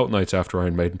Horses, both nights after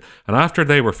Iron Maiden. And after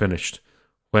they were finished,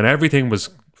 when everything was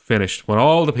finished, when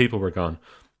all the people were gone,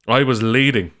 I was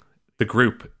leading the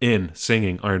group in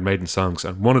singing Iron Maiden songs.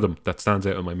 And one of them that stands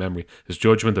out in my memory is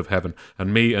Judgment of Heaven.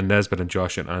 And me and Nesbitt and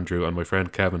Josh and Andrew and my friend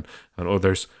Kevin and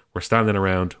others were standing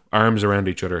around, arms around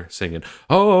each other, singing,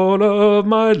 "All of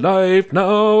my life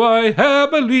now I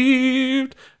have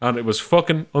believed." And it was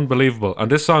fucking unbelievable. And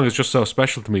this song is just so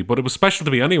special to me. But it was special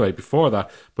to me anyway before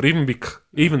that. But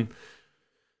even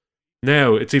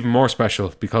now, it's even more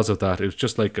special because of that. It was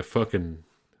just like a fucking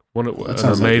an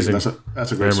amazing.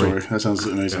 That's a great memory. story. That sounds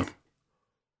amazing. Yeah.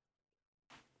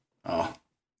 Oh,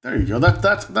 there you go.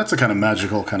 That's a kind of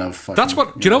magical kind of. Fucking, That's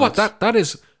what. Do you know what that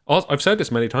is? I've said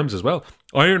this many times as well.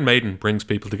 Iron Maiden brings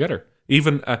people together.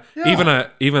 Even a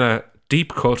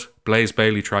deep cut Blaze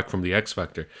Bayley track from the X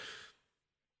Factor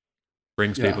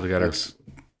brings people together.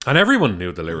 And everyone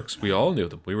knew the lyrics. We all knew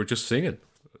them. We were just singing.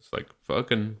 It's like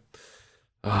fucking.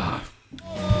 All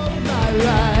my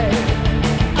life,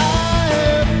 I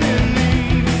have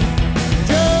believed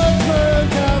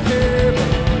judgment of heaven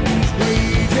is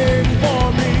waiting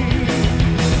for me.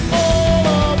 All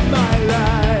of my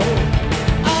life,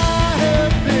 I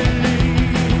have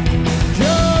believed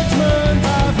judgment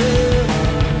of heaven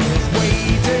is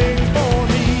waiting for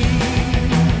me.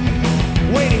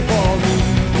 Waiting for me.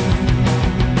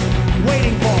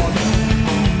 Waiting for me.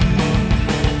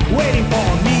 Waiting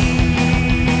for me.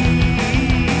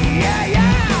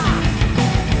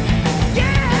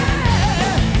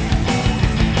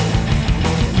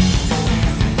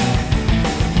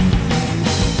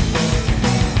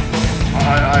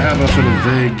 I have a sort of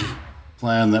vague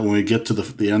plan that when we get to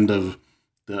the end of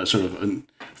the sort of an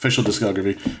official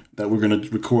discography, that we're going to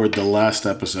record the last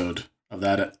episode of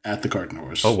that at the Cart and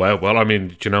Horse. Oh wow! Well, I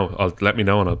mean, let me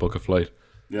know and I'll book a flight.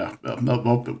 Yeah,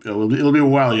 it'll be a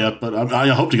while yet, but I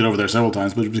hope to get over there several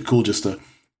times. But it'd be cool just to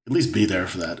at least be there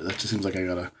for that. That just seems like I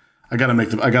gotta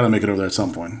make it over there at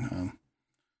some point.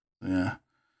 Yeah.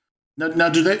 Now,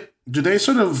 do they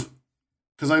sort of?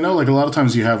 Because I know like a lot of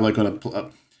times you have like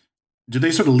do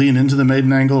they sort of lean into the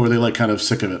Maiden angle, or are they like kind of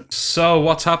sick of it? So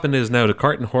what's happened is now the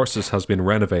Cart and Horses has been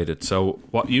renovated. So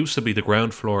what used to be the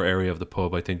ground floor area of the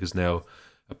pub, I think, is now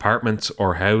apartments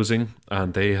or housing,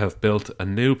 and they have built a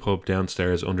new pub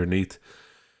downstairs underneath.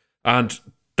 And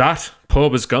that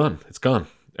pub is gone. It's gone,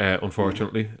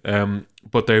 unfortunately.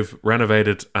 But they've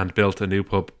renovated and built a new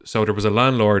pub. So there was a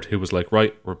landlord who was like,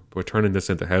 right, we're turning this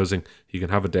into housing. You can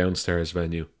have a downstairs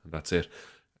venue, and that's it.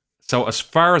 So as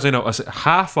far as I know,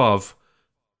 half of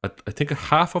I think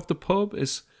half of the pub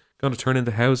is going to turn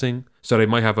into housing, so they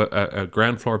might have a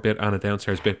ground floor bit and a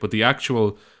downstairs bit, but the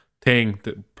actual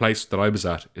the place that I was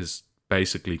at is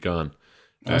basically gone.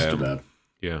 That's too bad.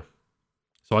 Yeah.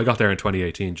 So I got there in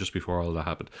 2018, just before all that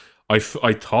happened. I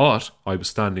thought I was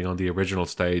standing on the original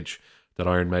stage that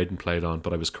Iron Maiden played on,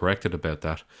 but I was corrected about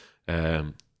that.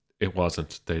 It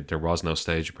wasn't. There was no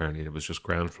stage, apparently. It was just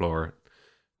ground floor,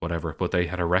 whatever. But they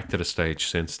had erected a stage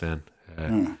since then,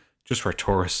 just for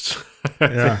tourists.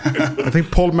 Yeah, I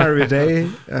think Paul Mario Day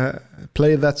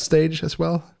played that stage as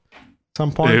well. At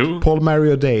some point, Who? Paul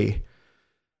Mario Day.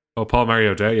 Oh, Paul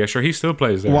Mario Day. Yeah, sure. He still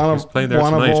plays there. One He's playing there of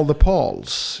tonight. all the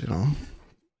Pauls, you know.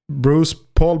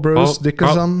 Paul Bruce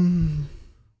Dickinson.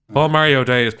 Paul Mario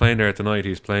Day is playing there tonight.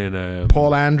 He's playing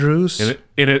Paul Andrews.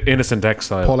 in Innocent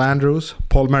Exile. Paul Andrews.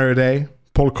 Paul Mario Day.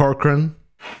 Paul Corcoran.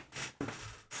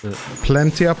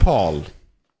 Plenty of Paul.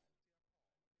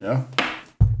 Yeah.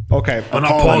 Okay. Well,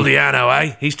 not Paul Diano,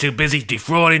 eh? He's too busy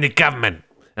defrauding the government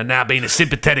and now being a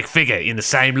sympathetic figure in the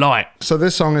same light. So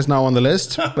this song is now on the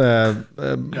list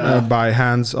by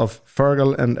hands of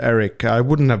Fergal and Eric. I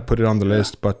wouldn't have put it on the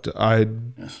list, but I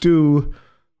do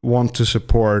want to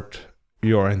support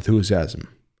your enthusiasm.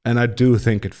 And I do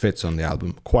think it fits on the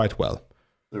album quite well.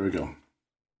 There we go.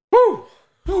 Woo!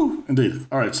 Woo! Indeed.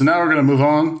 All right, so now we're going to move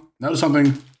on. Now to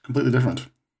something completely different.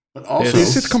 But also...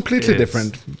 Is it completely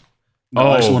different? No,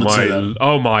 I actually wanted to say that.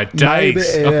 Oh my days! Maybe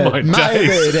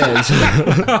it is.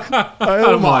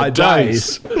 Oh my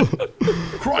days!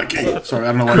 Crikey! Sorry,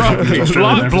 I don't know why you put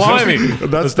Australian there. Blimey!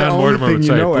 That's the Dan only Mortimer thing would you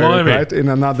say. know, Eric, Blimey. right? In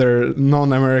another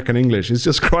non-American English. It's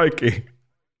just crikey.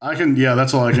 I can, yeah,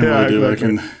 that's all I can really do.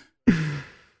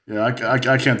 exactly.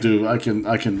 I can't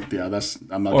do, yeah, that's,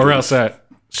 I'm not Or good. else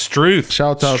Struth.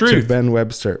 Shout out to Struth. Ben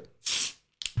Webster.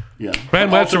 Yeah. Ben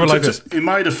Webster would like this. In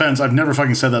my defense, I've never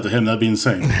fucking said that to him. That'd be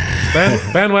insane.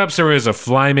 Ben Webster is a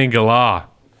flaming galah.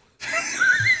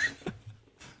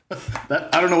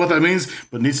 I don't know what that means,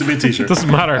 but it needs to be a t-shirt.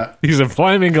 Doesn't matter. He's a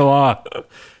flaming galah.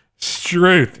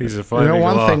 Struth. He's a You flaming know,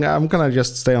 one galah. thing, I'm going to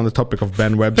just stay on the topic of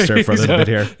Ben Webster for a little bit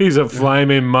here. He's a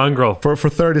flaming mongrel. For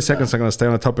 30 seconds, I'm going to stay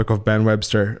on the topic of Ben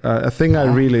Webster. A thing I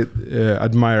really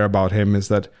admire about him is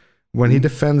that when he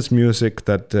defends music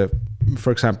that,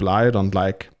 for example, I don't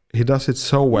like, he does it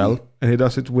so well, and he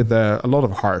does it with a lot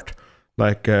of heart.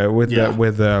 Like with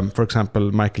for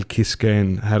example, Michael Kiske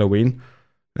in Halloween.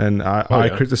 And I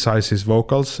criticize his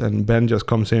vocals, and Ben just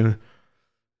comes in.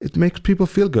 It makes people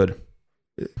feel good.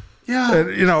 Yeah.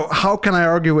 You know, how can I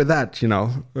argue with that? You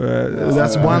know,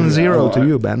 that's 1-0 to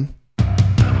you, Ben.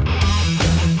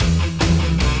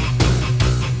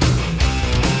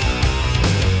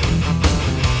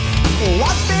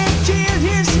 Once they killed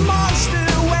his monster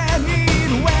when he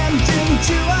went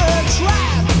into a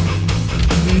trap.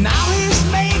 Now he's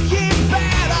making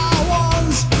better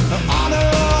ones on a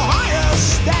higher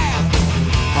step.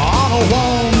 On a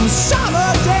warm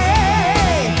summer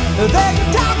day, the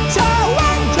doctor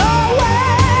went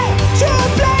away to a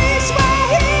place where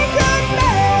he could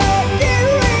make it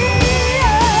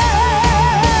real.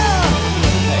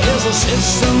 His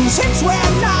assistant's hips were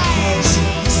nice,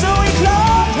 so he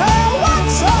cloned her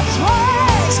once or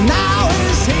twice. Now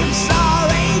his hips are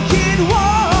aching,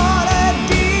 what a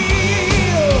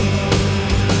deal.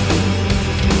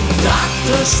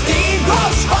 Dr. Steve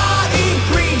grows funny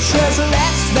creatures,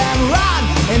 lets them run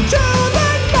into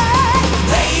the night.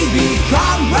 They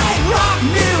become great rock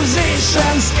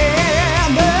musicians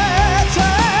in the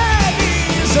time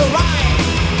is right.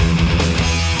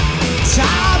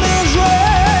 Time is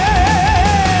right.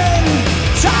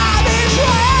 Time is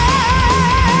right.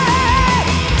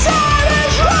 Time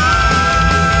is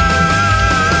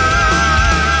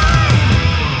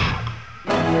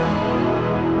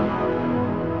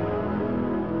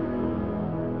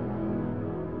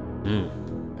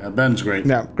Yeah, Ben's great.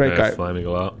 Yeah, great guy. Flaming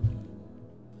galah.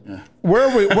 Where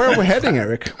are we heading,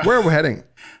 Eric? Where are we heading?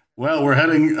 Well, we're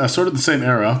heading sort of the same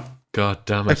era. God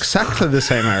damn it. Exactly the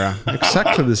same era.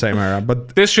 Exactly the same era.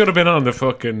 But This should have been on the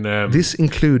fucking this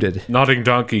included Nodding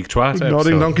Donkey Twat episode.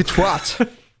 Nodding Donkey Twat.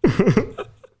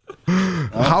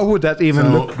 How would that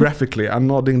even look graphically? A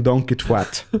nodding donkey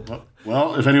twat.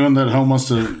 Well, if anyone at home wants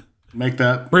to make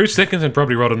that, Bruce Dickinson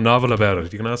probably wrote a novel about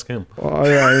it. You can ask him. Oh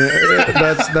yeah,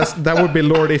 that would be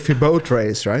Lord Iffy Boat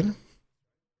Race, right?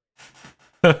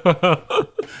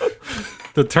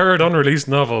 The third unreleased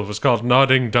novel was called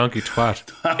Nodding Donkey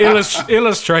Twat.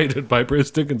 Illustrated by Bruce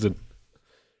Dickinson.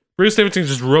 Bruce Dickinson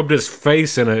just rubbed his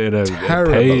face in a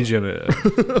page.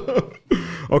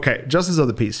 Okay, Justice of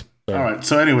the Peace. all right.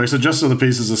 So anyway, so Justice of the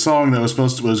Peace is a song that was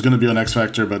going to be on X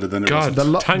Factor, but then it God,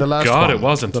 wasn't. thank the last God one. it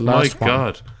wasn't. The My last one.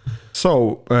 God.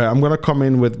 So I'm gonna come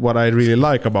in with what I really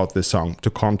like about this song to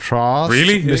contrast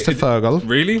Mr. Fergal.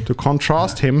 Really? To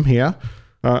contrast him here.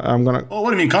 I'm gonna. Oh,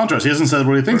 what do you mean contrast? He hasn't said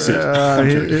what he thinks yet.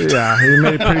 He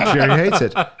made it pretty clear he hates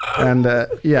it. And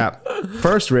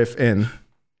first riff in,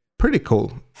 pretty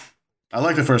cool. I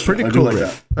like the first Pretty riff. cool I do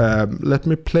like riff. Let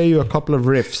me play you a couple of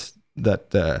riffs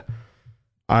that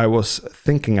I was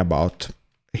thinking about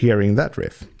hearing that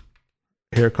riff.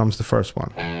 Here comes the first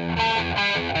one.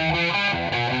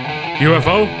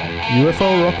 UFO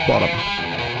Rock Bottom.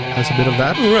 Has a bit of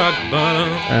that. Rock bottom.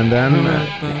 And then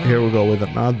here we go with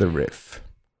another riff.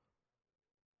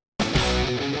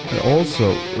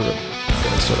 Also,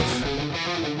 sort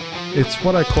of, it's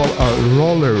what I call a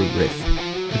roller riff.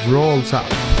 It rolls up.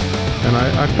 And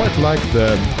I quite like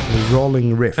the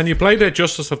rolling riff. And you play the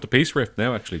Justice of the Peace riff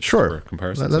now, actually. Sure. For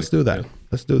comparison. Let's do that. Yeah.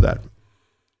 Let's do that.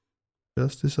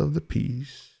 Justice of the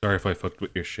Peace. Sorry if I fucked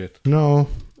with your shit. No,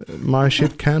 my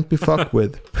shit can't be fucked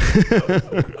with. Here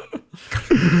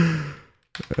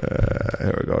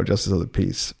we go. Justice of the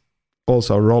Peace.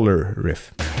 Also a roller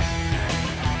riff.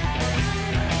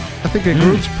 I think it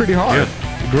grooves pretty hard. Yeah.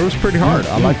 It grooves pretty hard.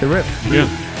 I like the riff. Yeah.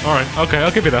 All right. Okay.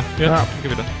 I'll give you that. Yeah. I'll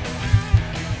give you that.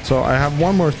 So I have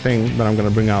one more thing that I'm going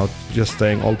to bring out, just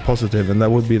staying all positive, and that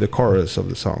would be the chorus of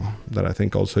the song, that I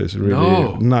think also is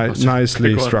really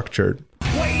nicely structured.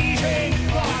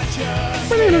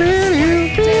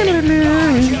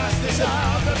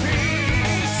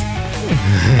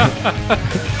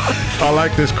 I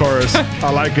like this chorus.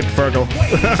 I like it, Fergal.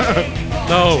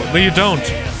 No, you don't.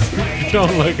 You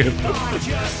don't like it.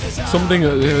 Something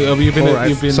you've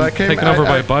been So taken over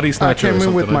by a body snatcher. I came or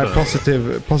in with something my like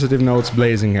that. positive notes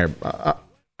blazing here.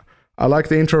 I like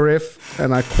the intro riff,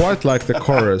 and I quite like the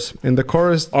chorus. In the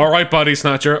chorus, all right, body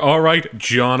snatcher. All right,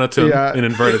 Jonathan. In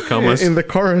inverted commas. In the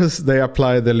chorus, they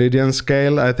apply the Lydian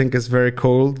scale. I think it's very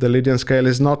cool. The Lydian scale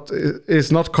is not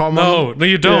common. No,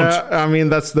 you don't. Yeah, I mean,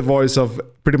 that's the voice of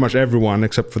pretty much everyone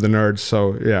except for the nerds.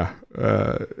 So yeah,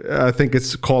 I think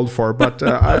it's called for. But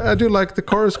I do like the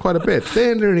chorus quite a bit.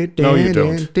 No, you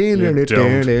don't. You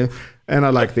don't. And I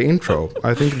like the intro.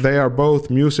 I think they are both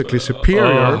musically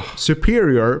superior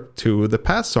to the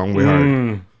past song we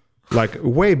heard. Like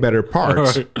way better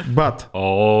parts, but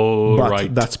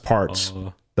that's parts.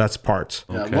 That's parts.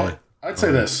 Yeah, well, I'd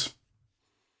say this.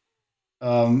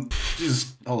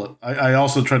 Jesus, hold on. I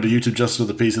also tried to YouTube Justice of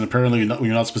the Peace, and apparently when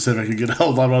you're not specific, you get a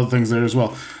whole lot of other things there as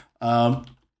well. But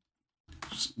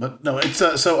no, it's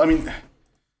so I mean,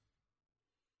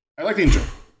 I like the intro,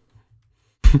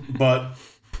 but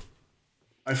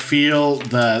I feel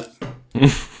that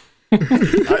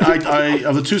I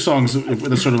of the two songs,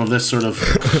 it's sort of this sort of. I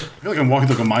feel like I'm walking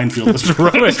through a minefield. It's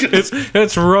rubbish.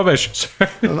 It's rubbish.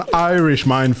 An Irish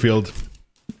minefield.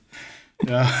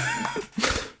 Yeah.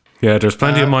 Yeah, there's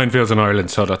plenty of minefields in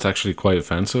Ireland, so that's actually quite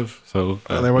offensive. So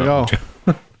there we go.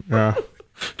 Yeah.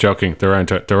 Joking. There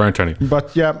aren't any.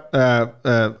 But yeah,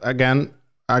 again,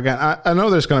 I know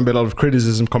there's going to be a lot of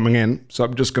criticism coming in, so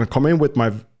I'm just going to come in with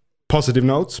my positive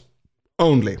notes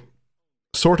only.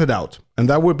 Sort it out. And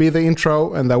that would be the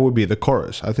intro, and that would be the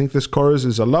chorus. I think this chorus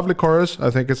is a lovely chorus. I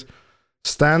think it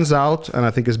stands out, and I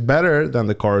think it's better than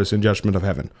the chorus in Judgment of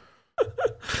Heaven.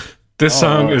 This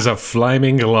song is a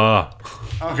flaming law.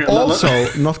 Okay,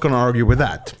 also, not going to argue with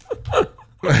that.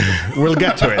 We'll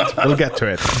get to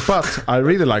it. But I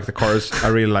really like the chorus. I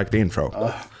really like the intro.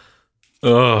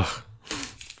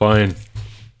 Fine.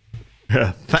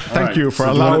 Yeah, thank you for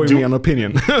allowing me an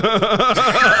opinion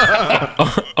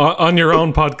on your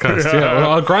own podcast. Yeah,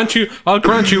 well, I'll grant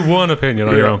you one opinion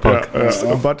on your own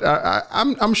podcast. But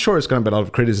I'm sure it's going to be a lot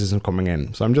of criticism coming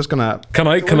in. So I'm just gonna. Can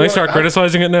I start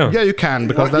criticizing it now? Yeah, you can,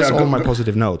 because that's all my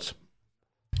positive notes.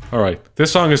 All right,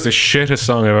 this song is the shittest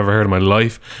song I've ever heard in my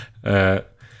life.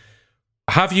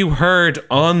 Have you heard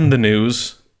on the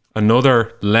news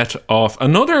another let off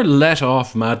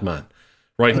madman?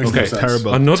 Right, okay.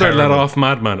 Terrible. Another let off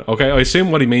madman. Okay, I assume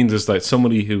what he means is that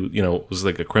somebody who, was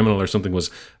like a criminal or something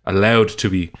was allowed to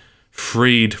be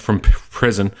freed from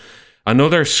prison.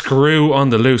 Another screw on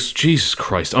the loose. Jesus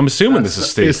Christ. I'm assuming this is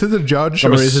Steve. Is it the judge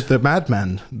or is it the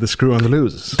madman? The screw on the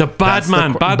loose. The bad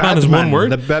man. Bad man is one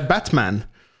word. The Batman.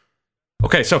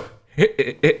 Okay, so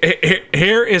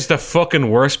here is the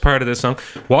fucking worst part of this song.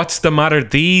 What's the matter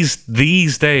these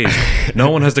days?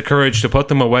 No one has the courage to put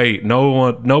them away.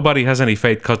 Nobody has any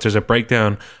faith because there's a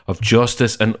breakdown of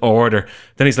justice and order.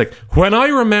 Then he's like, when I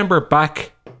remember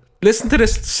back, listen to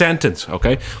this sentence,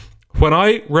 okay? When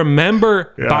I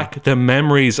remember back the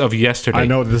memories of yesterday. I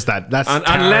know this. That's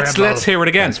and let's hear it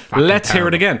again. Let's hear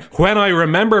it again. When I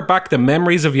remember back the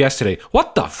memories of yesterday.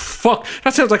 What the fuck?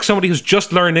 That sounds like somebody who's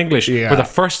just learned English for the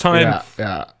first time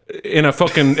in a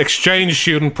fucking exchange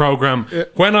student program.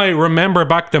 When I remember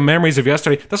back the memories of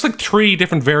yesterday. That's like 3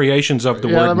 different variations of the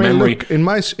word memory. Look, in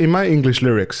my English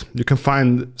lyrics, you can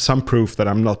find some proof that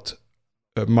I'm not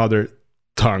mother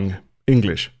tongue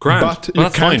English. Grand. But well,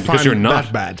 that's fine, find because you're not.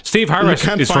 that bad. Steve Harris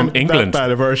is from England. That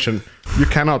bad a version. You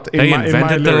cannot. They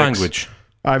invented the language.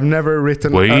 I've never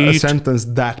written a sentence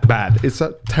that bad. It's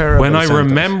a terrible When I sentence.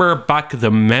 remember back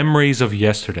the memories of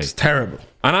yesterday. It's terrible.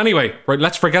 And anyway, right,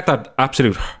 let's forget that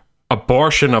absolute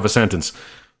abortion of a sentence.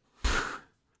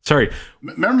 Sorry.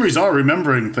 Memories are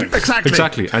remembering things.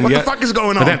 Exactly. And what the fuck is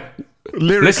going on?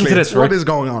 Lyrically, listen to this. What is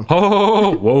going on?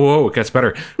 Whoa, it gets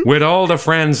better. With all the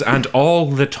friends and all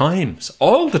the times.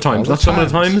 All the times, not some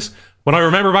of the times. When I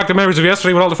remember back the memories of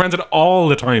yesterday with all the friends and all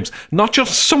the times. Not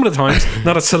just some of the times,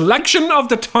 not a selection of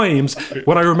the times.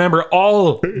 When I remember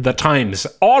all the times.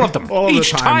 All of them.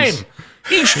 Each time.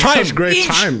 Each time. Such great each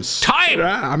times. Time.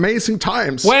 Yeah, amazing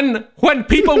times. When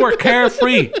people were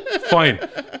carefree. Fine.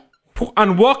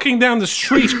 And walking down the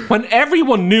street when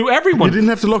everyone knew everyone. You didn't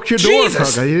have to lock your door,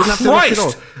 Fergal. You didn't have to lock your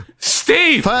door.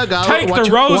 Steve, Fergal, take the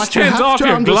rose tins off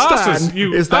your glasses,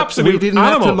 you is that absolute we didn't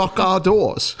animal. have to lock our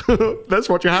doors. That's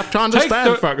what you have to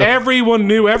understand, Fergal. Everyone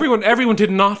knew everyone. Everyone did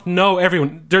not know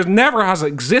everyone. There never has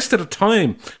existed a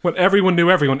time when everyone knew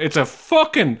everyone. It's a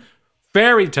fucking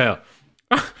fairy tale.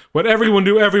 When everyone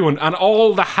knew everyone and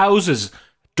all the houses...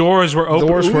 Doors were open.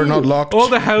 Doors were not locked. All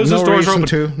the houses' doors were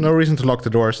open. No reason to lock the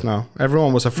doors now.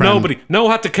 Everyone was a friend. No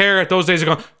one had to care. Those days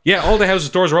ago. Yeah, all the houses'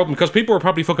 doors were open because people were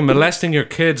probably fucking molesting your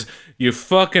kids. You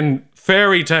fucking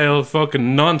fairy tale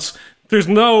fucking nonce. There's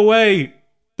no way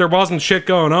there wasn't shit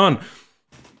going on.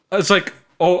 It's like,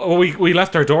 we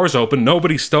left our doors open.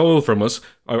 Nobody stole from us.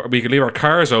 Or we could leave our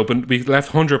cars open. We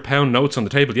left £100 notes on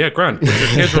the table. Yeah, grand. But your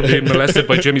kids were being molested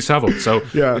by Jimmy Savile. So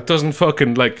it doesn't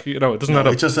fucking it doesn't add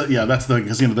up. It's just that's the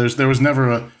because there was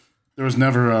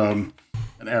never an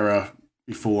era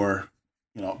before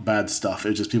bad stuff.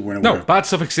 It's just people weren't aware. No, bad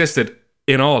stuff existed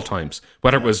in all times.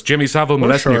 Whether it was Jimmy Savile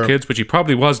molesting your kids, which he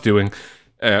probably was doing.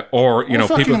 Or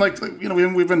people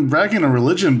we've been bragging on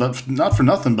religion, but not for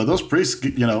nothing. But those priests,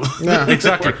 yeah,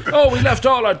 exactly. We left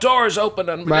all our doors open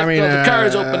and we left all the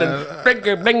cars open and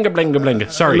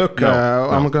blinga. Sorry. Look,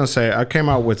 I'm going to say I came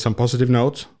out with some positive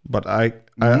notes, but I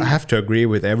have to agree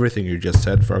with everything you just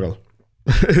said, Fergal.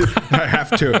 I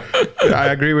have to. I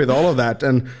agree with all of that,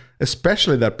 and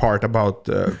especially that part about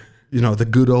the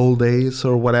good old days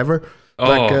or whatever.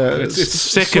 It's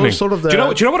sickening. Sort of do you know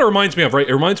what it reminds me of? Right,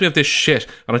 it reminds me of this shit,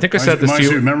 and I think I said this to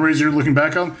you. Memories you're looking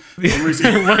back on. It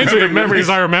reminds me of memories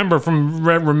I remember from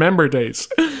remember days.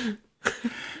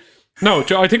 No,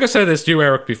 I think I said this to you,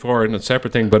 Eric, before in a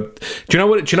separate thing. But do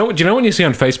you know when you see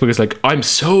on Facebook, it's like, I'm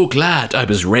so glad I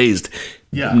was raised.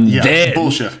 Yeah, dead.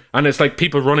 Bullshit. And it's like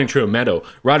people running through a meadow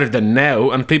rather than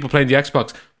now, and people playing the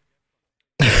Xbox.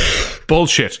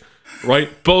 Bullshit,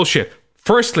 right? Bullshit.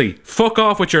 Firstly, fuck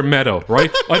off with your meadow, right?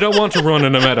 I don't want to run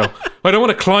in a meadow. I don't want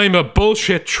to climb a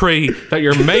bullshit tree that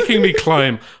you're making me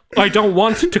climb. I don't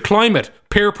want to climb it.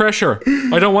 Peer pressure.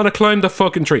 I don't want to climb the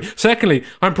fucking tree. Secondly,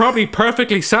 I'm probably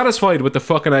perfectly satisfied with the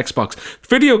fucking Xbox.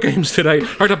 Video games today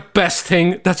are the best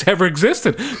thing that's ever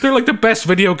existed. They're like the best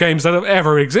video games that have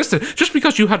ever existed. Just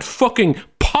because you had fucking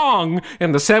Pong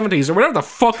in the 70s or whatever the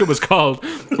fuck it was called,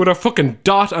 with a fucking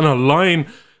dot and a line...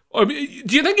 I mean,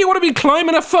 do you think you would have been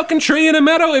climbing a fucking tree in a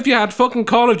meadow if you had fucking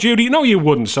Call of Duty? No, you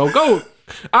wouldn't. So go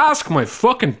ask my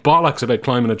fucking bollocks about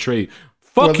climbing a tree.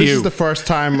 Fuck you. This is the first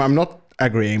time I'm not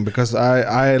agreeing because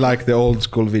I like the old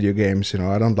school video games.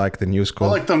 I don't like the new school.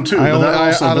 I like them too. I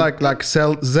like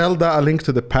Zelda: A Link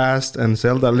to the Past and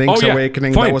Zelda: Link's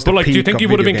Awakening. Fine. That was the do you think you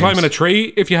would have been games. climbing a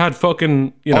tree if you had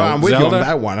fucking I'm with Zelda? you on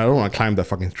that one. I don't want to climb the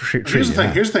fucking tree. Here's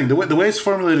the thing. The way it's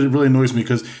formulated really annoys me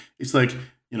because it's like.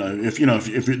 If you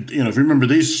remember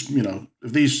these,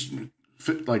 if these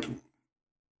fit like,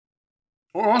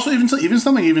 or also even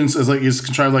something as like is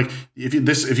contrived like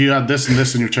if you had this and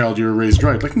this in your child, you were raised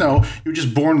right. Like no, you were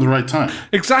just born at the right time.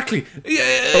 Exactly.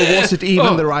 Or was it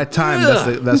even the right time?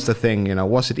 That's the thing.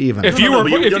 Was it even? But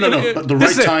the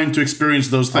right time to experience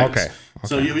those things. Okay.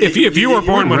 So if you were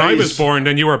born when I was born,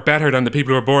 then you were better than the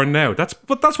people who are born now. That's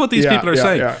what these people are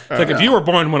saying. If you were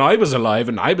born when I was alive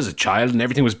and I was a child and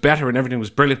everything was better and everything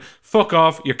was brilliant, fuck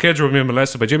off. Your kids were being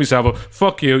molested by Jimmy Savile.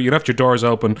 Fuck you. You left your doors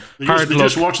open. Can I have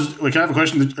a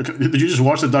question? Did you just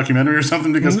watch the documentary or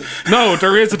something? Because no,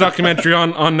 there is a documentary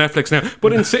on Netflix now.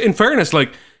 But in fairness,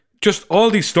 like just all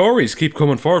these stories keep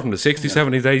coming forward from the 60s,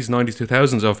 70s, 80s, 90s,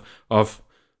 2000s of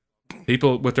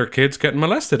people with their kids getting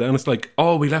molested. And it's like,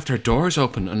 oh, we left our doors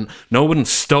open and no one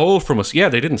stole from us. Yeah,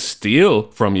 they didn't steal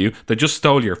from you. They just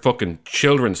stole your fucking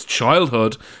children's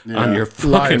childhood and your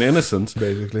fucking innocence.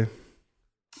 Basically.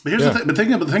 But here's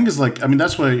the thing is, like, I mean,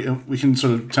 that's why we can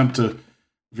sort of attempt to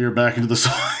veer back into the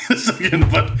song in a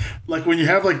second. But like when you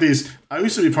have like these, I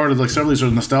used to be part of like several of these sort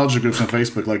of nostalgia groups on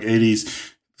Facebook, like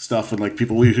 80s stuff and like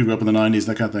people who grew up in the 90s,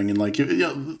 that kind of thing. And like, it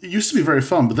used to be very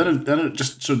fun, but then it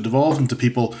just sort of devolved into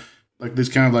people like these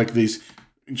kind of like these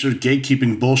sort of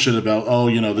gatekeeping bullshit about, oh,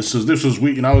 you know, this was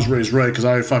weak and I was raised right because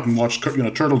I fucking watched, you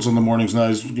know, Turtles in the mornings and I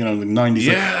was, you know, in the 90s.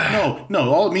 Yeah. Like,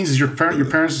 no, all it means is your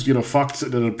parents, you know, fucked,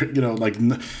 you know, like.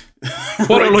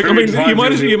 Well, like, I mean,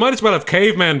 you might as well have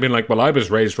cavemen been like, well, I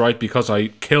was raised right because I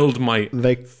killed my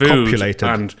food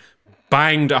and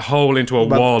banged a hole into a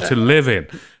wall to live in.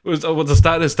 Is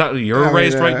that you're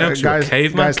raised right now? You're a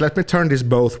caveman? Guys, let me turn this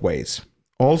both ways.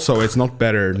 Also, it's not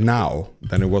better now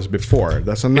than it was before. It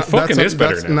is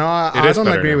better now. No, I don't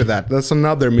agree with that. That's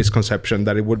another misconception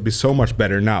that it would be so much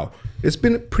better now. It's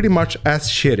been pretty much as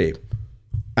shitty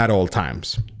at all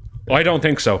times. I don't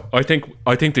think so. I think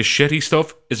the shitty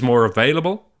stuff is more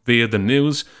available via the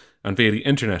news and via the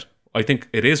internet. I think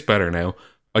it is better now.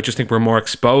 I just think we're more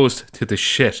exposed to the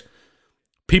shit.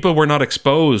 People were not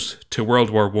exposed to World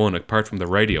War I apart from the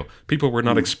radio. People were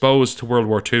not exposed to World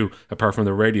War II apart from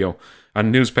the radio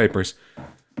and newspapers.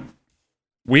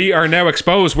 We are now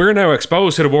exposed. We're now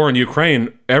exposed to the war in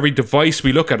Ukraine. Every device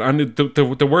we look at, and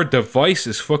the word device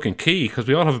is fucking key because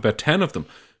we all have about 10 of them.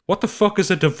 What the fuck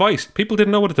is a device? People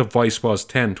didn't know what a device was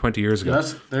 10, 20 years ago.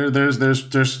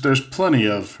 There's plenty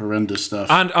of horrendous stuff.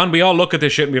 And we all look at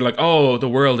this shit and be like, oh, the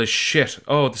world is shit.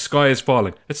 Oh, the sky is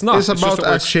falling. It's not. It's about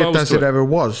as shit as it ever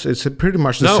was. It's pretty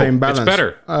much the same balance. It's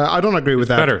better. I don't agree with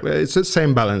that. Better. It's the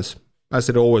same balance as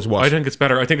it always was. I think it's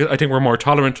better. I think we're more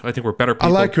tolerant. I think we're better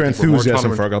people. I like your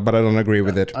enthusiasm, Fergal, but I don't agree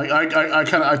with it.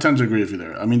 I tend to agree with you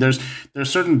there. I mean, there's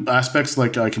certain aspects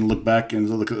like I can look back and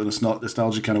look at in a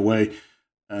nostalgic kind of way.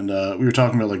 And we were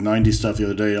talking about like 90s stuff the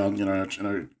other day on in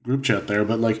our group chat there,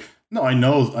 but like no, I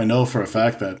know for a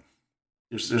fact that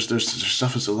there's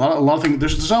stuff. It's a lot of things.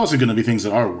 There's obviously going to be things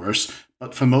that are worse,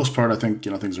 but for the most part, I think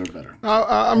things are better.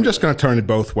 I'm just going to turn it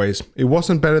both ways. It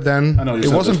wasn't better then. It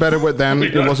wasn't better then.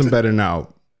 It wasn't better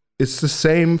now. It's the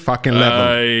same fucking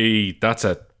level. That's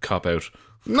a cop out.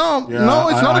 No,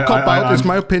 it's not a cop out. It's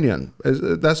my opinion.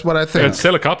 That's what I think. It's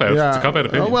still a cop out. Yeah. It's a cop out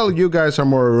opinion. Well, you guys are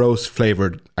more rose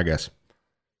flavored, I guess.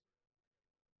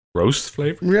 Roast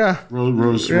flavor? Yeah.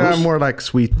 Rose. More like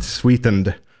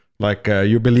sweetened. Like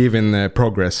you believe in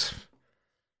progress.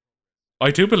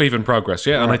 I do believe in progress,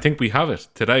 yeah, and I think we have it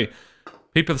today.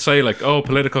 People say like, oh,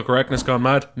 political correctness gone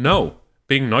mad. No.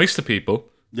 Being nice to people.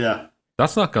 Yeah.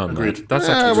 That's not gone mad. That's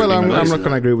well, I'm not going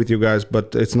to agree with you guys,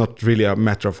 but it's not really a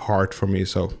matter of heart for me,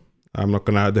 so I'm not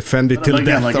going to defend it till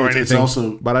death or anything.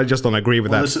 Also, but I just don't agree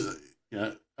with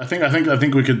that. I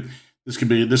think we could... This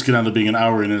could end up being an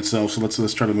hour in itself. So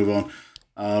let's try to move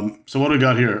on. So what do we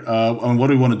got here? And what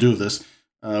do we want to do with this?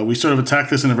 We sort of attack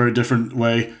this in a very different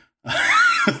way.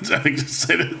 I think to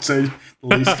say the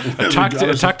least.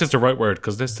 Attacked is the right word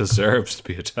because this deserves to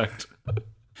be attacked.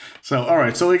 So all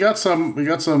right. So we got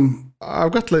some.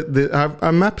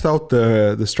 I mapped out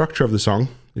the structure of the song.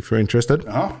 If you're interested,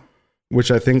 which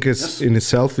I think is in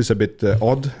itself is a bit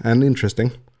odd and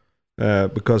interesting.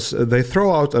 Because they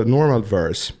throw out a normal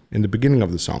verse in the beginning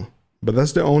of the song, but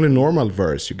that's the only normal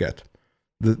verse you get.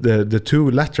 The two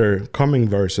latter coming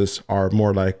verses are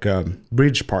more like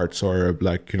bridge parts, or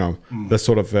like the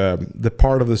sort of the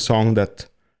part of the song that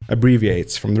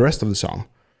abbreviates from the rest of the song,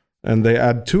 and they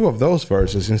add two of those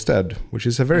verses instead, which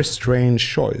is a very strange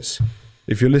choice.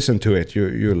 If you listen to it,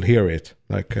 you'll hear it.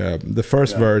 Like the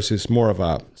first verse is more of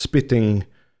a spitting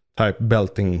type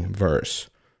belting verse.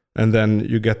 And then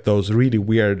you get those really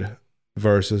weird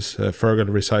verses.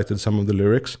 Fergal recited some of the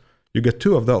lyrics. You get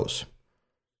two of those.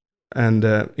 And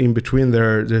in between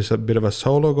there's a bit of a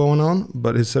solo going on,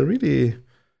 but it's a really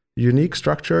unique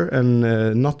structure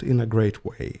and not in a great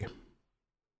way.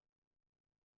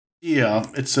 Yeah,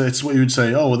 it's what you would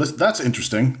say, oh, well, that's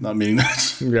interesting. Not meaning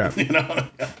that. Yeah.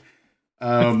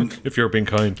 If you're being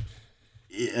kind.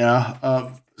 Yeah.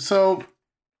 So,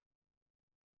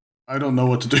 I don't know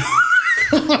what to do.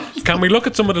 Can we look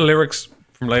at some of the lyrics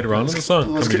from later on in the song?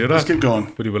 Can we do that? Let's keep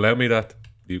going. Would you allow me that?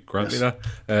 Would you grant me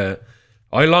that?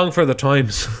 I long for the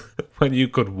times when you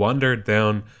could wander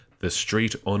down the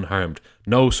street unharmed.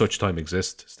 No such time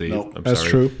exists, Steve. No, I'm that's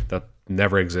sorry. True. That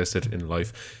never existed in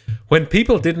life. When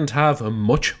people didn't have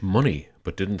much money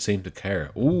but didn't seem to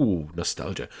care. Ooh,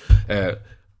 nostalgia.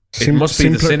 It must be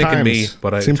the Simpler cynic in me, times.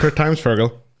 but Simpler times,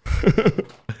 Fergal.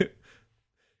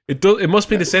 It must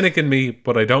be the cynic in me,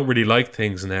 but I don't really like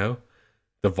things now.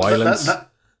 The violence,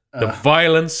 the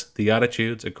violence, the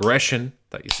attitudes, aggression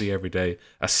that you see every day.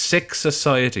 A sick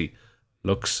society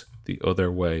looks the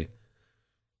other way.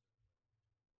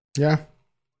 Yeah.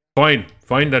 Fine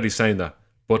that he's saying that,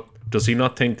 but does he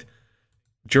not think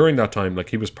during that time, like,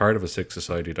 he was part of a sick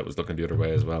society that was looking the other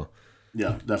way as well?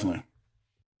 Yeah, definitely.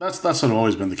 That's sort of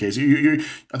always been the case.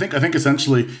 I think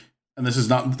essentially, and this is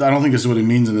not. I don't think this is what he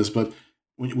means in this, but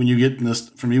when you get in this,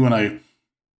 for me, when I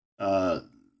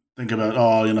think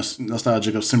about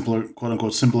nostalgic of simpler, quote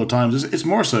unquote, simpler times, it's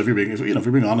more so if you're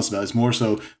being honest about it, it's more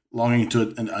so longing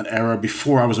to an era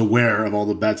before I was aware of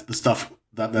all the stuff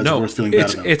that's worth feeling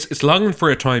bad about. It's longing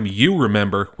for a time you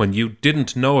remember when you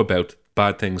didn't know about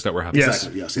bad things that were happening.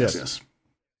 Yes.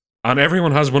 And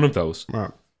everyone has one of those. Right.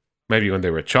 Maybe when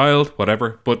they were a child,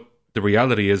 whatever. But the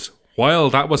reality is, while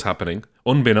that was happening,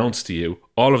 unbeknownst to you,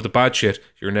 all of the bad shit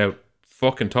you're now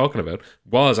fucking talking about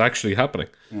was actually happening.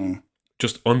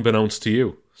 Just unbeknownst to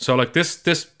you. So, like,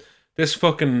 this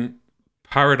fucking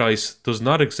paradise does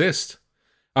not exist.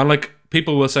 And, like,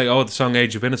 people will say, oh, the song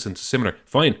Age of Innocence is similar.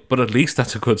 Fine, but at least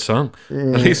that's a good song.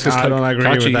 At least it's I don't agree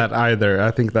catchy. with that either.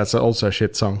 I think that's also a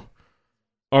shit song.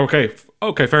 Okay,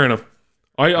 fair enough.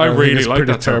 I think really it's like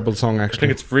pretty that song. terrible song, actually. I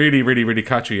think it's really, really, really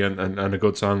catchy and a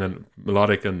good song and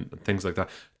melodic and things like that.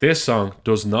 This song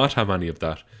does not have any of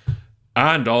that,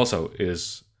 and also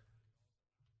is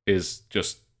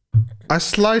just. I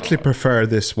slightly prefer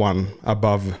this one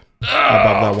above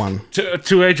that one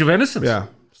to Age of Innocence. Yeah,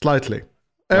 slightly,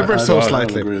 ever so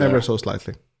slightly.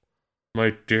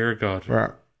 My dear God.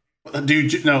 Right.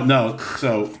 Dude, no.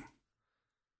 So.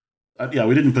 Yeah,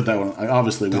 we didn't put that one.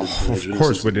 Of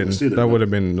course we didn't. That would have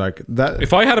been like that.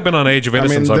 If I had been on Age of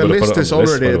Innocence, I the would have put it on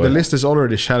the list. The list is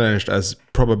already challenged as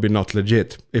probably not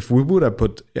legit. If we would have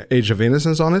put Age of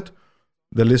Innocence on it,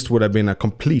 the list would have been a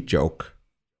complete joke.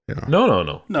 You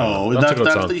know? No.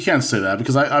 You can't say that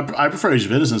because I prefer Age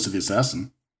of Innocence to The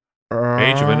Assassin.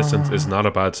 Age of Innocence is not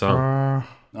a bad song.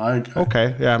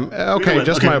 Okay, yeah, okay.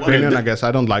 Just my opinion. I guess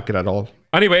I don't like it at all.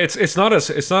 Anyway, it's not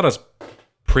as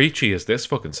preachy as this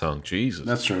fucking song. Jesus,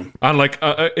 that's true. And like,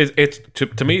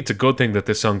 to me, it's a good thing that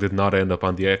this song did not end up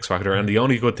on the X Factor. And the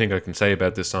only good thing I can say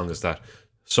about this song is that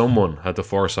someone had the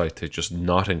foresight to just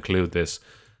not include this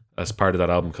as part of that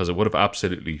album, because it would have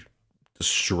absolutely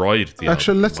destroyed the album.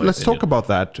 Actually, let's talk about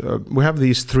that. We have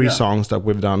these three songs that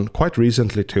we've done quite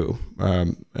recently too.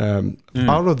 Out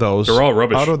of those, they're all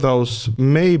rubbish. Out of those,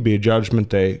 maybe Judgment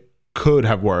Day could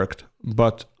have worked.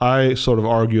 But I sort of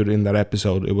argued in that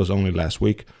episode, it was only last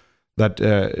week, that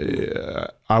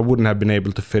I wouldn't have been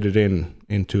able to fit it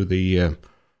into the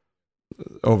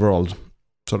overall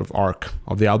sort of arc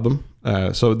of the album.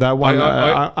 So that one,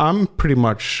 I'm pretty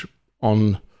much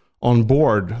on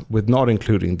board with not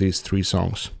including these three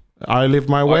songs. I Live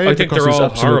My Way I think because they're it's all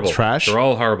absolute horrible. trash. They're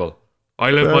all horrible.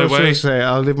 I Live My Way.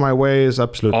 I Live My Way is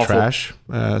absolute awful. Trash.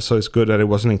 So it's good that it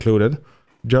wasn't included.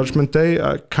 Judgment Day,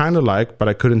 I kind of like, but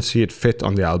I couldn't see it fit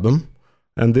on the album.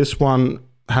 And this one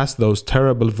has those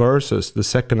terrible verses, the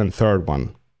second and third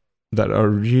one, that are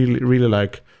really, really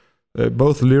like,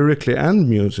 both lyrically and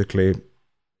musically,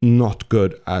 not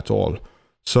good at all.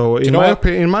 So in my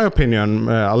opinion,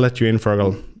 I'll let you in,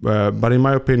 Fergal, but in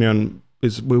my opinion,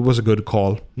 it was a good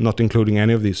call, not including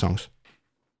any of these songs.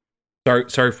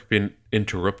 Sorry for being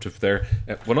interruptive there.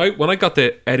 When I got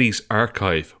the Eddie's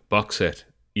Archive box set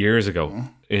years ago,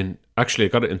 I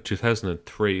got it in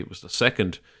 2003. It was the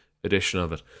second edition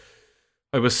of it.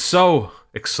 I was so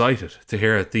excited to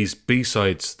hear these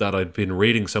B-sides that I'd been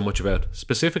reading so much about,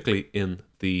 specifically in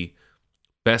the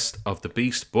Best of the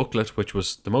Beast booklet, which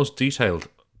was the most detailed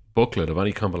booklet of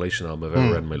any compilation album I've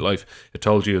ever read in my life. It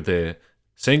told you the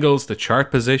singles, the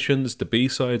chart positions, the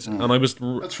B-sides, and I was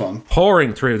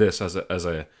pouring through this as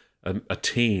a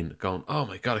teen, going, oh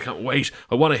my God, I can't wait.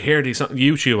 I want to hear these.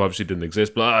 YouTube obviously didn't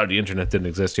exist. Blah, the internet didn't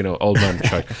exist. Old man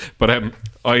shy. But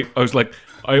I was like,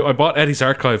 I bought Eddie's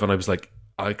Archive, and I was like,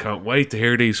 I can't wait to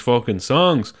hear these fucking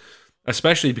songs,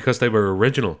 especially because they were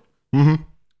original. Mm-hmm.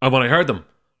 And when I heard them,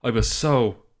 I was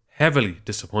so heavily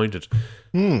disappointed.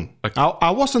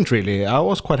 I wasn't really. I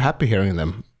was quite happy hearing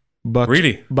them. But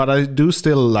really? But I do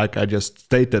still, like I just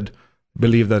stated,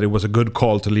 believe that it was a good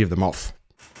call to leave them off.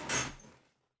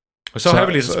 I was so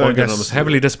heavily disappointed. I was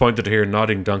heavily disappointed to hear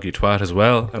Nodding Donkey Twat as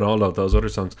well, and all of those other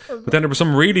songs. But then there were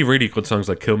some really, really good songs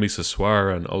like Kill Me Ce Soir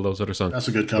and all those other songs. That's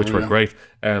a good cover, which were great.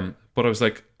 But I was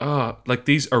like, like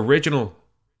these original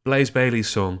Blaze Bayley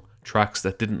song tracks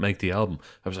that didn't make the album.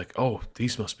 I was like, oh,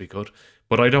 these must be good.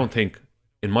 But I don't think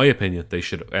in my opinion, they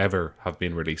should ever have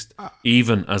been released,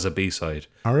 even as a B-side.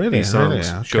 Oh, really? These songs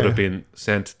Really? Okay. should have been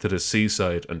sent to the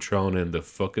seaside and thrown in the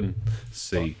fucking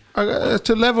sea.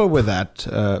 To level with that,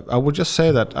 I would just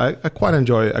say that I quite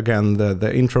enjoy, again,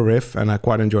 the intro riff, and I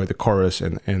quite enjoy the chorus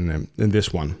in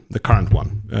this one, the current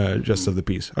one, just of the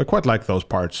piece. I quite like those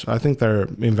parts. I think they're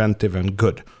inventive and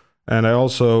good. And I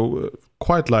also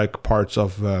quite like parts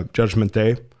of Judgment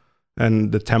Day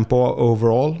and the tempo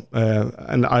overall.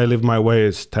 And I Live My Way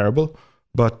is terrible,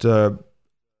 but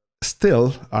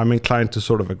still, I'm inclined to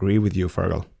sort of agree with you,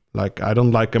 Fergal. Like, I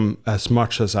don't like them as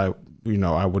much as I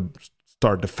would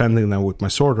start defending them with my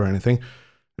sword or anything.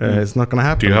 It's not going to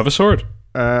happen. Do you have a sword?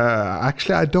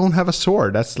 Actually, I don't have a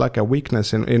sword. That's like a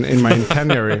weakness in my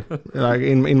inventory. Like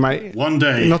in my one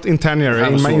day, not inventory,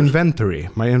 in my inventory.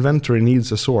 My inventory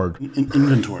needs a sword.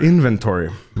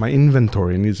 Inventory. My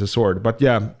inventory needs a sword. But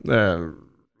yeah,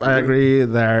 I agree.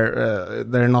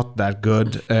 They're not that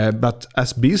good. But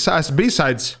as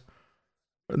B-sides,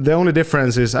 the only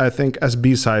difference is I think as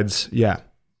B-sides,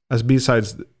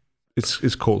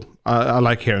 it's cool. I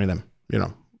like hearing them.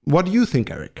 What do you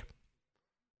think, Eric?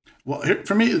 Well,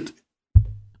 for me,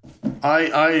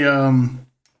 I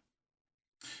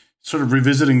sort of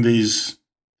revisiting these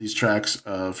tracks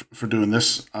for doing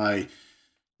this. I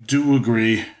do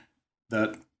agree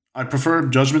that I prefer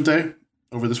Judgment Day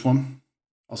over this one.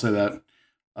 I'll say that.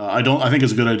 I think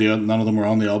it's a good idea. None of them were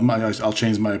on the album. I'll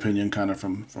change my opinion kind of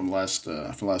from last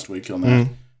week on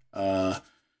that.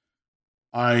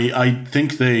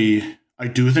 I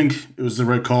do think it was the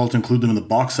right call to include them in the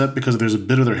box set because there's a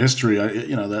bit of their history.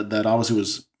 That obviously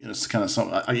was it's kind of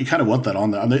something. You kind of want that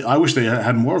on there. I wish they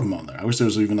had more of them on there. I wish there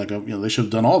was even like they should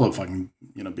have done all the fucking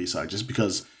B-side just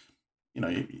because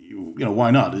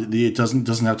why not? It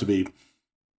doesn't have to be.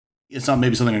 It's not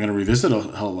maybe something I'm going to revisit a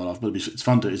hell of a lot of, but it's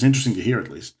fun it's interesting to hear at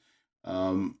least.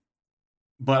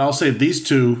 But I'll say these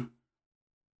two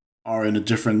are in a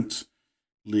different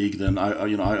league than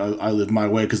I Live My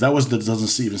Way because that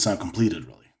doesn't even sound completed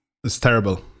really. It's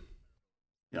terrible.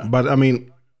 Yeah, but I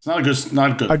mean, it's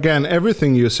not good. Again,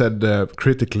 everything you said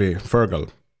critically, Fergal,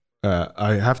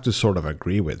 I have to sort of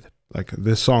agree with. Like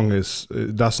this song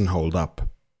it doesn't hold up.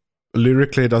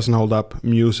 Lyrically, it doesn't hold up.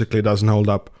 Musically, it doesn't hold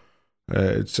up.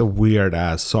 It's a weird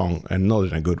ass song and not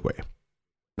in a good way.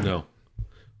 No,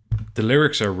 the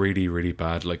lyrics are really, really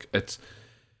bad. Like it's.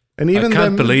 And even I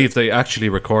can't believe they actually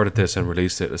recorded this and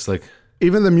released it. It's like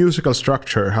even the musical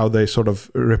structure, how they sort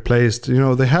of replaced.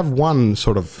 They have one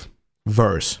sort of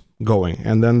verse going,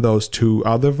 and then those two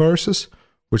other verses,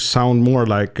 which sound more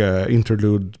like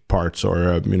interlude parts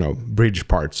or bridge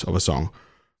parts of a song,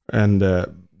 and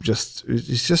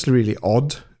it's just really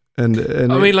odd and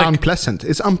I mean, like, unpleasant.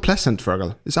 It's unpleasant,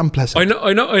 Fergal. It's unpleasant.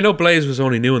 I know. Blaze was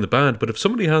only new in the band, but if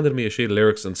somebody handed me a sheet of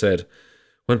lyrics and said,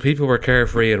 when people were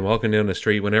carefree and walking down the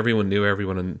street, when everyone knew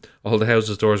everyone and all the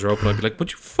houses' doors were open, I'd be like,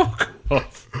 would you fuck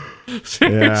off?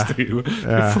 Seriously,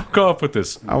 fuck off with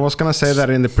this. I was going to say that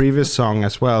in the previous song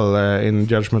as well, in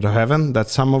Judgment of Heaven, that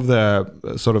some of the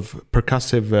sort of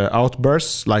percussive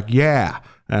outbursts, like, yeah,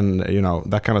 and,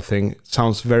 that kind of thing,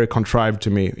 sounds very contrived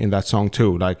to me in that song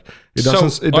too. Like, it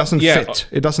doesn't fit. It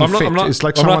doesn't fit. It's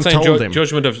like someone told him.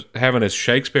 Judgment of Heaven is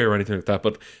Shakespeare or anything like that,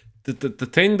 but the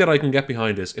thing that I can get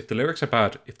behind is if the lyrics are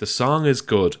bad, if the song is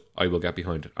good, I will get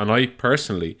behind it. And I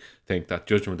personally think that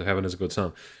Judgment of Heaven is a good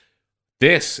song.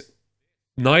 This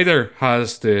neither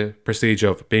has the prestige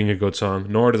of being a good song,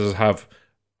 nor does it have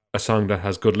a song that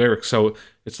has good lyrics. So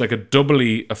it's like a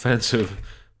doubly offensive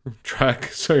track.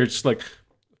 So you're just like,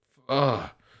 oh.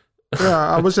 Yeah,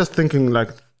 I was just thinking like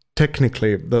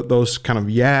technically those kind of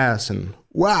yes and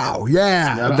wow,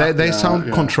 they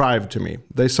sound contrived to me.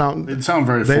 They sound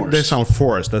very forced. They sound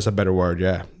forced. That's a better word.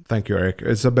 Yeah, thank you, Eric.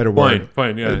 It's a better word.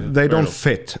 Fine. Yeah, they don't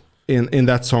fit in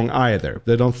that song either.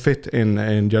 They don't fit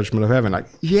in Judgment of Heaven. Like,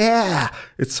 yeah,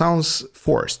 it sounds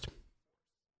forced.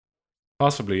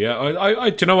 Possibly, yeah. I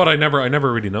do you know what? I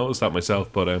never really noticed that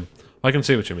myself, but I can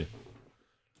see what you mean.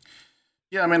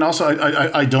 Yeah, I mean, also,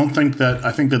 I don't think that.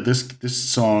 I think that this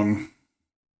song.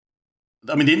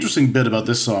 I mean, the interesting bit about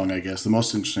this song, I guess, the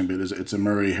most interesting bit is it's a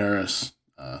Murray Harris.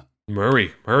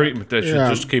 Murray. They should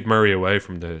just keep Murray away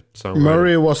from the song.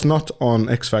 Murray was not on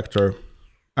X Factor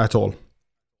at all.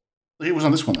 He was on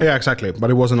this one, though. Yeah, exactly.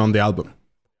 But he wasn't on the album.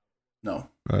 No.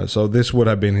 So this would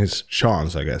have been his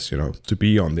chance, I guess, to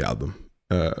be on the album.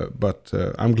 But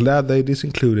I'm glad they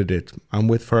disincluded it. I'm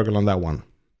with Fergal on that one.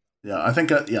 Yeah, I think,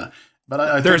 yeah. But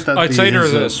I think that I'd say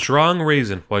there's a strong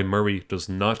reason why Murray does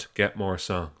not get more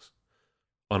songs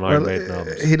on Iron Maiden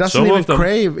albums. He doesn't even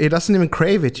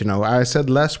crave it, I said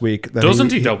last week that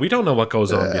doesn't he though? We don't know what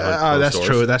goes on behind closed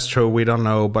doors. That's true. We don't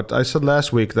know. But I said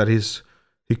last week that he's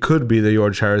He could be the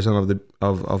George Harrison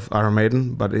of Iron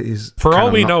Maiden, but he's For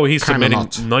all we not, know, he's submitting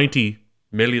not. 90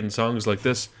 million songs like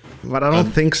this. But I don't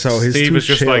think so. He's Steve too is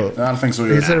just chill. like, I don't think so.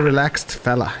 Either. He's a relaxed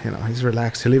fella, you know. He's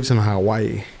relaxed. He lives in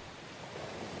Hawaii.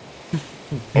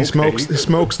 He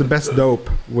smokes the best dope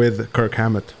with Kirk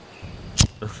Hammett.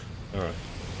 All right.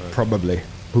 Probably.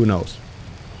 Who knows?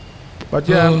 But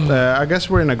yeah, I guess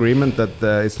we're in agreement that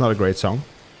it's not a great song.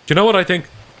 Do you know what I think?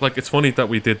 Like, it's funny that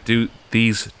we did do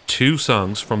these two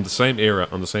songs from the same era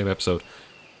on the same episode.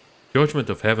 Judgment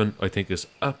of Heaven, I think, is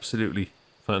absolutely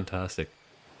fantastic.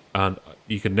 And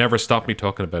you can never stop me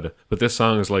talking about it. But this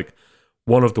song is like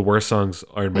one of the worst songs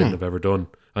Iron Maiden have ever done.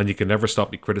 And you can never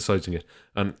stop me criticizing it.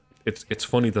 And it's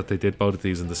funny that they did both of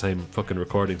these in the same fucking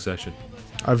recording session.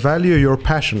 I value your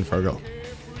passion, Fergal.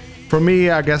 For me,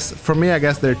 I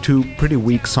guess they're two pretty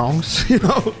weak songs. You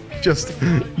know,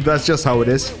 that's just how it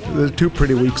is. They're two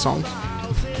pretty weak songs.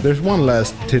 There's one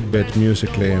last tidbit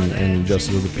musically in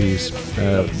Justice of the Peace.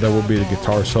 That will be the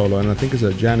guitar solo, and I think it's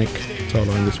a Yannick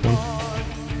solo in this one.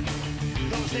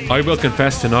 I will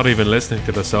confess to not even listening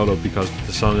to the solo because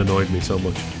the song annoyed me so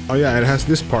much. Oh yeah, it has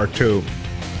this part too.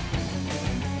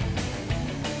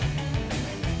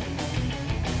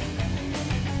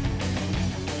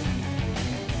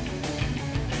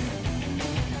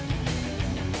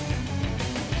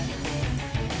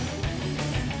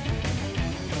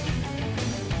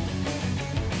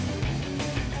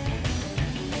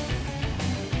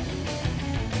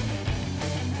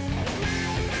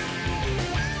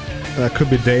 That could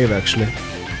be Dave, actually.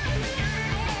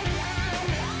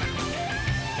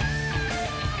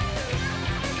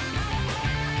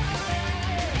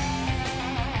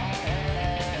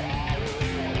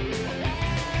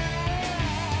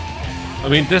 I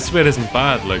mean, this bit isn't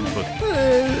bad, like, but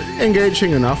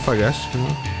Engaging enough, I guess. You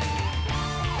know.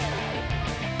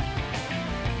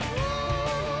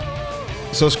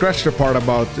 So scratch the part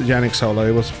about Yannick solo.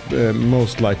 It was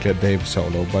most likely a Dave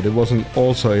solo, but it wasn't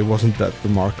that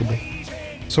remarkable.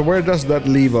 So where does that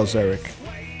leave us, Eric?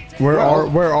 Where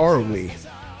are we?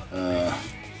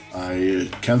 I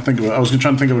can't think of it. I was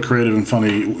trying to think of a creative and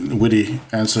funny, witty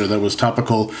answer that was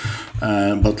topical,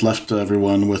 but left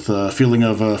everyone with a feeling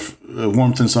of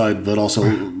warmth inside, but also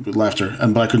laughter.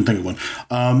 But I couldn't think of one.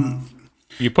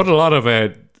 You put a lot of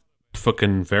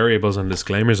fucking variables and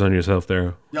disclaimers on yourself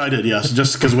there. Yeah, I did. Yes,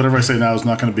 just because whatever I say now is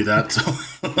not going to be that. So.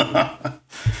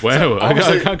 Wow,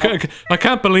 I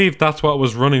can't believe that's what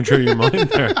was running through your mind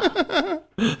there.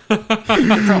 It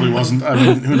probably wasn't. I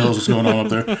mean, who knows what's going on up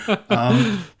there?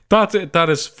 That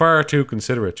is far too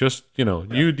considerate. Just, you know,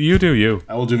 you do you.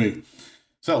 I will do me.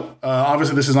 So,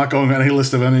 obviously, this is not going on any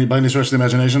list of any by any stretch of the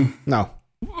imagination. No.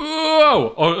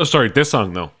 Oh, sorry. This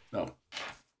song, no.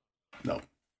 No.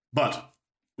 But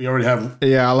we already have.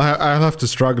 Yeah, I'll have to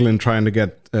struggle in trying to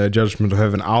get Judgment of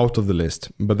Heaven out of the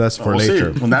list, but that's for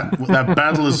later. See. When that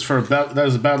battle is that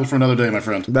is a battle for another day, my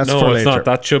friend. That's no, for it's later. not.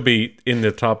 That should be in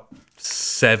the top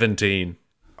 17.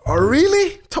 Oh,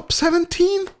 really? Top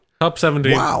 17? Top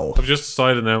 17. Wow. I've just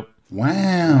decided now.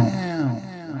 Wow.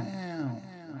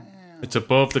 It's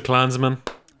above the Klansman.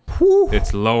 Whew.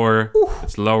 It's lower. Whew.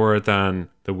 It's lower than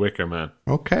the Wicker Man.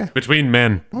 Okay. Between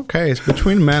men. Okay, it's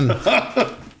between men.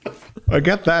 I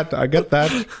get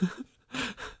that.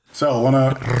 So,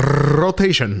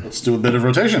 rotation. Let's do a bit of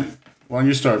rotation. Why don't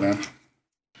you start, man?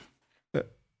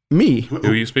 Me? Who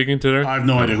are you speaking to there? I have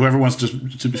no idea. Whoever wants to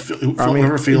I mean,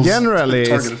 whoever feels generally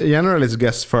targeted. it's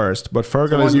guest first, but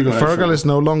Fergal is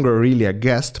no longer really a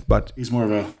guest, but he's more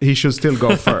of a. He should still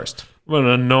go first. Well, an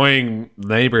annoying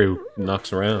neighbor who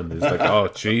knocks around is like, oh,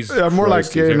 jeez. Yeah, more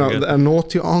like a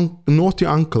naughty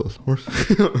uncle.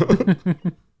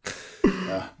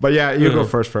 But yeah, you go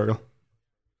first, Fergal.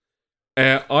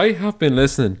 I have been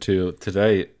listening to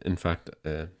today. In fact,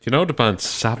 you know the band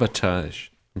Sabotage.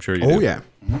 I'm sure you do. Oh yeah.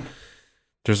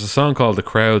 There's a song called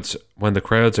When the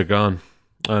Crowds Are Gone.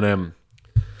 And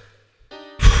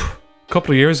a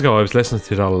couple of years ago I was listening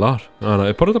to that a lot. And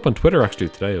I put it up on Twitter actually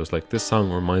today. I was like, this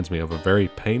song reminds me of a very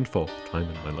painful time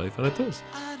in my life. And it does.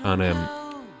 And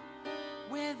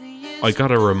I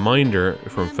got a reminder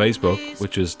from Facebook,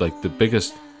 which is like the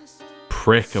biggest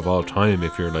prick of all time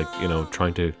if you're like, you know,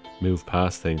 trying to move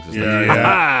past things. It's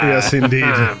Yes, indeed.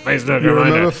 Facebook You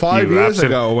reminder. remember 5 years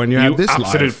ago when you had this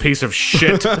absolute life. piece of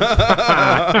shit.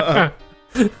 Yeah,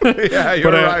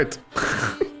 you're right.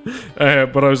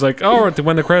 But I was like, oh,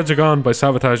 When the Crowds Are Gone by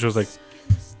Sabotage. I was like,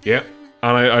 yeah.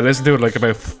 And I listened to it like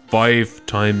about 5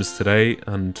 times today,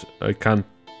 and I can't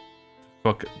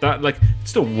fuck that. Like,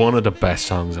 it's still one of the best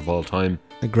songs of all time.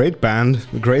 A great band,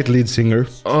 a great lead singer.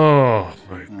 Oh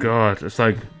my god, it's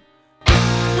like.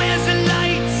 Where's the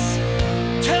lights?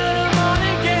 Turn 'em on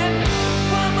again.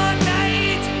 One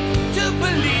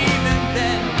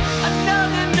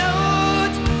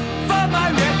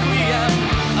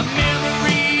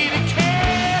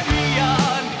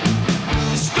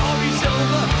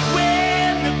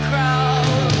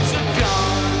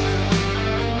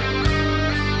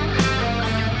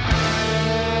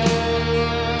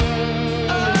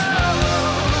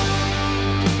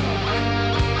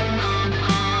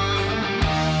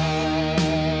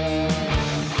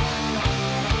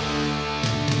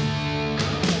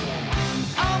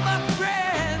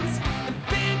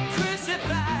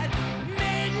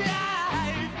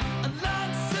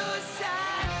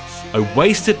I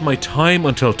wasted my time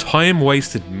until time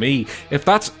wasted me. If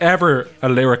that's ever a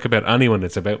lyric about anyone,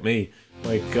 it's about me.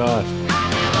 My God.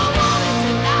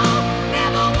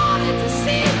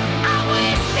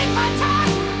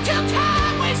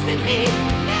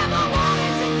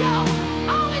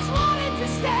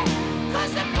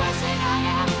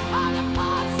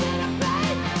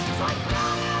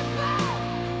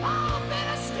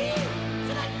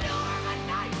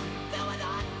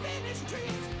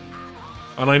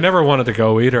 And I never wanted to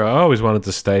go either. I always wanted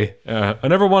to stay. I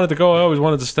never wanted to go. I always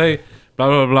wanted to stay. Blah,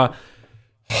 blah, blah.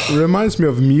 It reminds me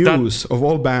of Muse. Of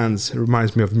all bands, it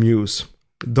reminds me of Muse.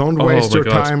 Don't waste your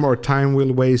time or time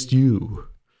will waste you.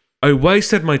 I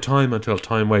wasted my time until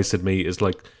time wasted me is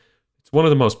like, it's one of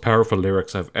the most powerful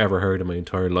lyrics I've ever heard in my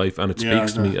entire life. And it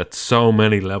speaks to me at so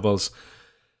many levels.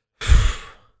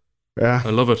 Yeah.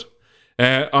 I love it.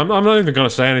 I'm not even going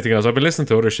to say anything else. I've been listening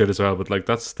to other shit as well, but like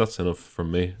that's enough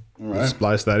from me. Right.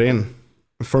 Splice that in.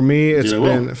 For me, it's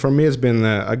been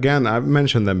again. I've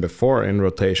mentioned them before in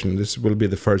rotation. This will be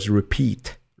the first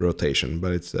repeat rotation,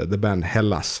 but it's the band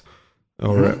Hellas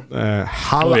or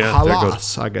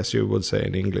Hallas, I guess you would say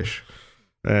in English.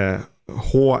 Hellas,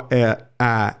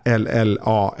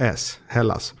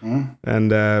 Hellas,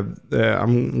 and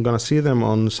I'm gonna see them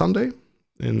on Sunday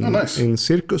in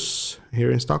Circus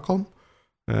here in Stockholm.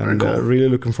 And really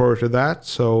looking forward to that.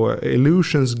 So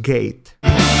Illusions Gate.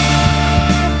 It's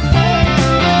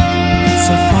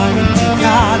a fight you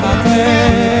gotta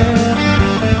play.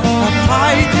 A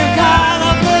fight you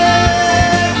gotta play.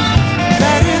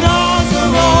 Letting all the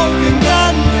broken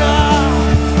gun.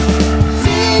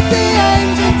 See the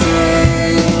angel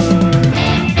tree.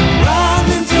 Run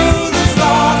into the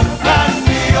storm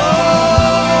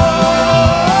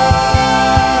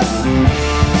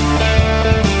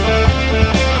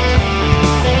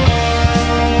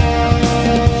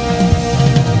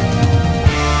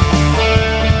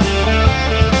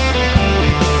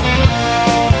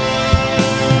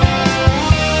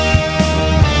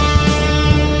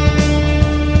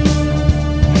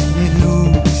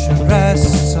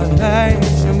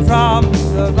and from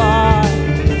the line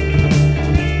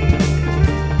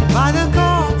by the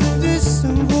court of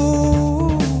distant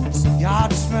woods,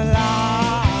 yachts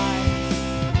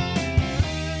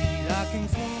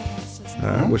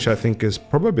which I think is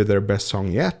probably their best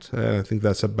song yet. I think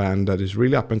that's a band that is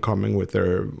really up and coming with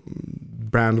their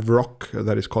brand of rock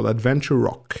that is called Adventure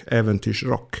Rock,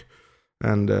 Äventyrsrock,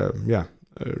 and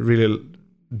really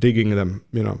digging them.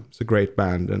 You know, it's a great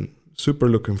band and super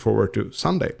looking forward to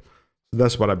Sunday.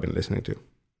 That's what I've been listening to.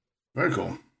 Very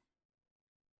cool.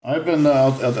 I've been. I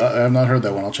have not heard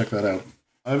that one. I'll check that out.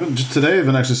 Today I've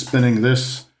been actually spinning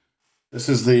this. This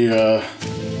is the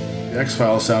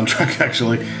X-Files soundtrack.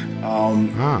 Actually, kind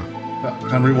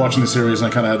of rewatching the series,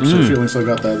 and I kind of had some feelings. So I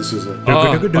got that. This is a.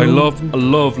 I love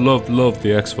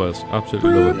the X-Files.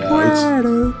 Absolutely love it.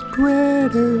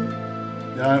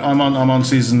 Yeah, I'm on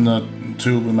season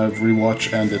 2 with my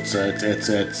rewatch, and it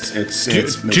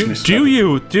makes me.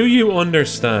 Do you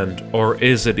understand, or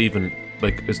is it even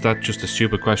like? Is that just a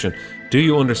stupid question? Do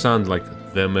you understand like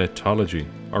the mythology,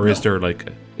 or is there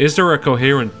a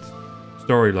coherent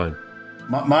storyline?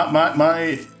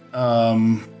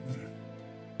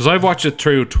 Because I've watched it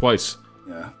through twice.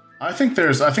 Yeah, I think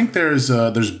there's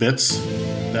bits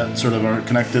that sort of are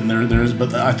connected, and there's,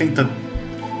 but I think that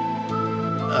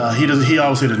he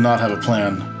obviously did not have a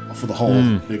plan for the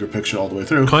whole bigger picture all the way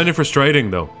through. Kind of frustrating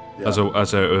though, as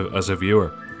a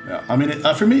viewer. Yeah, I mean,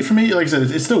 for me, like I said,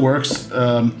 it still works.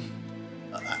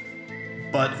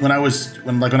 But when I was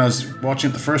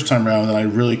watching it the first time around, and I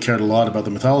really cared a lot about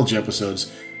the mythology episodes,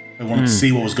 I wanted to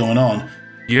see what was going on.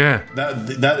 Yeah,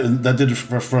 that did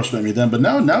frustrate me then. But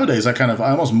nowadays, I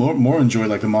almost more enjoy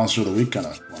like the Monster of the Week kind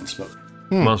of ones. But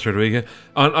Monster of the Week.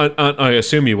 And I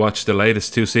assume you watched the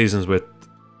latest 2 seasons with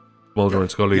Mulder and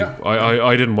Scully. Yeah.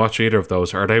 I didn't watch either of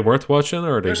those. Are they worth watching,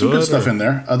 or are they there's some good stuff in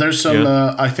there. There's some.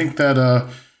 I think that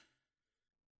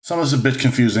some is a bit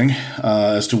confusing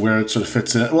as to where it sort of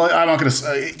fits in. Well, I'm not going to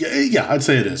say. Yeah, I'd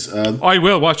say it is. I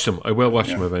will watch them. I will watch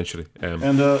them eventually.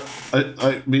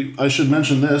 I should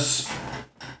mention this.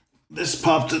 This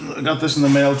popped in. I got this in the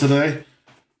mail today.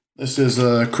 This is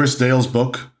Chris Dale's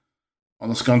book on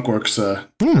the Skunkworks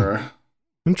era.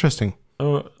 Interesting.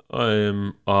 Oh,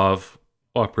 I'm of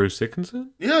Bruce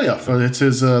Dickinson? Yeah. It's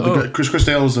his. Chris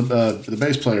Dale was the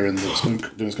bass player in the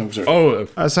Skunkworks era. Oh,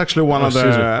 that's actually one of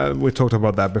the. We talked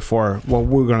about that before. What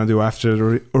we're gonna do after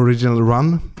the original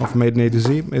run of Maiden A to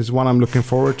Z is one I'm looking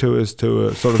forward to. Is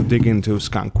to sort of dig into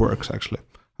Skunkworks. Actually,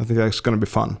 I think that's gonna be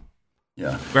fun.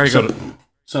 Yeah, very good.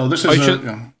 So this is.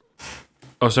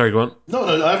 Oh, sorry, go on. No,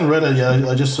 I haven't read it yet.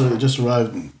 I just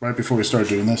arrived right before we started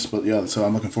doing this. But yeah, so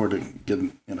I'm looking forward to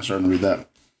getting starting to read that.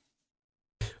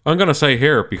 I'm going to say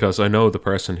here, because I know the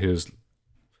person who's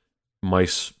my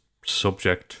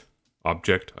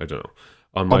object, I don't know,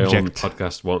 on my own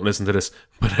podcast won't listen to this.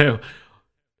 But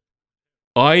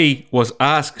I was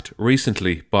asked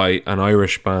recently by an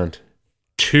Irish band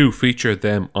to feature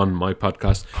them on my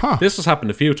podcast. Huh. This has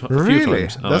happened a few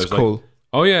times. That's cool. Like,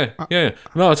 oh yeah.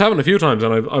 No, it's happened a few times,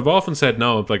 and I've often said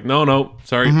no. I'm like, no,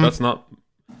 sorry, that's not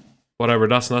whatever.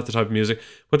 That's not the type of music.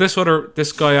 But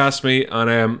this guy asked me,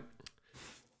 and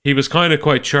he was kind of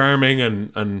quite charming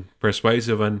and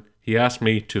persuasive, and he asked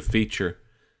me to feature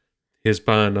his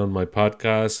band on my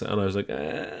podcast, and I was like,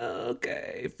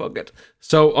 okay, fuck it.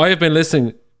 So I have been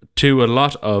listening to a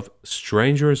lot of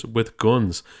Strangers with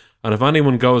Guns, and if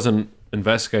anyone goes and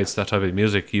investigates that type of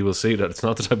music, you will see that it's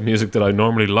not the type of music that I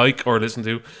normally like or listen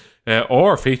to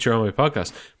or feature on my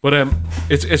podcast. But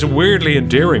it's weirdly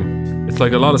endearing. It's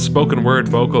like a lot of spoken word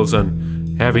vocals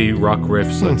and heavy rock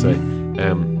riffs, let's say.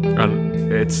 And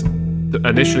it's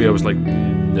initially I was like,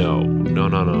 no.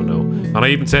 And I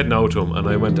even said no to him, and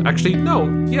I went, actually, no,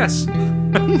 yes.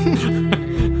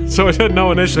 So I said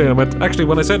no initially, and I went, actually,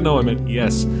 when I said no, I meant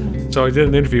yes. So I did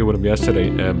an interview with him yesterday,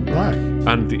 right.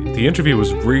 And the interview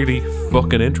was really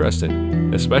fucking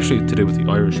interesting, especially to do with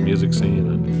the Irish music scene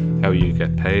and how you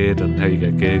get paid and how you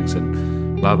get gigs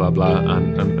and blah blah blah,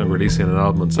 and releasing an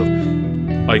album and stuff.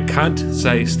 I can't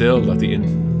say still that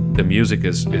the music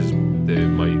is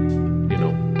my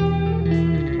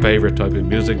favorite type of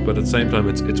music, but at the same time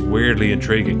it's weirdly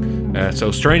intriguing. So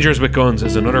Strangers with Guns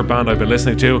is another band I've been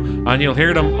listening to, and you'll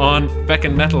hear them on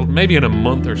Feckin' Metal maybe in a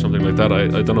month or something like that. I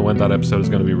don't know when that episode is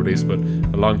going to be released, but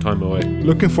a long time away.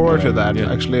 Looking forward to that.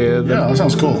 Yeah. Actually, that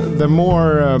sounds cool. The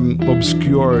more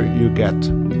obscure you get,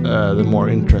 the more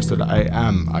interested I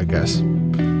am, I guess.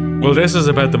 Well, this is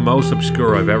about the most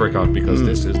obscure I've ever got, because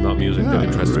this is not music that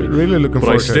interests me. Really looking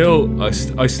forward to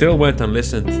it. I still went and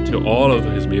listened to all of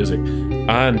his music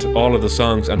and all of the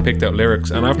songs and picked out lyrics.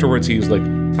 And afterwards, he was like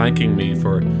thanking me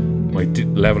for my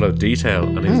level of detail.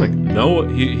 And he was like, no,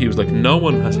 he was like, no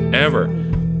one has ever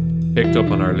picked up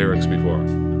on our lyrics before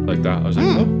like that. I was like,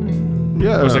 oh.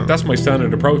 Yeah. I was like, that's my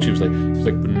standard approach. He was like,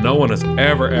 no one has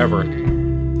ever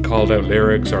called out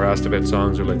lyrics or asked about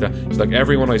songs or like that. It's like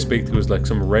everyone I speak to is like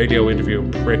some radio interview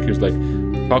prick who's like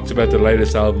talks about the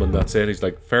latest album and that's it. He's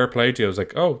like, fair play to you. I was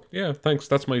like, oh yeah, thanks.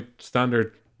 That's my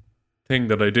standard thing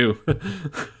that I do.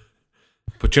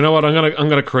 But you know what? I'm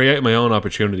gonna create my own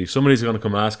opportunity. Somebody's gonna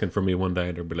come asking for me one day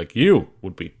and they'll be like, you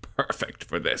would be perfect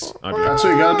for this. That's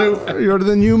what you gotta do. You're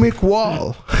the new Mick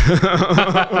Wall.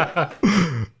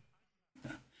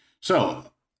 So,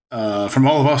 from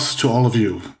all of us to all of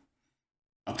you,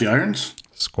 up the irons.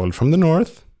 Skål from the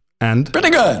north. And pretty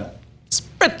good. It's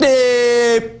pretty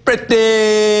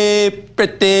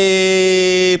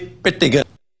good.